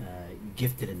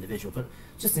gifted individual. But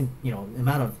just in, you know, the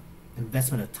amount of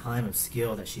investment of time and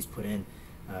skill that she's put in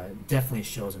definitely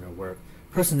shows in her work.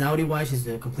 Personality-wise, she's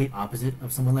the complete opposite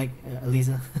of someone like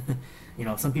Eliza. You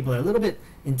know, some people are a little bit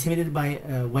intimidated by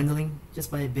Wendling,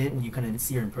 just by a bit, when you kind of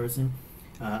see her in person.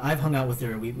 I've hung out with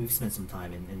her. We've spent some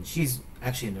time, and she's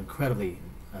actually an incredibly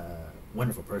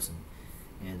wonderful person.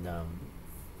 And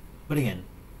but again,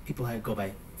 people go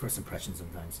by first impressions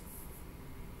sometimes.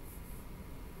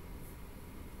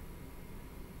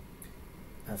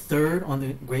 Third on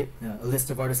the great list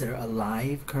of artists that are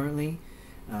alive currently,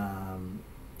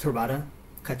 Terada.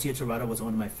 Katsuya Terada was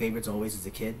one of my favorites always as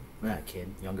a kid. Well, not a kid,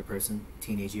 younger person,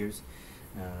 teenage years.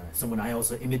 Someone I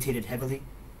also imitated heavily.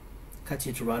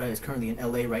 Katsuya Terada is currently in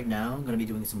LA right now. I'm going to be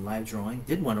doing some live drawing.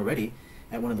 Did one already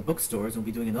at one of the bookstores. We'll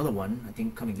be doing another one, I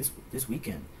think, coming this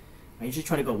weekend. I usually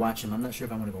try to go watch him. I'm not sure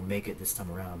if I'm going to go make it this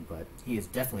time around, but he is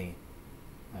definitely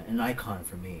an icon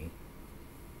for me.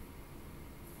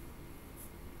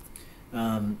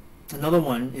 Another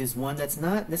one is one that's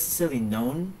not necessarily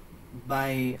known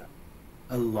by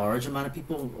a large amount of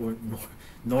people, or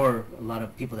nor a lot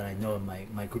of people that I know in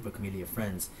my group of community of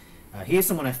friends. He is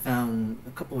someone I found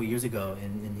a couple of years ago,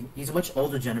 and he's a much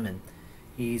older gentleman.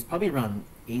 He's probably around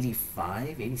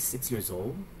 85, 86 years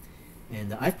old.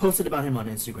 And I've posted about him on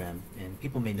Instagram, and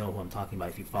people may know who I'm talking about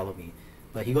if you follow me.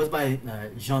 But he goes by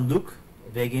Jean-Luc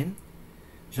Vegan.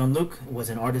 Jean-Luc was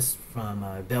an artist from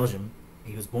Belgium.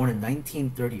 He was born in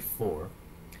 1934,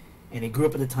 and he grew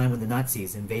up at the time when the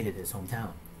Nazis invaded his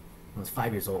hometown. He was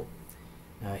 5 years old.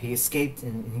 He escaped,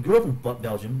 and he grew up in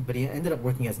Belgium, but he ended up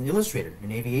working as an illustrator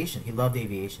in aviation. He loved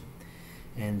aviation.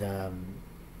 And a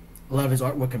lot of his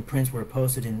artwork and prints were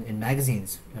posted in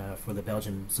magazines for the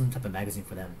Belgian, some type of magazine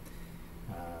for them.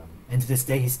 And to this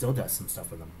day, he still does some stuff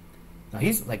for them. Now,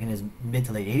 he's like in his mid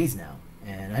to late 80s now,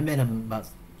 and I met him about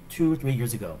 2 or 3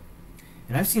 years ago.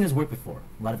 And I've seen his work before.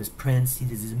 A lot of his prints. He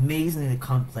does these amazingly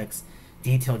complex,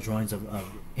 detailed drawings of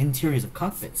interiors of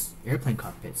cockpits, airplane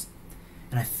cockpits.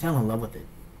 And I fell in love with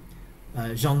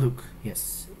it. Jean-Luc,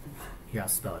 yes. Here, I'll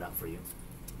spell it out for you.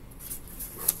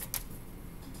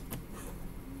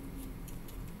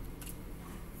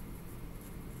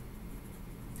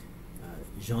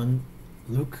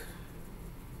 Jean-Luc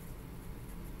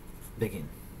Begin.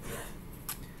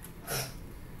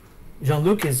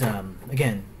 Jean-Luc is,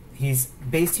 again, he's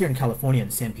based here in California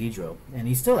in San Pedro, and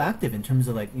he's still active in terms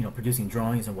of, like, you know, producing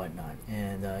drawings and whatnot.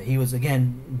 And he was,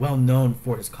 again, well known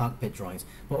for his cockpit drawings,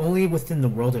 but only within the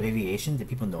world of aviation did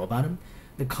people know about him.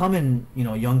 The common, you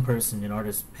know, young person and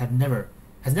artist has never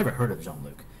heard of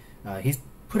Jean-Luc. He's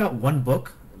put out one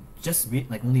book just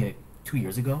only 2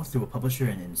 years ago through a publisher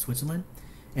in Switzerland,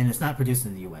 and it's not produced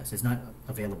in the U.S. It's not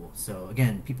available. So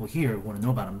again, people here who want to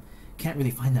know about him can't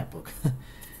really find that book.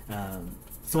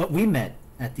 So we met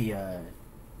at the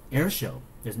air show.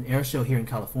 There's an air show here in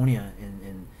California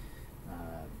in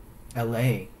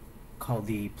LA called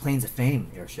the Planes of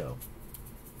Fame Air Show.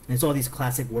 And it's all these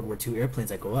classic World War II airplanes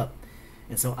that go up.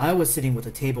 And so I was sitting with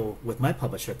a table with my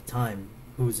publisher at the time,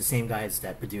 who was the same guy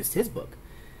that produced his book.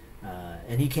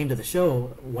 And he came to the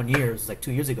show one year, it was like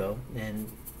 2 years ago, and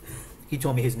he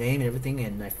told me his name and everything,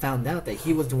 and I found out that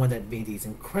he was the one that made these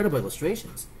incredible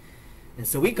illustrations. And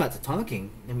so we got to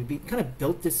talking, and we kind of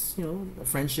built this, you know, a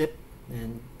friendship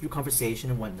and through conversation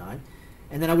and whatnot.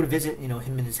 And then I would visit, you know,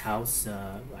 him in his house.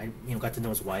 I, you know, got to know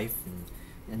his wife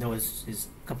and know his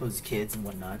couple of his kids and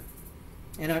whatnot.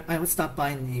 And I would stop by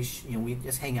and you know, we'd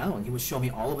just hang out, and he would show me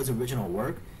all of his original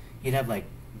work. He'd have like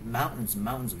mountains and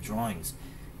mountains of drawings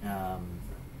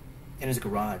in his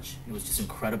garage. It was just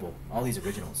incredible, all these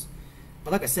originals.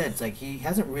 But like I said, it's like he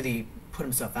hasn't really put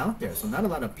himself out there, so not a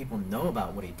lot of people know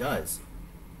about what he does.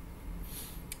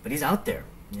 But he's out there,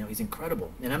 you know, he's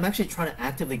incredible. And I'm actually trying to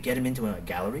actively get him into a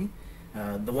gallery.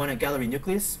 The one at Gallery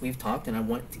Nucleus, we've talked, and I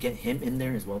want to get him in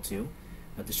there as well too,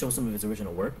 to show some of his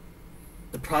original work.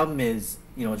 The problem is,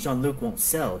 you know, Jean-Luc won't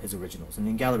sell his originals, and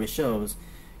in gallery shows,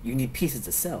 you need pieces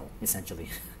to sell, essentially.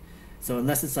 So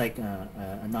unless it's like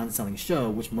a non-selling show,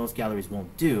 which most galleries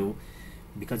won't do,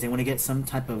 because they want to get some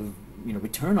type of, you know,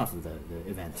 return off of the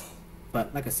event.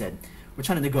 But like I said, we're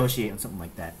trying to negotiate on something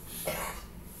like that.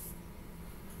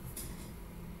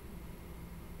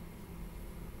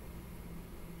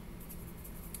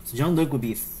 So Jean-Luc would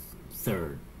be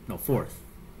fourth.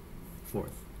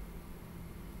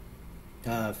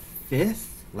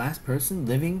 Fifth, last person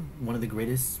living, one of the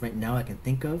greatest right now I can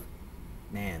think of.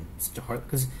 Man, it's such a hard,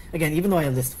 because again, even though I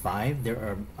list 5, there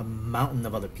are a mountain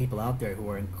of other people out there who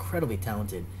are incredibly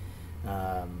talented.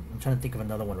 I'm trying to think of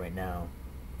another one right now.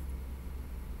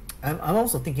 I'm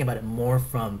also thinking about it more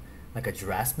from like a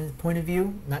draftsman point of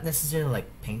view, not necessarily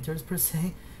like painters per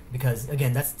se, because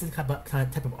again, that's the type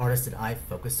of artist that I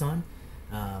focus on.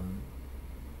 Um,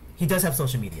 he does have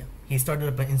social media. He started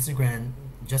up an Instagram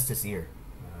just this year,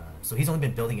 so he's only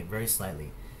been building it very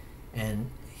slightly, and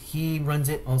he runs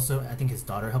it. Also, I think his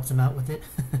daughter helps him out with it,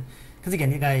 because again,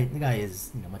 the guy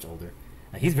is much older.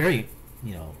 He's very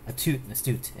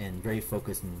astute, and very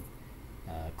focused and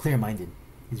clear-minded.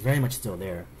 He's very much still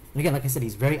there. And again, like I said,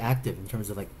 he's very active in terms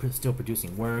of like still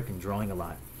producing work and drawing a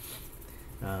lot.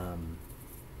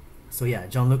 So yeah,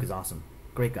 Jean-Luc is awesome,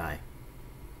 great guy.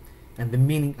 And been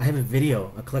meaning, I have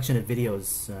a collection of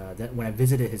videos that when I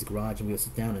visited his garage and we would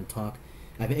sit down and talk.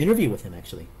 I have an interview with him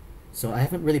actually, so I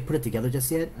haven't really put it together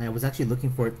just yet. I was actually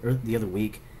looking for it the other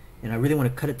week, and I really want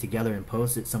to cut it together and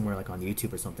post it somewhere like on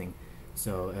YouTube or something.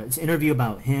 So it's an interview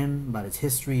about him, about his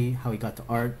history, how he got to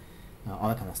art, all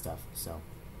that kind of stuff. So,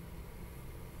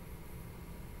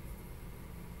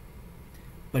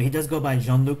 but he does go by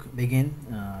Jean-Luc Begin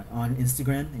on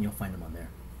Instagram, and you'll find him on there.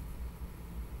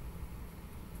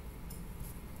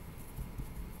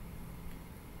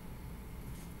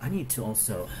 I need to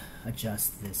also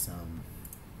adjust this.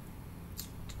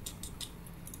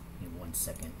 Give me 1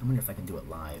 second. I wonder if I can do it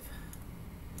live.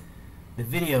 The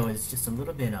video is just a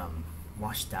little bit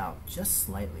washed out, just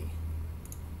slightly.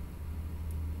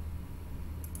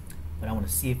 But I want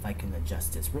to see if I can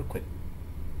adjust this real quick.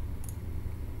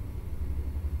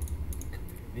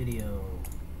 Configure video.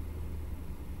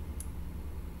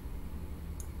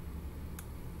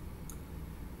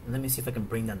 And let me see if I can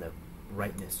bring down the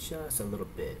brightness just a little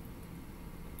bit,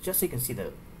 just so you can see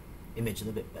the image a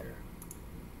little bit better.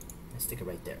 Let's stick it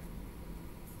right there.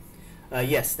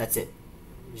 Yes, that's it.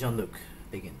 Jean-Luc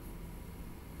Begin.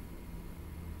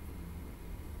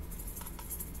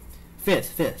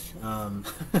 Fifth. Damn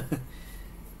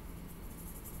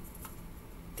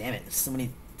it, there's so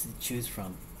many to choose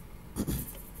from.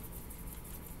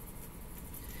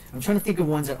 I'm trying to think of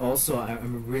ones that also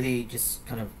I'm really just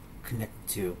kind of connected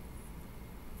to,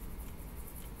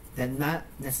 that not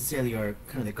necessarily are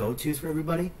kind of the go-tos for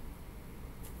everybody.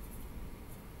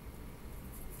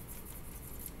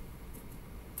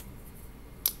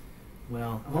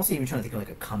 Well, I'm also even trying to think of like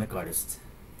a comic artist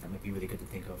that might be really good to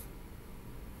think of.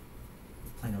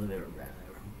 Playing a little bit of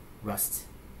Rust.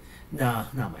 No,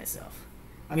 not myself.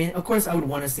 I mean, of course, I would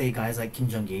want to say guys like Kim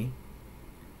Jung-gi,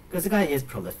 because the guy is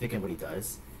prolific at what he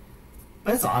does.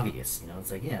 But it's obvious,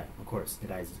 it's like, yeah, of course, the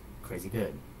guy's crazy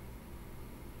good.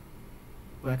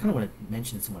 But I kind of want to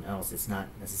mention someone else. It's not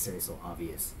necessarily so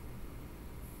obvious.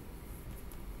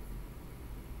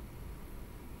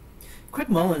 Craig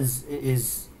Mullins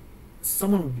is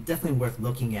someone definitely worth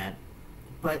looking at,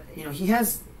 but he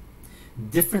has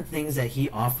different things that he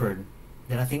offered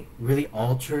that I think really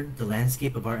altered the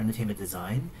landscape of art entertainment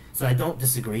design. So I don't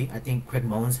disagree. I think Craig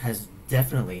Mullins has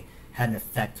definitely had an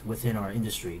effect within our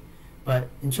industry. But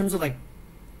in terms of like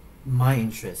my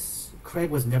interests, Craig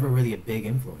was never really a big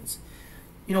influence.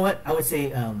 You know what? I would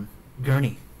say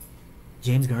Gurney,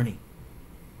 James Gurney,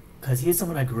 because he's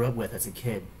someone I grew up with as a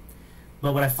kid.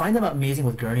 But what I find about amazing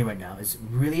with Gurney right now is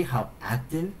really how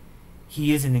active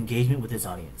he is in engagement with his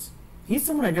audience. He's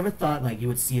someone I never thought like you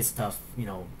would see his stuff,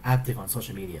 active on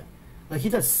social media. Like he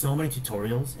does so many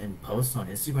tutorials and posts on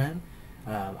Instagram.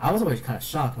 I was always kind of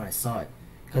shocked when I saw it,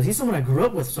 because he's someone I grew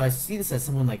up with. So I see this as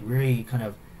someone like really kind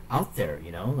of out there,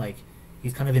 like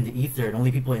he's kind of in the ether, and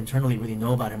only people internally really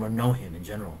know about him or know him in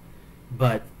general.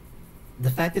 But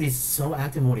the fact that he's so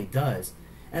active in what he does,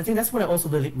 and I think that's what I also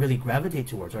really gravitate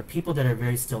towards, are people that are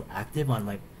very still active on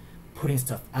like putting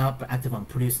stuff out, but active on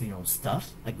producing their own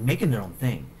stuff, like making their own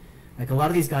thing. Like a lot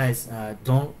of these guys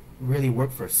don't really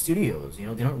work for studios, they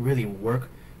don't really work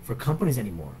for companies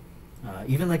anymore.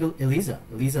 Even like Eliza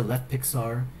left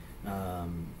Pixar,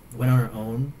 went on her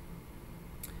own.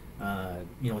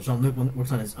 Jean-Luc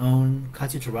works on his own.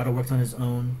 Katya Tirado works on his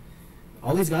own.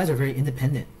 All these guys are very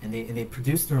independent, and they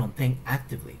produce their own thing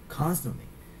actively, constantly.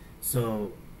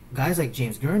 So guys like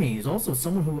James Gurney is also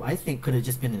someone who I think could have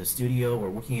just been in a studio or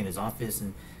working in his office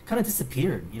and kind of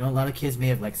disappeared. A lot of kids may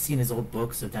have like seen his old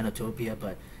books of Dinotopia,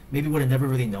 but maybe would have never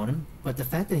really known him. But the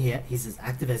fact that he's as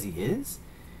active as he is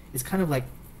kind of like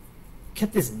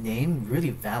kept his name really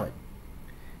valid.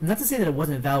 And not to say that it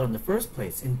wasn't valid in the first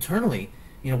place. Internally,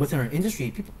 within our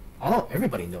industry,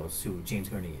 everybody knows who James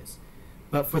Gurney is.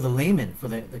 But for the layman, for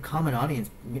the common audience,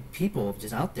 people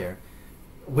just out there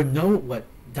would know what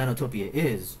Dinotopia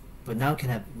is, but now can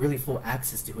have really full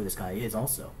access to who this guy is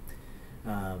also.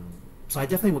 So I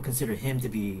definitely would consider him to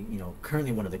be,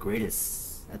 currently one of the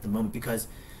greatest at the moment, because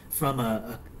from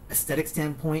a aesthetic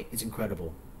standpoint, it's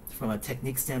incredible. from a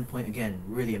technique standpoint, again,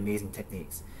 really amazing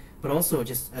techniques. But also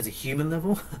just as a human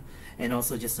level, and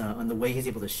also just on the way he's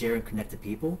able to share and connect to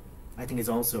people, I think is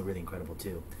also really incredible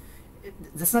too.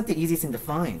 That's not the easiest thing to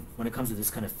find when it comes to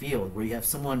this kind of field, where you have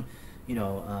someone, you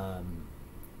know,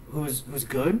 who's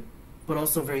good, but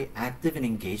also very active in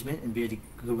engagement and really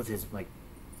good with his like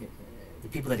the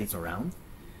people that he's around.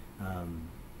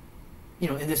 You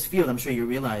know, in this field, I'm sure you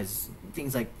realize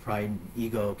things like pride and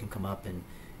ego can come up, and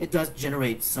it does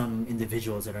generate some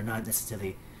individuals that are not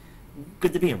necessarily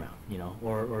good to be around, you know,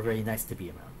 or very nice to be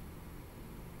around.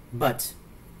 But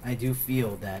I do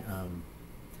feel that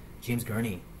James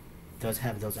Gurney does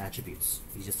have those attributes.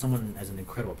 He's just someone as an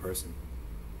incredible person.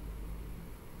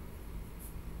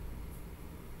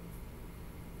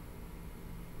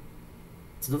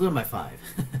 So those are my 5.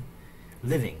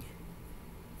 Living,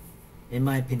 in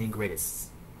my opinion, greatest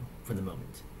for the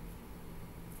moment.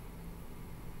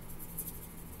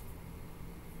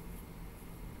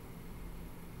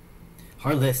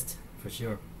 Hard list, for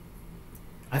sure.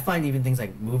 I find even things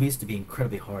like movies to be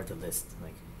incredibly hard to list.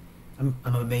 Like, I'm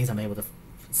amazed I'm able to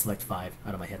select 5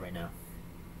 out of my head right now.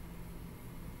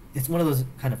 It's one of those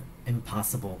kind of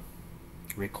impossible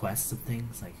requests of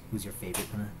things, like who's your favorite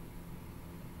kind of.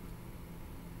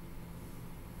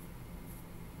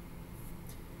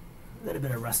 A little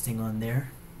bit of rusting on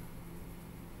there.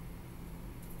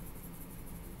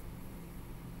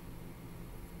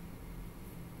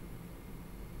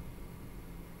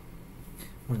 I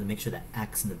wanted to make sure that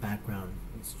axe in the background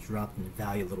is dropped in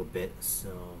value a little bit,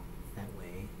 so that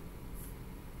way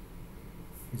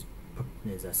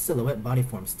his silhouette body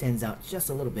form stands out just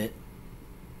a little bit.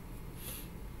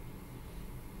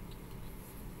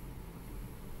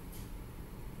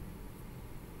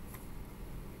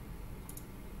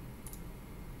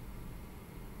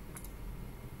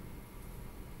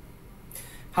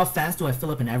 How fast do I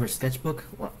fill up an average sketchbook?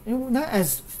 Well, not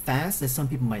as fast as some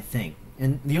people might think.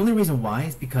 And the only reason why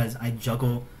is because I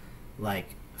juggle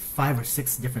like 5 or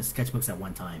 6 different sketchbooks at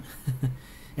one time.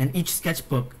 And each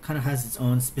sketchbook kind of has its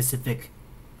own specific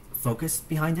focus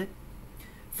behind it.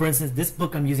 For instance, this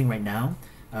book I'm using right now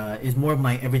is more of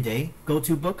my everyday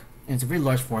go-to book, and it's a very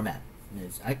large format.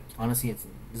 Honestly, this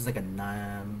is like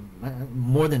a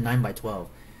more than 9 by 12.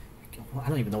 I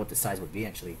don't even know what the size would be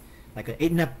actually. Like an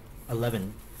 8.5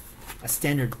 11, a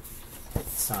standard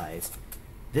size.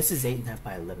 This is 8.5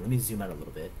 by 11. Let me zoom out a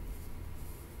little bit.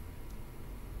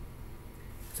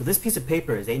 So this piece of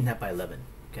paper is 8.5 by 11.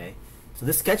 Okay, so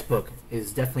this sketchbook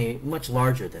is definitely much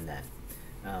larger than that.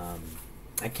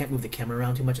 I can't move the camera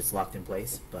around too much; it's locked in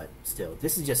place. But still,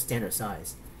 this is just standard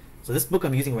size. So this book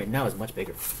I'm using right now is much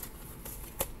bigger.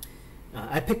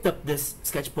 I picked up this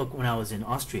sketchbook when I was in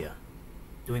Austria,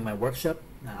 doing my workshop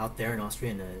out there in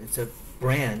Austria, and it's a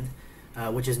brand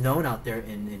which is known out there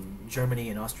in Germany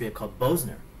and Austria called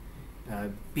Bosner.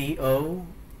 Bosner,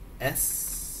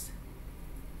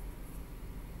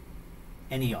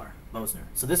 Bosner.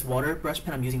 So this water brush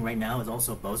pen I'm using right now is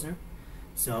also Bosner.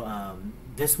 So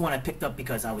this one I picked up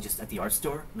because I was just at the art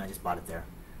store and I just bought it there.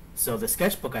 So the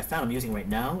sketchbook I found I'm using right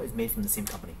now is made from the same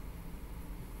company.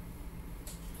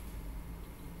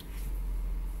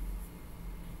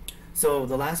 So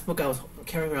the last book I was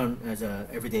carrying around as a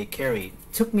everyday carry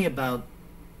took me about,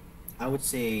 I would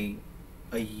say,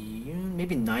 a year,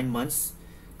 maybe 9 months,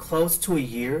 close to a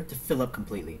year to fill up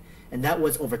completely. And that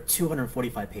was over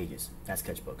 245 pages, that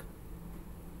sketchbook.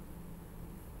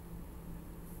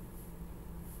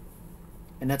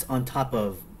 And that's on top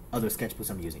of other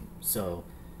sketchbooks I'm using. So,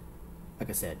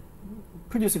 like I said,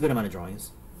 produce a good amount of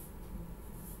drawings.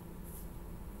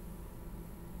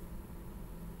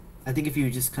 I think if you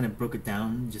just kind of broke it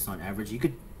down just on average, you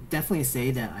could definitely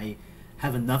say that I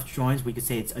have enough drawings where you could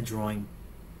say it's a drawing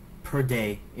per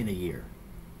day in a year.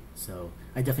 So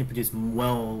I definitely produce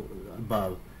well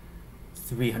above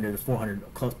 300 to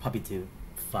 400, close probably to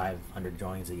 500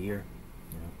 drawings a year.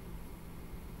 You know.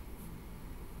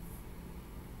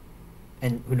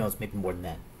 And who knows, maybe more than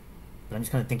that. But I'm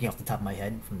just kind of thinking off the top of my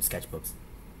head from sketchbooks.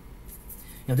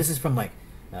 You know, this is from like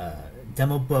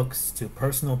demo books to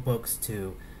personal books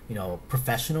to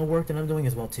professional work that I'm doing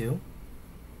as well too.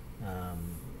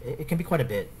 It can be quite a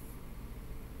bit.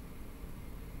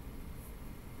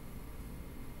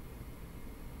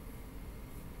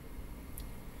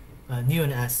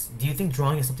 Neon asks, do you think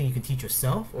drawing is something you can teach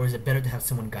yourself, or is it better to have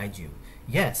someone guide you?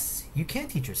 Yes, you can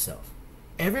teach yourself.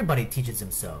 Everybody teaches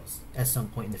themselves at some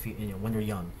point in the future, when they're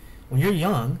young. When you're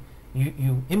young,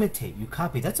 you imitate, you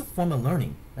copy. That's a form of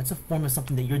learning. That's a form of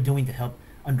something that you're doing to help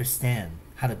understand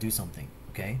how to do something.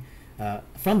 Okay.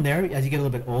 From there, as you get a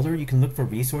little bit older, you can look for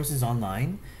resources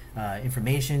online.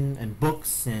 information and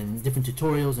books and different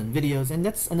tutorials and videos, and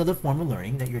that's another form of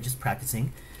learning that you're just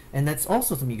practicing, and that's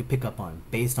also something you can pick up on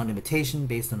based on imitation,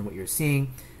 based on what you're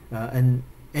seeing, and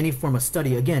any form of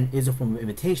study again is a form of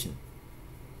imitation.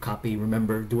 Copy,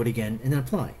 remember, do it again, and then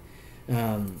apply.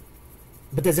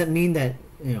 But does that mean that,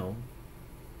 you know,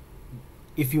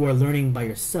 if you are learning by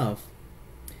yourself,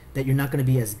 that you're not going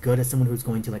to be as good as someone who's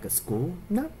going to like a school?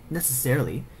 Not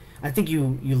necessarily. I think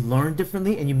you learn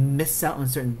differently and you miss out on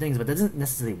certain things, but that doesn't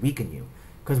necessarily weaken you,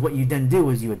 because what you then do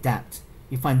is you adapt.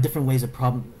 You find different ways of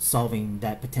problem solving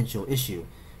that potential issue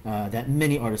that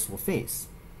many artists will face.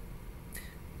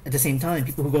 At the same time,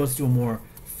 people who go through a more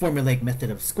formulaic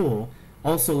method of school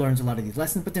also learns a lot of these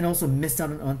lessons, but then also miss out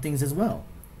on things as well,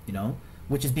 you know,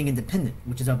 which is being independent,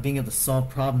 which is about being able to solve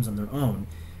problems on their own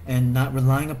and not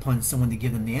relying upon someone to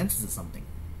give them the answers to something,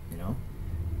 you know.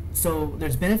 So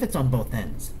there's benefits on both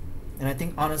ends. And I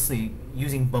think, honestly,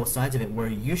 using both sides of it, where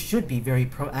you should be very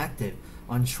proactive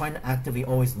on trying to actively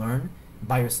always learn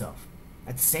by yourself.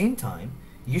 At the same time,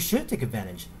 you should take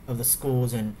advantage of the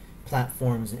schools and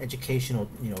platforms and educational,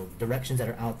 you know, directions that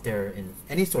are out there in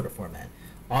any sort of format,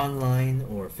 online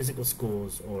or physical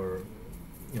schools, or,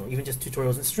 you know, even just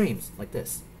tutorials and streams like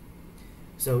this.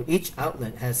 So each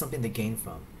outlet has something to gain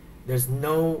from. There's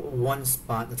no one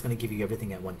spot that's going to give you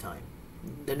everything at one time.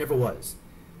 There never was.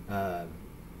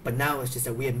 But now it's just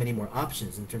that we have many more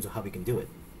options in terms of how we can do it.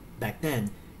 Back then,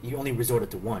 you only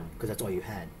resorted to one because that's all you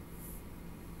had.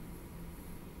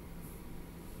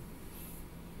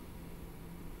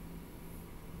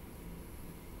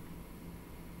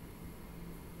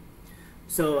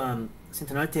 So,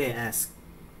 Centenarte asks,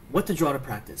 what to draw to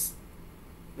practice?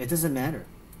 It doesn't matter.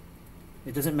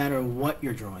 It doesn't matter what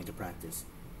you're drawing to practice.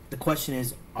 The question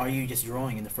is, are you just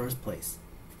drawing in the first place?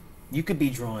 You could be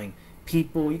drawing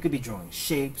people, you could be drawing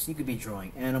shapes, you could be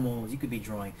drawing animals, you could be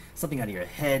drawing something out of your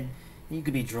head, you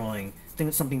could be drawing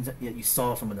something that you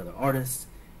saw from another artist.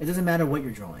 It doesn't matter what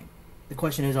you're drawing. The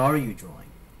question is, are you drawing,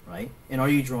 right? And are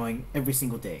you drawing every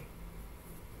single day?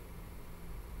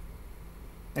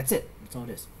 That's it. That's all it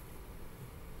is.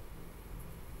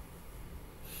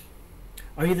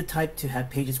 Are you the type to have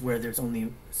pages where there's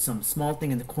only some small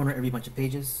thing in the corner every bunch of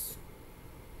pages?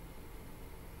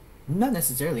 Not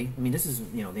necessarily. I mean, this is,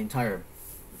 you know, the entire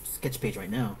sketch page right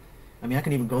now. I mean, I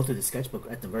can even go through the sketchbook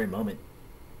at the very moment.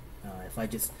 If I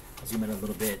just zoom in a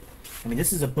little bit. I mean,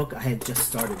 this is a book I had just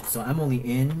started, so I'm only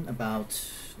in about,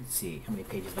 let's see, how many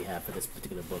pages we have for this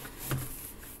particular book.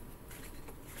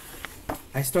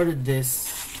 I started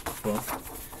this book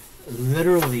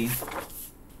literally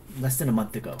less than a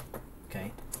month ago,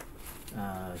 okay?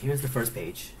 Here's the first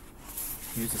page.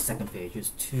 Here's the second page.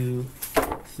 Here's 2,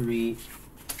 3,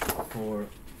 4,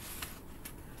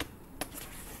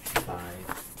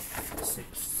 5,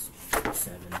 6,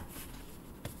 7,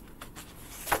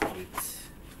 8,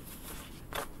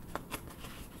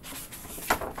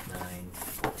 9,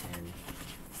 10,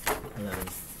 11,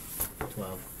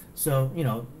 12. So, you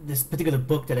know, this particular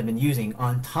book that I've been using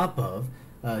on top of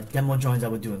demo drawings I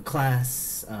would do in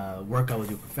class, work I would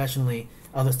do professionally,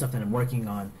 other stuff that I'm working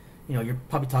on, you know, you're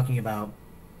probably talking about,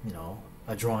 you know,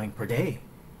 a drawing per day.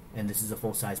 And this is a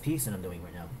full-size piece that I'm doing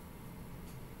right now.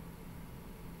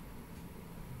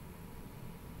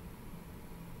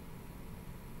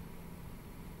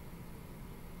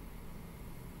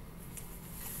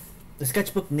 The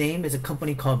sketchbook name is a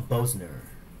company called Boesner.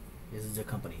 This is a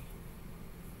company.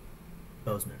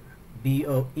 Boesner.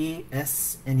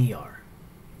 B-O-E-S-N-E-R.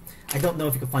 I don't know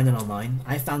if you can find it online.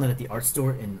 I found it at the art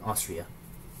store in Austria.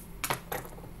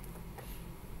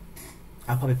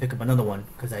 I'll probably pick up another one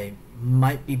because I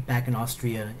might be back in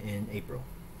Austria in April.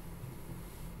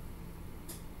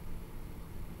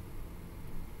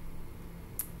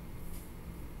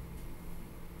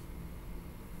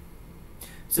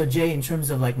 So Jay, in terms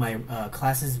of like my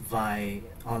classes by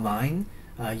online,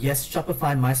 yes,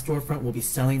 Shopify My Storefront will be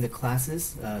selling the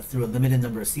classes through a limited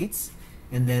number of seats,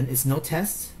 and then it's no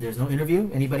test, there's no interview,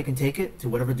 anybody can take it to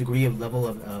whatever degree of level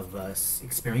of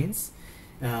experience,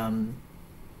 and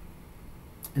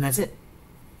that's it.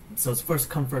 So it's first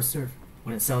come, first serve.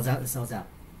 When it sells out, it sells out.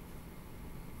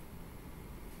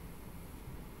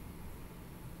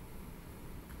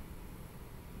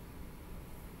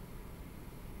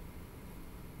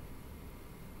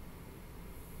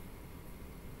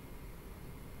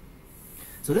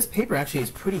 So this paper actually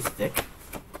is pretty thick.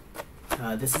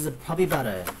 This is probably about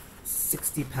a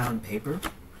 60-pound paper.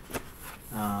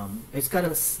 It's got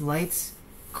a slight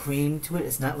cream to it.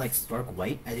 It's not like stark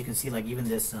white. As you can see, like even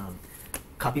this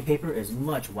copy paper is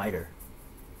much whiter.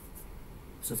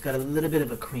 So it's got a little bit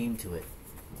of a cream to it.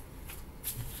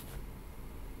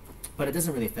 but it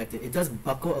doesn't really affect it. It does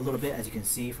buckle a little bit, as you can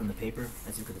see from the paper.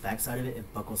 As you look at the back side of it,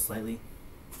 it buckles slightly,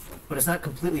 but it's not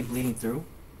completely bleeding through.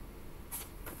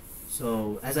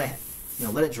 So as I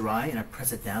let it dry and I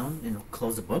press it down and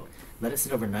close the book, let it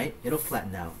sit overnight, it'll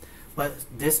flatten out. But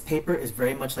this paper is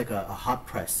very much like a hot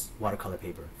press watercolor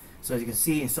paper. So as you can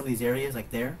see in some of these areas,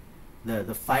 like there,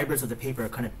 the fibers of the paper are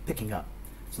kind of picking up.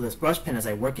 So this brush pen, as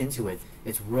I work into it,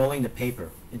 it's rolling the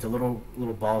paper into little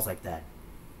balls like that.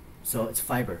 So it's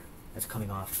fiber that's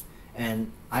coming off.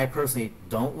 And I personally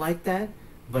don't like that,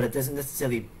 but it doesn't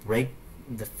necessarily break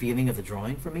the feeling of the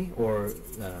drawing for me, or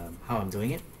how I'm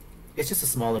doing it. It's just a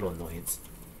small little annoyance.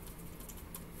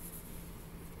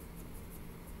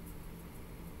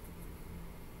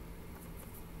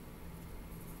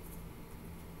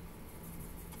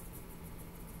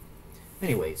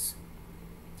 Anyways,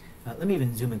 let me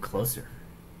even zoom in closer.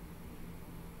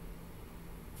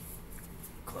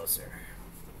 Closer.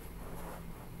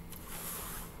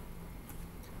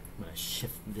 I'm going to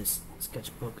shift this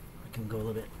sketchbook. I can go a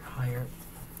little bit higher.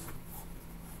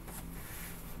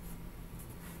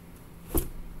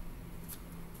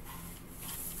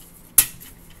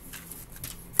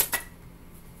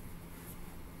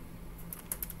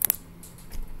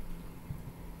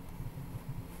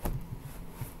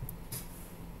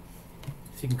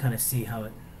 So you can kind of see how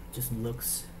it just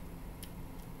looks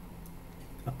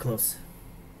up close.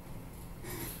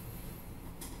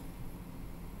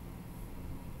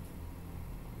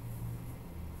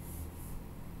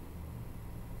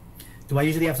 Do I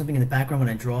usually have something in the background when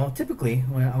I draw? Typically,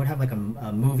 when I would have like a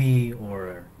movie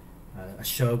or a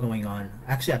show going on.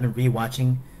 Actually, I've been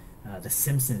rewatching The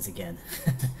Simpsons again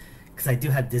because I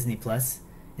do have Disney Plus,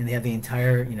 and they have the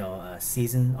entire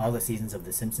season, all the seasons of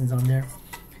The Simpsons on there.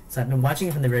 So I've been watching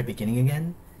it from the very beginning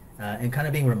again, and kind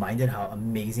of being reminded how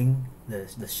amazing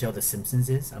the show The Simpsons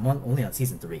is. I'm only on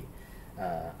season 3.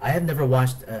 I have never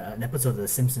watched an episode of The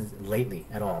Simpsons lately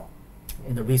at all.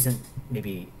 In the recent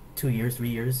maybe 2 years, 3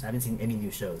 years, I haven't seen any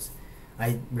new shows.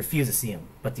 I refuse to see them.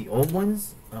 But the old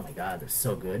ones, oh my god, they're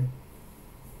so good.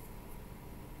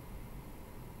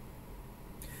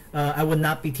 I will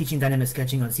not be teaching dynamic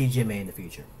sketching on CGMA in the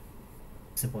future.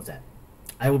 Simple as that.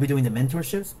 I will be doing the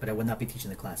mentorships, but I will not be teaching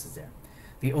the classes there.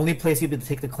 The only place you'll be able to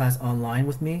take the class online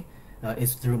with me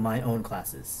is through my own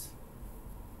classes.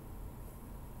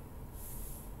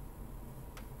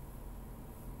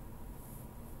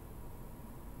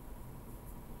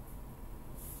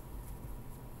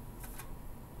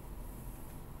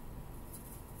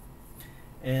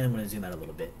 And I'm going to zoom out a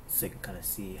little bit so you can kind of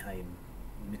see how I'm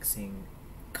mixing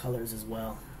colors as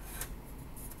well.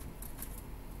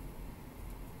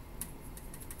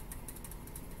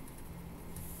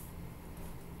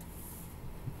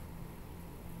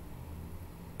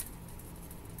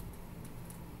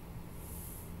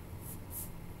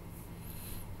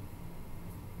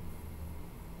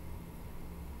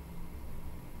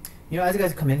 As you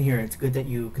guys come in here, it's good that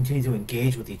you continue to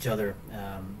engage with each other.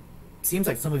 Seems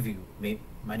like some of you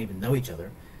might even know each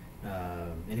other,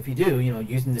 and if you do,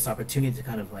 using this opportunity to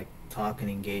kind of like talk and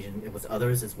engage with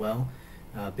others as well,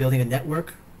 building a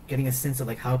network, getting a sense of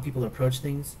like how people approach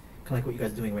things, kind of like what you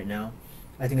guys are doing right now.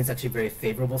 I think it's actually very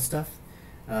favorable stuff.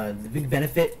 The big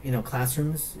benefit,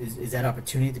 classrooms is that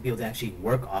opportunity to be able to actually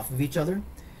work off of each other.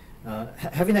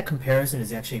 Having that comparison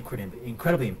is actually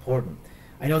incredibly important.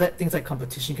 I know that things like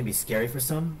competition can be scary for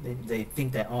some. They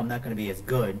think that, oh, I'm not going to be as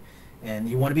good. And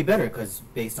you want to be better because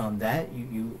based on that,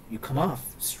 you come off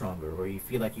stronger, or you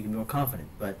feel like you can be more confident.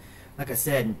 But like I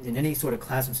said, in any sort of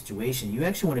classroom situation, you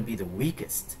actually want to be the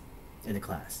weakest in the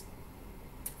class.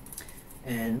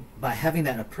 And by having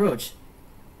that approach,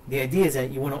 the idea is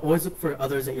that you want to always look for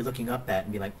others that you're looking up at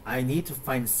and be like, I need to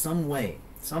find some way,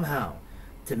 somehow,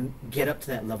 to get up to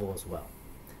that level as well.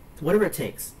 Whatever it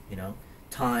takes,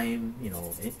 time,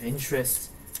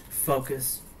 interest,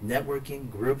 focus,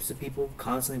 networking, groups of people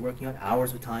constantly working on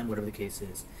hours of time, whatever the case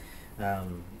is.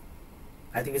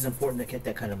 I think it's important to get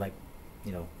that kind of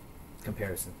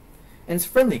comparison. And it's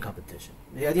friendly competition.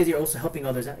 The idea is you're also helping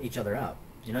each other out.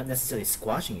 You're not necessarily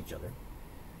squashing each other,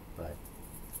 but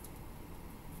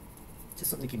just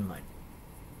something to keep in mind.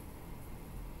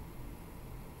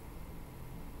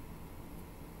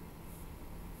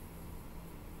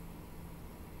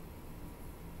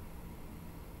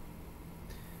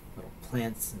 Little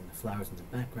plants and flowers in the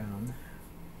background.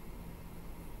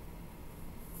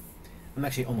 I'm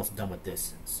actually almost done with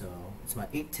this, so it's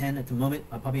about 8:10 at the moment.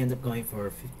 I'll probably end up going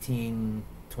for 15-20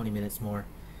 minutes more,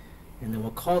 and then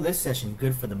we'll call this session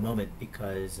good for the moment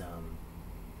because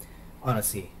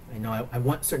honestly, I know I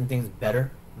want certain things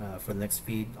better for the next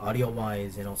feed, audio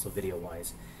wise and also video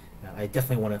wise. I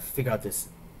definitely want to figure out this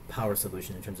power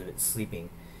solution in terms of it sleeping.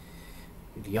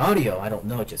 The audio, I don't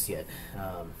know just yet.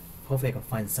 Hopefully I can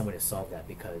find some way to solve that,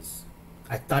 because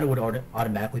I thought it would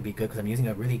automatically be good because I'm using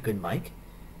a really good mic,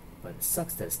 but it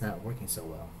sucks that it's not working so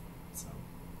well. So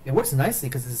it works nicely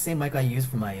because it's the same mic I use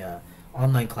for my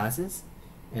online classes,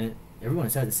 and everyone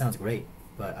says it sounds great,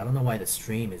 but I don't know why the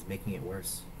stream is making it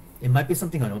worse. It might be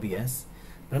something on OBS,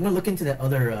 but I'm going to look into that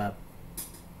other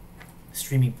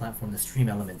streaming platform, the Stream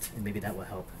Element, and maybe that will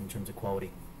help in terms of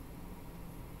quality.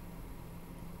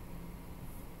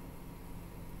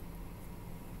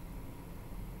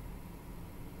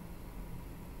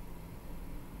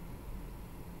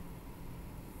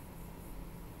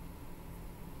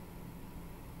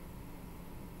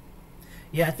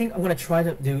 Yeah, I think I'm going to try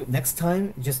to do next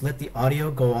time, just let the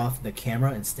audio go off the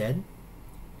camera instead.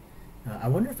 I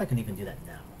wonder if I can even do that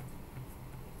now.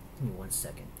 Give me 1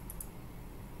 second.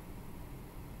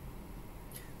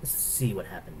 Let's see what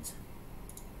happens.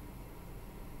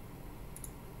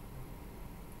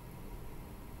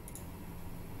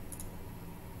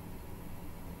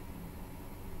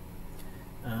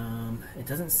 It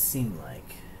doesn't seem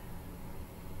like...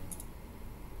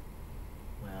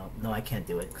 Well, no, I can't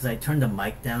do it because I turned the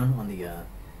mic down on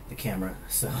the camera,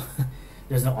 so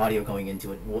there's no audio going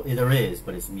into it. Well, there is,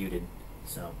 but it's muted.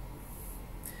 So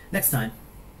next time.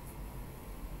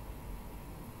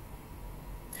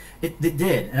 It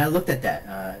did, and I looked at that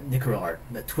Nicaro art,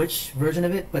 the Twitch version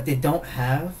of it, but they don't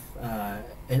have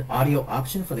an audio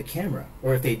option for the camera,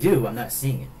 or if they do, I'm not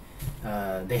seeing it.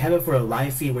 They have it for a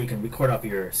live feed where you can record off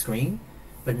your screen,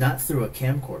 but not through a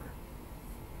camcorder.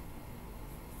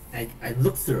 I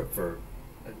looked through it for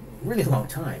a really long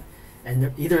time,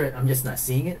 and either I'm just not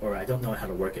seeing it, or I don't know how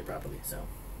to work it properly. So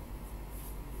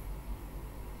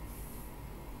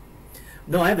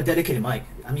no, I have a dedicated mic.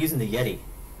 I'm using the Yeti.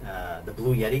 The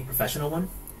Blue Yeti professional one.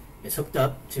 It's hooked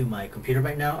up to my computer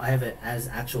right now. I have it as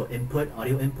actual input,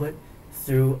 audio input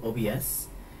through OBS,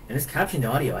 and it's capturing the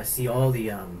audio. I see all the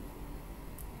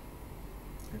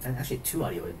actually 2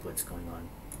 audio inputs going on.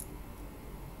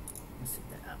 Let's take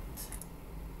that out.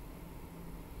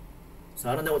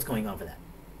 So I don't know what's going on for that.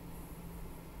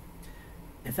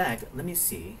 In fact, let me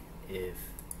see if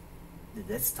the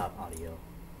desktop audio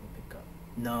will pick up.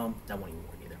 No, that won't even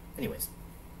work either. Anyways.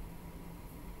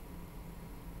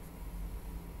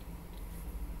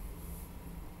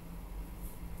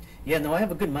 Yeah, no, I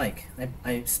have a good mic.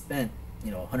 I spent,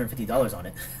 $150 on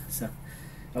it. So,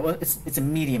 well, it's a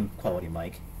medium quality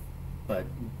mic, but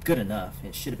good enough.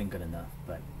 It should have been good enough,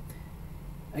 but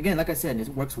again, like I said, it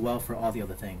works well for all the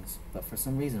other things. But for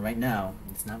some reason, right now,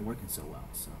 it's not working so well.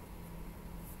 So.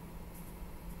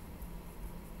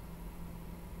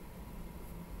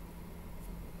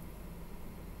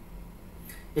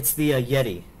 It's the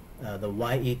Yeti, the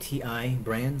YETI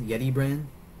brand, Yeti brand.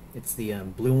 It's the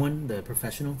blue one, the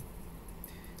professional.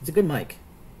 It's a good mic.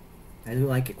 I do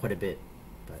like it quite a bit,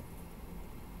 but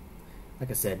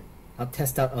like I said, I'll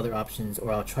test out other options,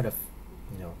 or I'll try to,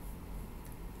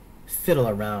 fiddle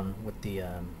around with the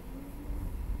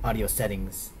audio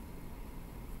settings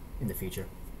in the future.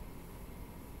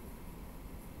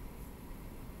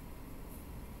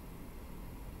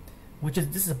 Which is a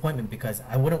disappointment, because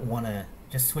I wouldn't want to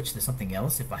just switch to something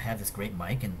else if I have this great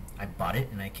mic and I bought it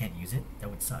and I can't use it.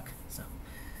 That would suck. So.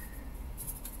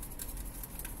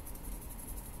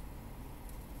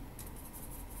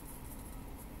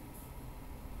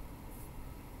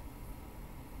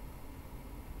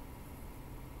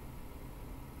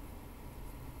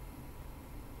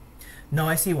 No,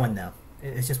 I see one now.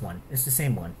 It's just one. It's the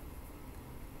same one.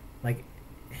 Like,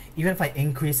 even if I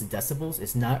increase the decibels,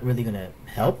 it's not really going to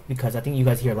help, because I think you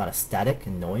guys hear a lot of static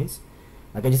and noise.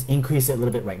 Like, I just increase it a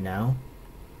little bit right now.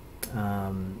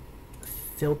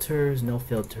 Filters, no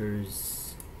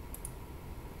filters.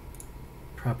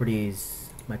 Properties,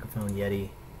 microphone, Yeti.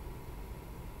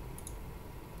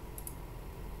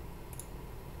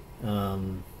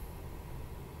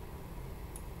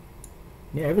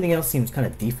 Yeah, everything else seems kind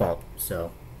of default,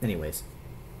 so anyways.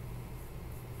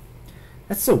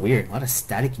 That's so weird, a lot of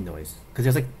staticky noise, because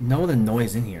there's like no other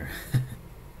noise in here.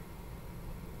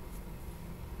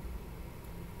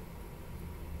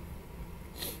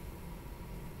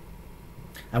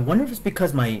 I wonder if it's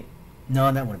because my...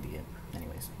 No, that wouldn't be it.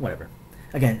 Anyways, whatever.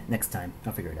 Again, next time,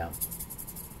 I'll figure it out.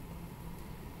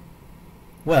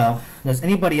 Well, does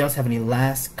anybody else have any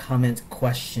last comments,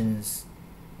 questions,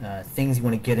 things you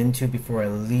want to get into before I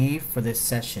leave for this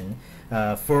session?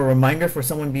 For a reminder for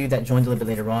someone of you that joins a little bit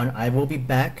later on, I will be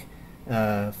back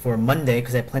for Monday,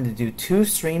 because I plan to do 2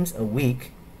 streams a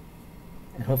week,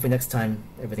 and hopefully next time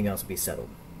everything else will be settled,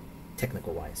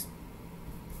 technical wise.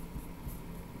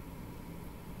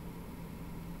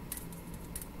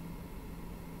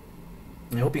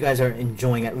 And I hope you guys are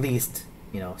enjoying at least,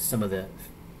 some of the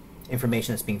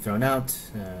information that's being thrown out.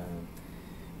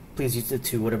 Please use it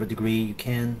to whatever degree you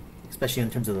can, especially in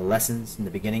terms of the lessons in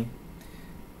the beginning.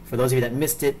 For those of you that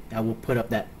missed it, I will put up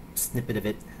that snippet of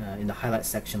it in the highlight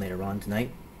section later on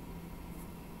tonight.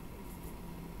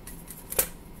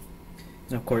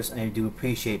 And of course, I do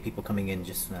appreciate people coming in,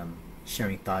 just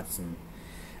sharing thoughts and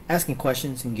asking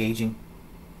questions, engaging.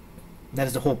 That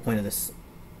is the whole point of this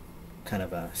kind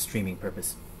of streaming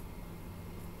purpose.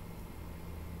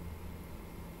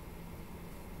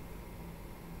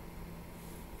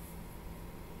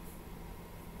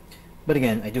 But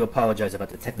again, I do apologize about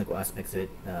the technical aspects of it.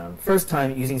 First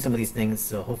time using some of these things,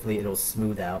 so hopefully it'll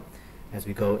smooth out as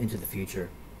we go into the future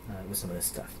with some of this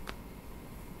stuff.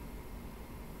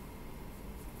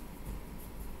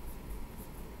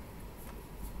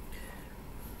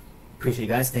 Appreciate you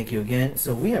guys. Thank you again.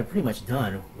 So we are pretty much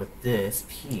done with this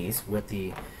piece with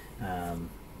the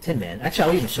Tin Man. Actually,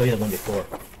 I'll even show you the one before.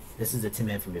 This is the Tin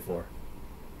Man from before.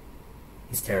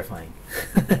 He's terrifying.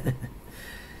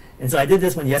 And so I did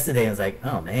this one yesterday. And I was like,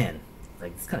 oh man,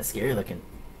 like it's kind of scary looking.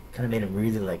 Kind of made him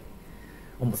really like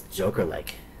almost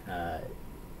Joker-like.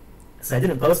 So I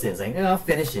didn't post it. It's like, I'll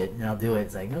finish it and I'll do it.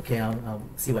 It's like, okay, I'll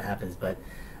see what happens. But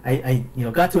I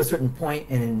got to a certain point,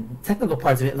 and in technical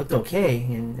parts of it looked okay,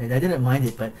 and I didn't mind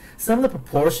it. But some of the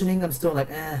proportioning, I'm still like,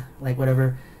 like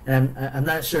whatever. And I'm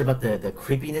not sure about the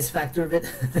creepiness factor of it.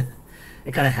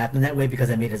 It kind of happened that way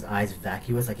because I made his eyes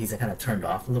vacuous, like he's kind of turned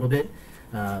off a little bit.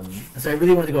 So I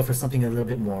really wanted to go for something a little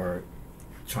bit more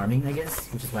charming, I guess,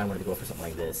 which is why I wanted to go for something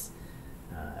like this.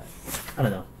 I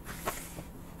don't know.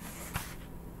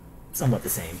 Somewhat the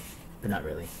same, but not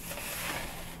really.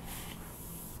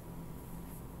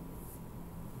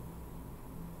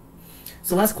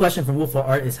 So last question from Wolfo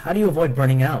Art is, how do you avoid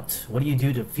burning out? What do you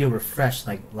do to feel refreshed,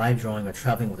 like live drawing or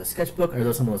traveling with a sketchbook? Are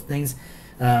those some of those things?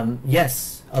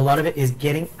 Yes, a lot of it is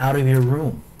getting out of your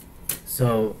room.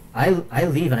 So I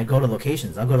leave and I go to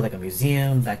locations. I'll go to like a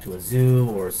museum, back to a zoo,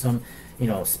 or some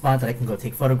spot that I can go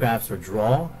take photographs or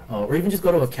draw, or even just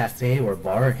go to a cafe or a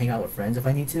bar and hang out with friends if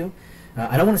I need to.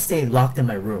 I don't want to stay locked in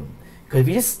my room, because if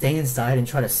you just stay inside and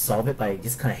try to solve it by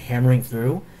just kind of hammering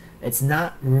through, it's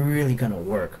not really going to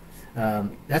work.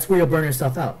 That's where you'll burn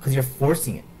yourself out, because you're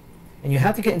forcing it. And you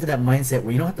have to get into that mindset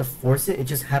where you don't have to force it, it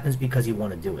just happens because you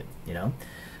want to do it,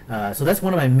 So that's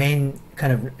one of my main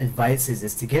kind of advices,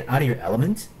 is to get out of your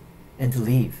element and to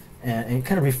leave. And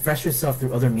kind of refresh yourself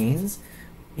through other means,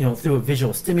 through a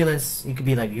visual stimulus. It could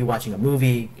be like you watching a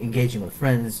movie, engaging with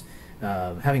friends,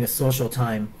 having a social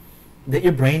time, that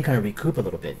your brain kind of recoup a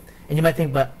little bit. And you might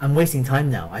think, but I'm wasting time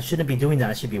now. I shouldn't be doing that.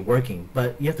 I should be working.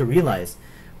 But you have to realize,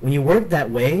 when you work that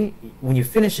way, when you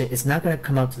finish it, it's not going to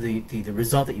come out to the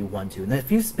result that you want to. And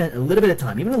if you've spent a little bit of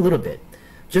time, even a little bit,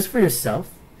 just for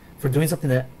yourself, for doing something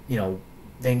that,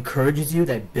 that encourages you,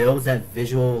 that builds that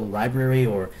visual library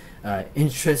or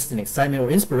interest and excitement or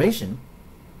inspiration,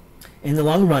 in the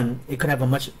long run, it could have a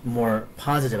much more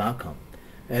positive outcome.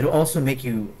 It'll also make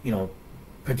you,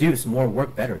 produce more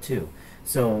work better too.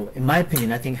 So in my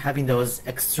opinion, I think having those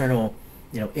external,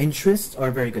 interests are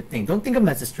a very good thing. Don't think of them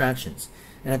as distractions.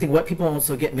 And I think what people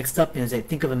also get mixed up in is they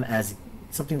think of them as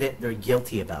something that they're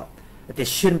guilty about, that they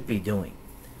shouldn't be doing.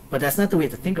 But that's not the way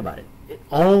to think about it.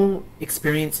 All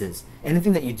experiences,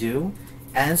 anything that you do,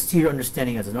 adds to your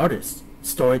understanding as an artist,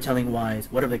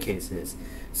 storytelling-wise, whatever the case is.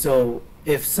 So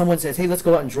if someone says, hey, let's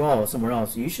go out and draw somewhere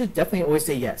else, you should definitely always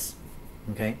say yes.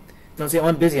 Okay? Don't say, oh,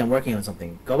 I'm busy, I'm working on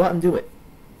something. Go out and do it.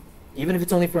 Even if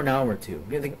it's only for an hour or two.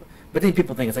 But then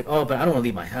people think it's like, oh, but I don't want to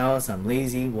leave my house, I'm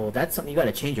lazy. Well, that's something you got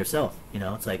to change yourself.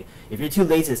 It's like, if you're too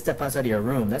lazy to step outside of your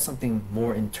room, that's something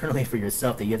more internally for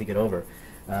yourself that you have to get over.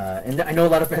 And I know a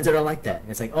lot of friends that are like that.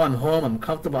 It's like, oh, I'm home, I'm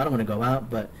comfortable, I don't want to go out.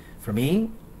 But for me,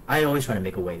 I always try to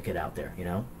make a way to get out there,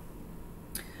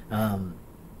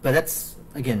 But that's,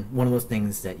 again, one of those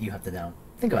things that you have to now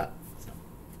think about.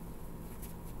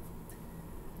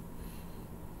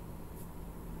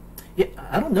 Yeah,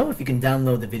 I don't know if you can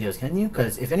download the videos, can you?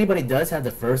 Because if anybody does have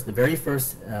the very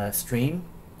first stream,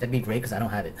 that'd be great, because I don't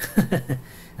have it.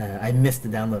 I missed the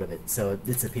download of it, so it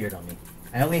disappeared on me.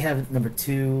 I only have number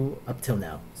 2 up till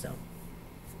now, so.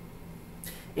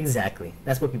 Exactly,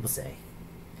 that's what people say.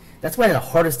 That's why I had the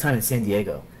hardest time in San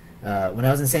Diego. When I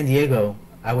was in San Diego,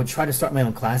 I would try to start my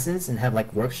own classes and have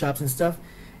like workshops and stuff,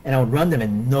 and I would run them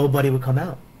and nobody would come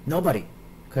out. Nobody.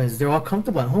 Because they're all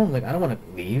comfortable at home. Like, I don't want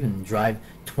to leave and drive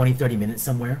 20, 30 minutes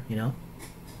somewhere,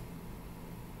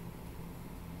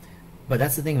 But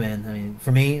that's the thing, man. I mean,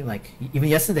 for me, like, even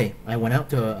yesterday, I went out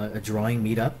to a drawing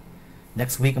meetup.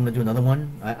 Next week, I'm going to do another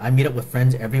one. I meet up with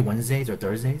friends every Wednesdays or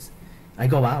Thursdays. I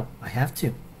go out. I have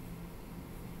to.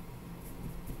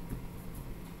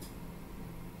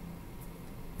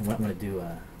 And what I'm going to do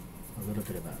a little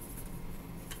bit of a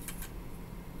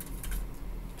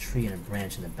tree and a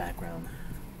branch in the background.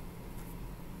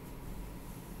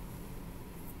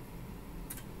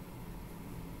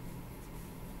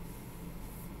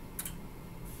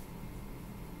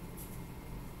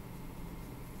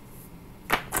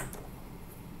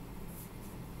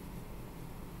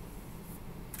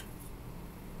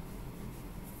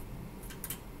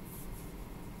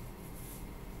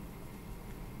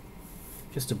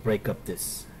 Just to break up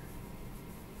this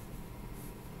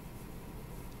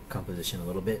composition a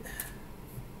little bit.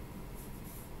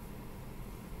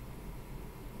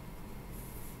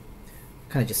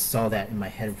 Kind of just saw that in my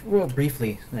head real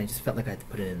briefly, and I just felt like I had to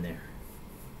put it in there.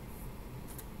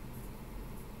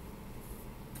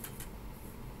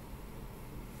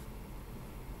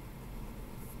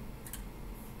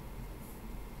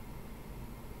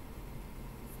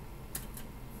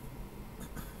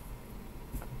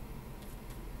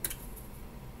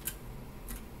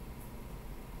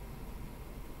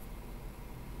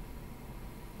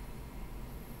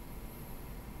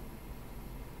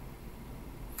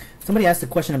 Somebody asked a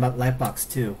question about Lightbox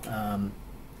too.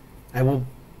 I will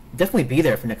definitely be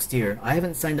there for next year. I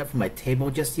haven't signed up for my table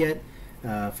just yet.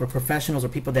 For professionals or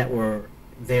people that were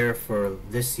there for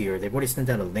this year, they've already sent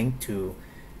out a link to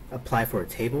apply for a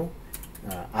table.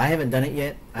 I haven't done it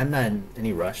yet. I'm not in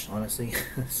any rush, honestly.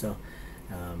 So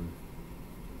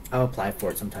I'll apply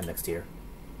for it sometime next year.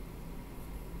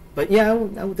 But yeah, I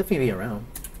will definitely be around.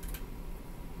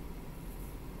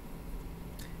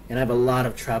 And I have a lot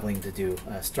of traveling to do,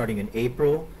 starting in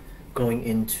April, going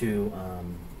into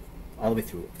all the way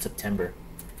through September.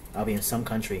 I'll be in some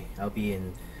country. I'll be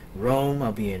in Rome,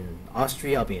 I'll be in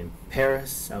Austria, I'll be in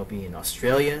Paris, I'll be in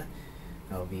Australia,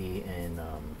 I'll be in,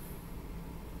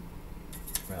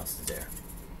 where else is there?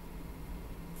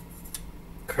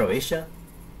 Croatia.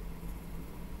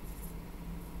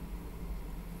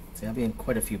 So I'll be in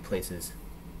quite a few places.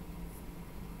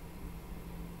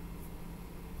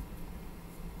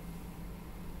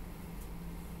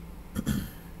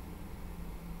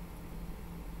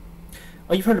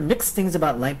 Oh, you've heard mixed things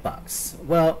about Lightbox.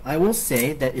 Well, I will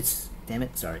say that it's... Damn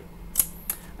it, sorry.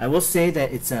 I will say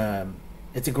that it's a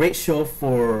great show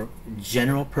for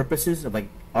general purposes of like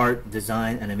art,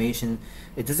 design, animation.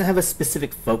 It doesn't have a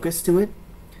specific focus to it.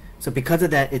 So because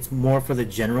of that, it's more for the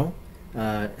general.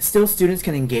 Still, students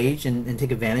can engage and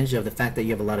take advantage of the fact that you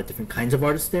have a lot of different kinds of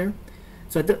artists there.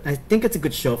 So I think it's a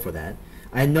good show for that.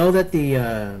 I know that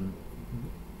the...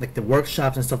 like the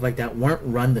workshops and stuff like that weren't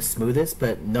run the smoothest,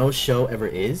 but no show ever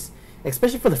is.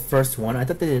 Especially for the first one, I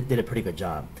thought they did a pretty good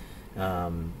job.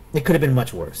 It could have been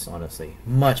much worse, honestly.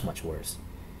 Much, much worse.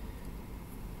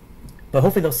 But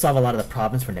hopefully they'll solve a lot of the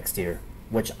problems for next year,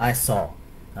 which I saw.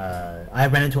 I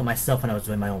ran into it myself when I was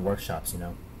doing my own workshops, you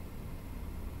know.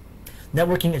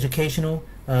 Networking, educational.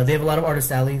 They have a lot of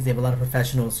artist alleys. They have a lot of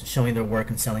professionals showing their work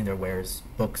and selling their wares,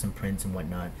 books and prints and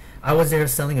whatnot. I was there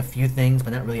selling a few things,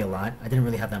 but not really a lot. I didn't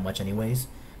really have that much anyways.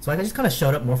 So I just kind of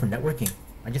showed up more for networking.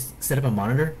 I just set up a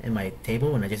monitor in my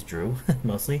table and I just drew,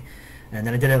 mostly. And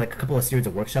then I did like a couple of series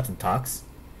of workshops and talks.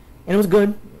 And it was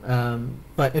good.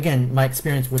 But again, my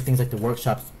experience with things like the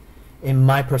workshops, in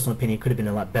my personal opinion, could have been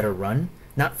a lot better run.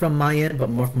 Not from my end, but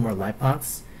more from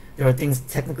Lightbox. There were things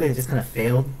technically that just kind of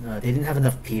failed. They didn't have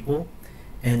enough people,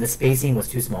 and the spacing was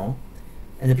too small.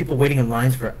 And the people waiting in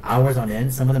lines for hours on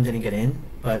end, some of them didn't get in,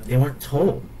 but they weren't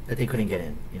told that they couldn't get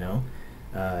in, you know,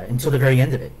 until the very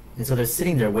end of it. And so they're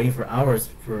sitting there waiting for hours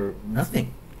for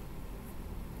nothing.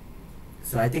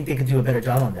 So I think they could do a better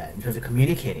job on that in terms of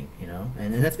communicating, you know.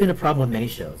 And that's been a problem with many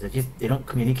shows. They don't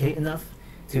communicate enough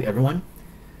to everyone.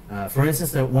 For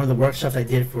instance, one of the workshops I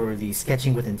did for the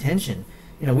Sketching with Intention,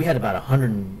 you know, we had about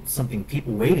 100-something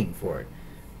people waiting for it.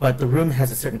 But the room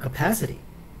has a certain capacity.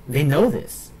 They know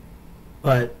this.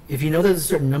 But if you know there's a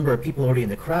certain number of people already in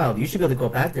the crowd, you should be able to go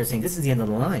back there saying, this is the end of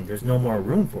the line. There's no more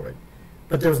room for it.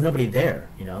 But there was nobody there,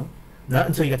 you know. Not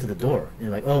until you got to the door. And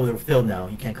you're like, oh, they're filled now.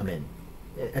 You can't come in.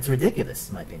 That's ridiculous,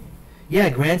 in my opinion.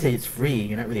 Yeah, granted, it's free.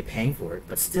 You're not really paying for it.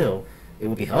 But still, it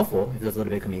would be helpful if there was a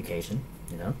little bit of communication,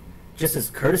 you know. Just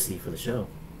as courtesy for the show.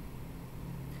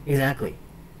 Exactly.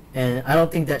 And I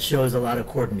don't think that shows a lot of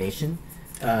coordination.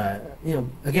 You know,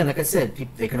 again, like I said,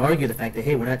 they can argue the fact that,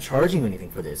 hey, we're not charging you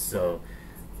anything for this. So,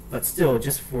 but still,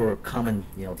 just for common,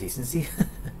 you know, decency,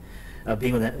 of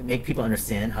being able to make people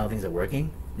understand how things are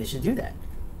working, they should do that.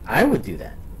 I would do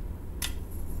that.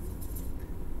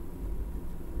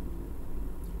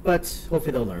 But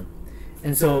hopefully they'll learn.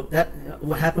 And so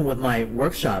what happened with my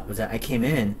workshop was that I came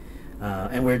in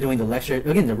and we were doing the lecture.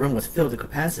 Again, the room was filled to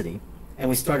capacity. And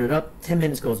we started up, 10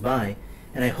 minutes goes by,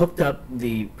 and I hooked up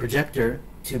the projector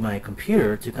to my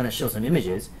computer to kind of show some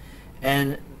images,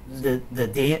 and the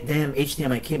damn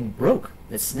HDMI cable broke.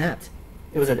 It snapped.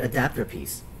 It was an adapter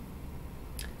piece.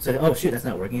 So oh shoot, that's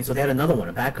not working. So they had another one,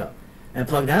 a backup, and I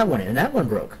plugged that one in, and that one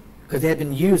broke because they had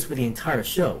been used for the entire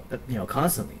show,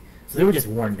 constantly. So they were just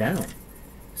worn down.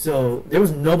 So there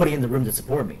was nobody in the room to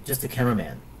support me, just the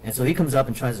cameraman. And so he comes up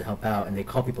and tries to help out, and they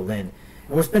call people in.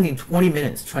 And we're spending 20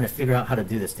 minutes trying to figure out how to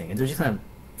do this thing, and they're just kind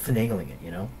of finagling it,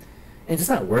 and it's just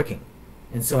not working.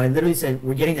 And so I literally said,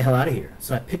 we're getting the hell out of here.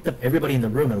 So I picked up everybody in the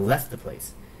room and left the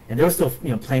place. And they were still,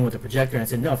 playing with the projector, and I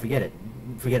said, no, forget it.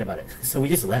 Forget about it. So we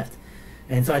just left.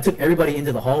 And so I took everybody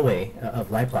into the hallway of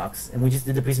Lightbox, and we just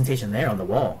did the presentation there on the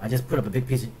wall. I just put up a big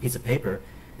piece of paper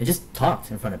and just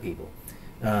talked in front of people.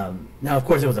 Now, of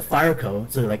course, there was a fire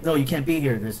code, so they're like, no, you can't be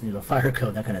here. There's fire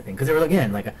code, that kind of thing. Because there were,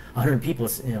 again, like 100 people,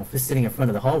 sitting in front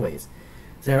of the hallways.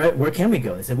 So, all right, where can we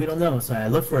go? They said, we don't know. So I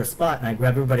looked for a spot, and I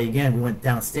grabbed everybody again. We went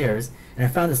downstairs, and I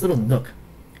found this little nook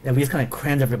that we just kind of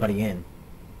crammed everybody in.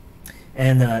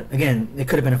 And again, it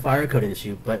could have been a fire code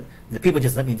issue, but the people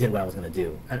just let me do what I was going to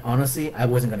do. And honestly, I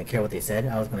wasn't going to care what they said.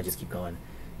 I was going to just keep going.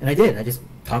 And I did. I just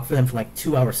talked for them for like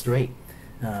 2 hours straight.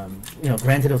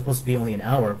 Granted it was supposed to be only an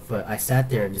hour, but I sat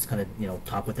there and just kind of,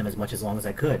 talked with them as long as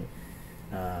I could.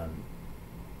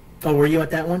 Oh, were you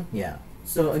at that one? Yeah.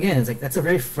 So again, it's like, that's a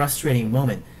very frustrating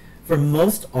moment. For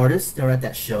most artists that were at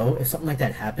that show, if something like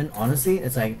that happened, honestly,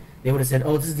 it's like, they would have said,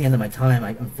 oh, this is the end of my time.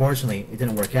 Unfortunately, it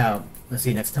didn't work out. Let's see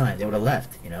you next time. They would have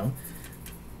left,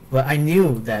 But I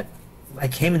knew that I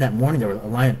came in that morning, there were a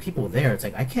line of people there. It's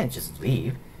like, I can't just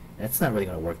leave. That's not really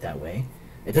going to work that way.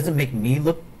 It doesn't make me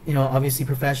look, obviously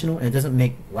professional, and it doesn't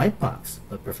make Lightbox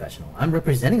look professional. I'm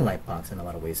representing Lightbox in a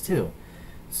lot of ways, too.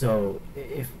 So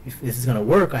if this is going to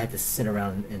work, I had to sit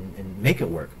around and make it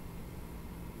work.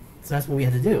 So that's what we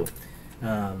had to do,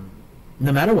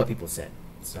 no matter what people said.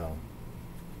 So,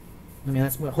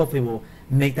 that's what hopefully will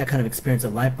make that kind of experience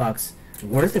of Lightbox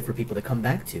worth it for people to come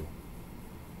back to.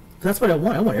 So that's what I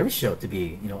want. I want every show to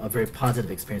be, a very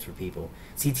positive experience for people.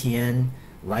 CTN,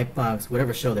 Lightbox,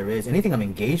 whatever show there is, anything I'm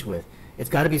engaged with, it's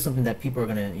got to be something that people are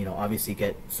going to, obviously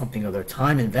get something of their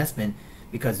time investment,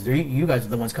 because you guys are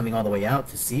the ones coming all the way out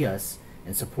to see us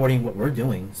and supporting what we're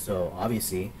doing. So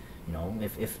obviously,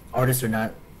 if artists are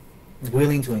not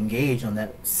willing to engage on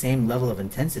that same level of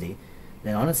intensity,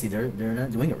 then honestly, they're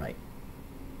not doing it right.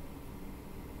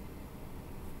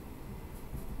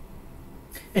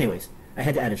 Anyways, I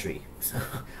had to add a tree, so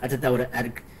I thought that would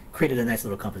have created a nice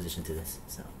little composition to this.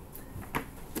 So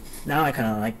now I kind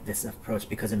of like this approach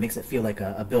because it makes it feel like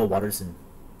a Bill Watterson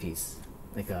piece,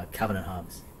 like a Calvin and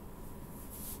Hobbes.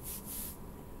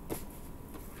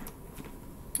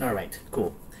 All right,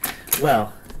 cool.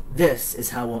 Well, this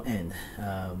is how we'll end.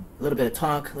 A little bit of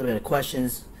talk, a little bit of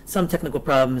questions, some technical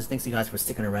problems. Thanks you guys for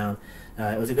sticking around.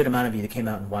 It was a good amount of you that came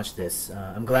out and watched this.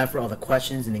 I'm glad for all the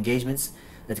questions and engagements.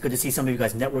 It's good to see some of you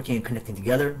guys networking and connecting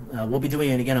together. We'll be doing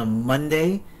it again on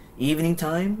Monday evening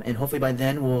time, and hopefully by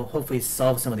then we'll hopefully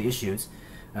solve some of the issues.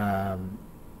 And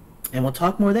we'll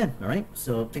talk more then, all right?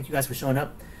 So thank you guys for showing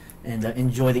up, and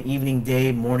enjoy the evening,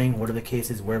 day, morning, whatever the case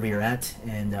is, wherever you're at.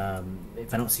 And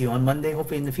if I don't see you on Monday,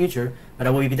 hopefully in the future, but I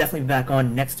will be definitely back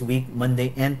on next week,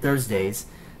 Monday and Thursdays,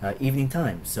 evening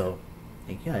time. So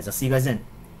thank you guys. I'll see you guys then.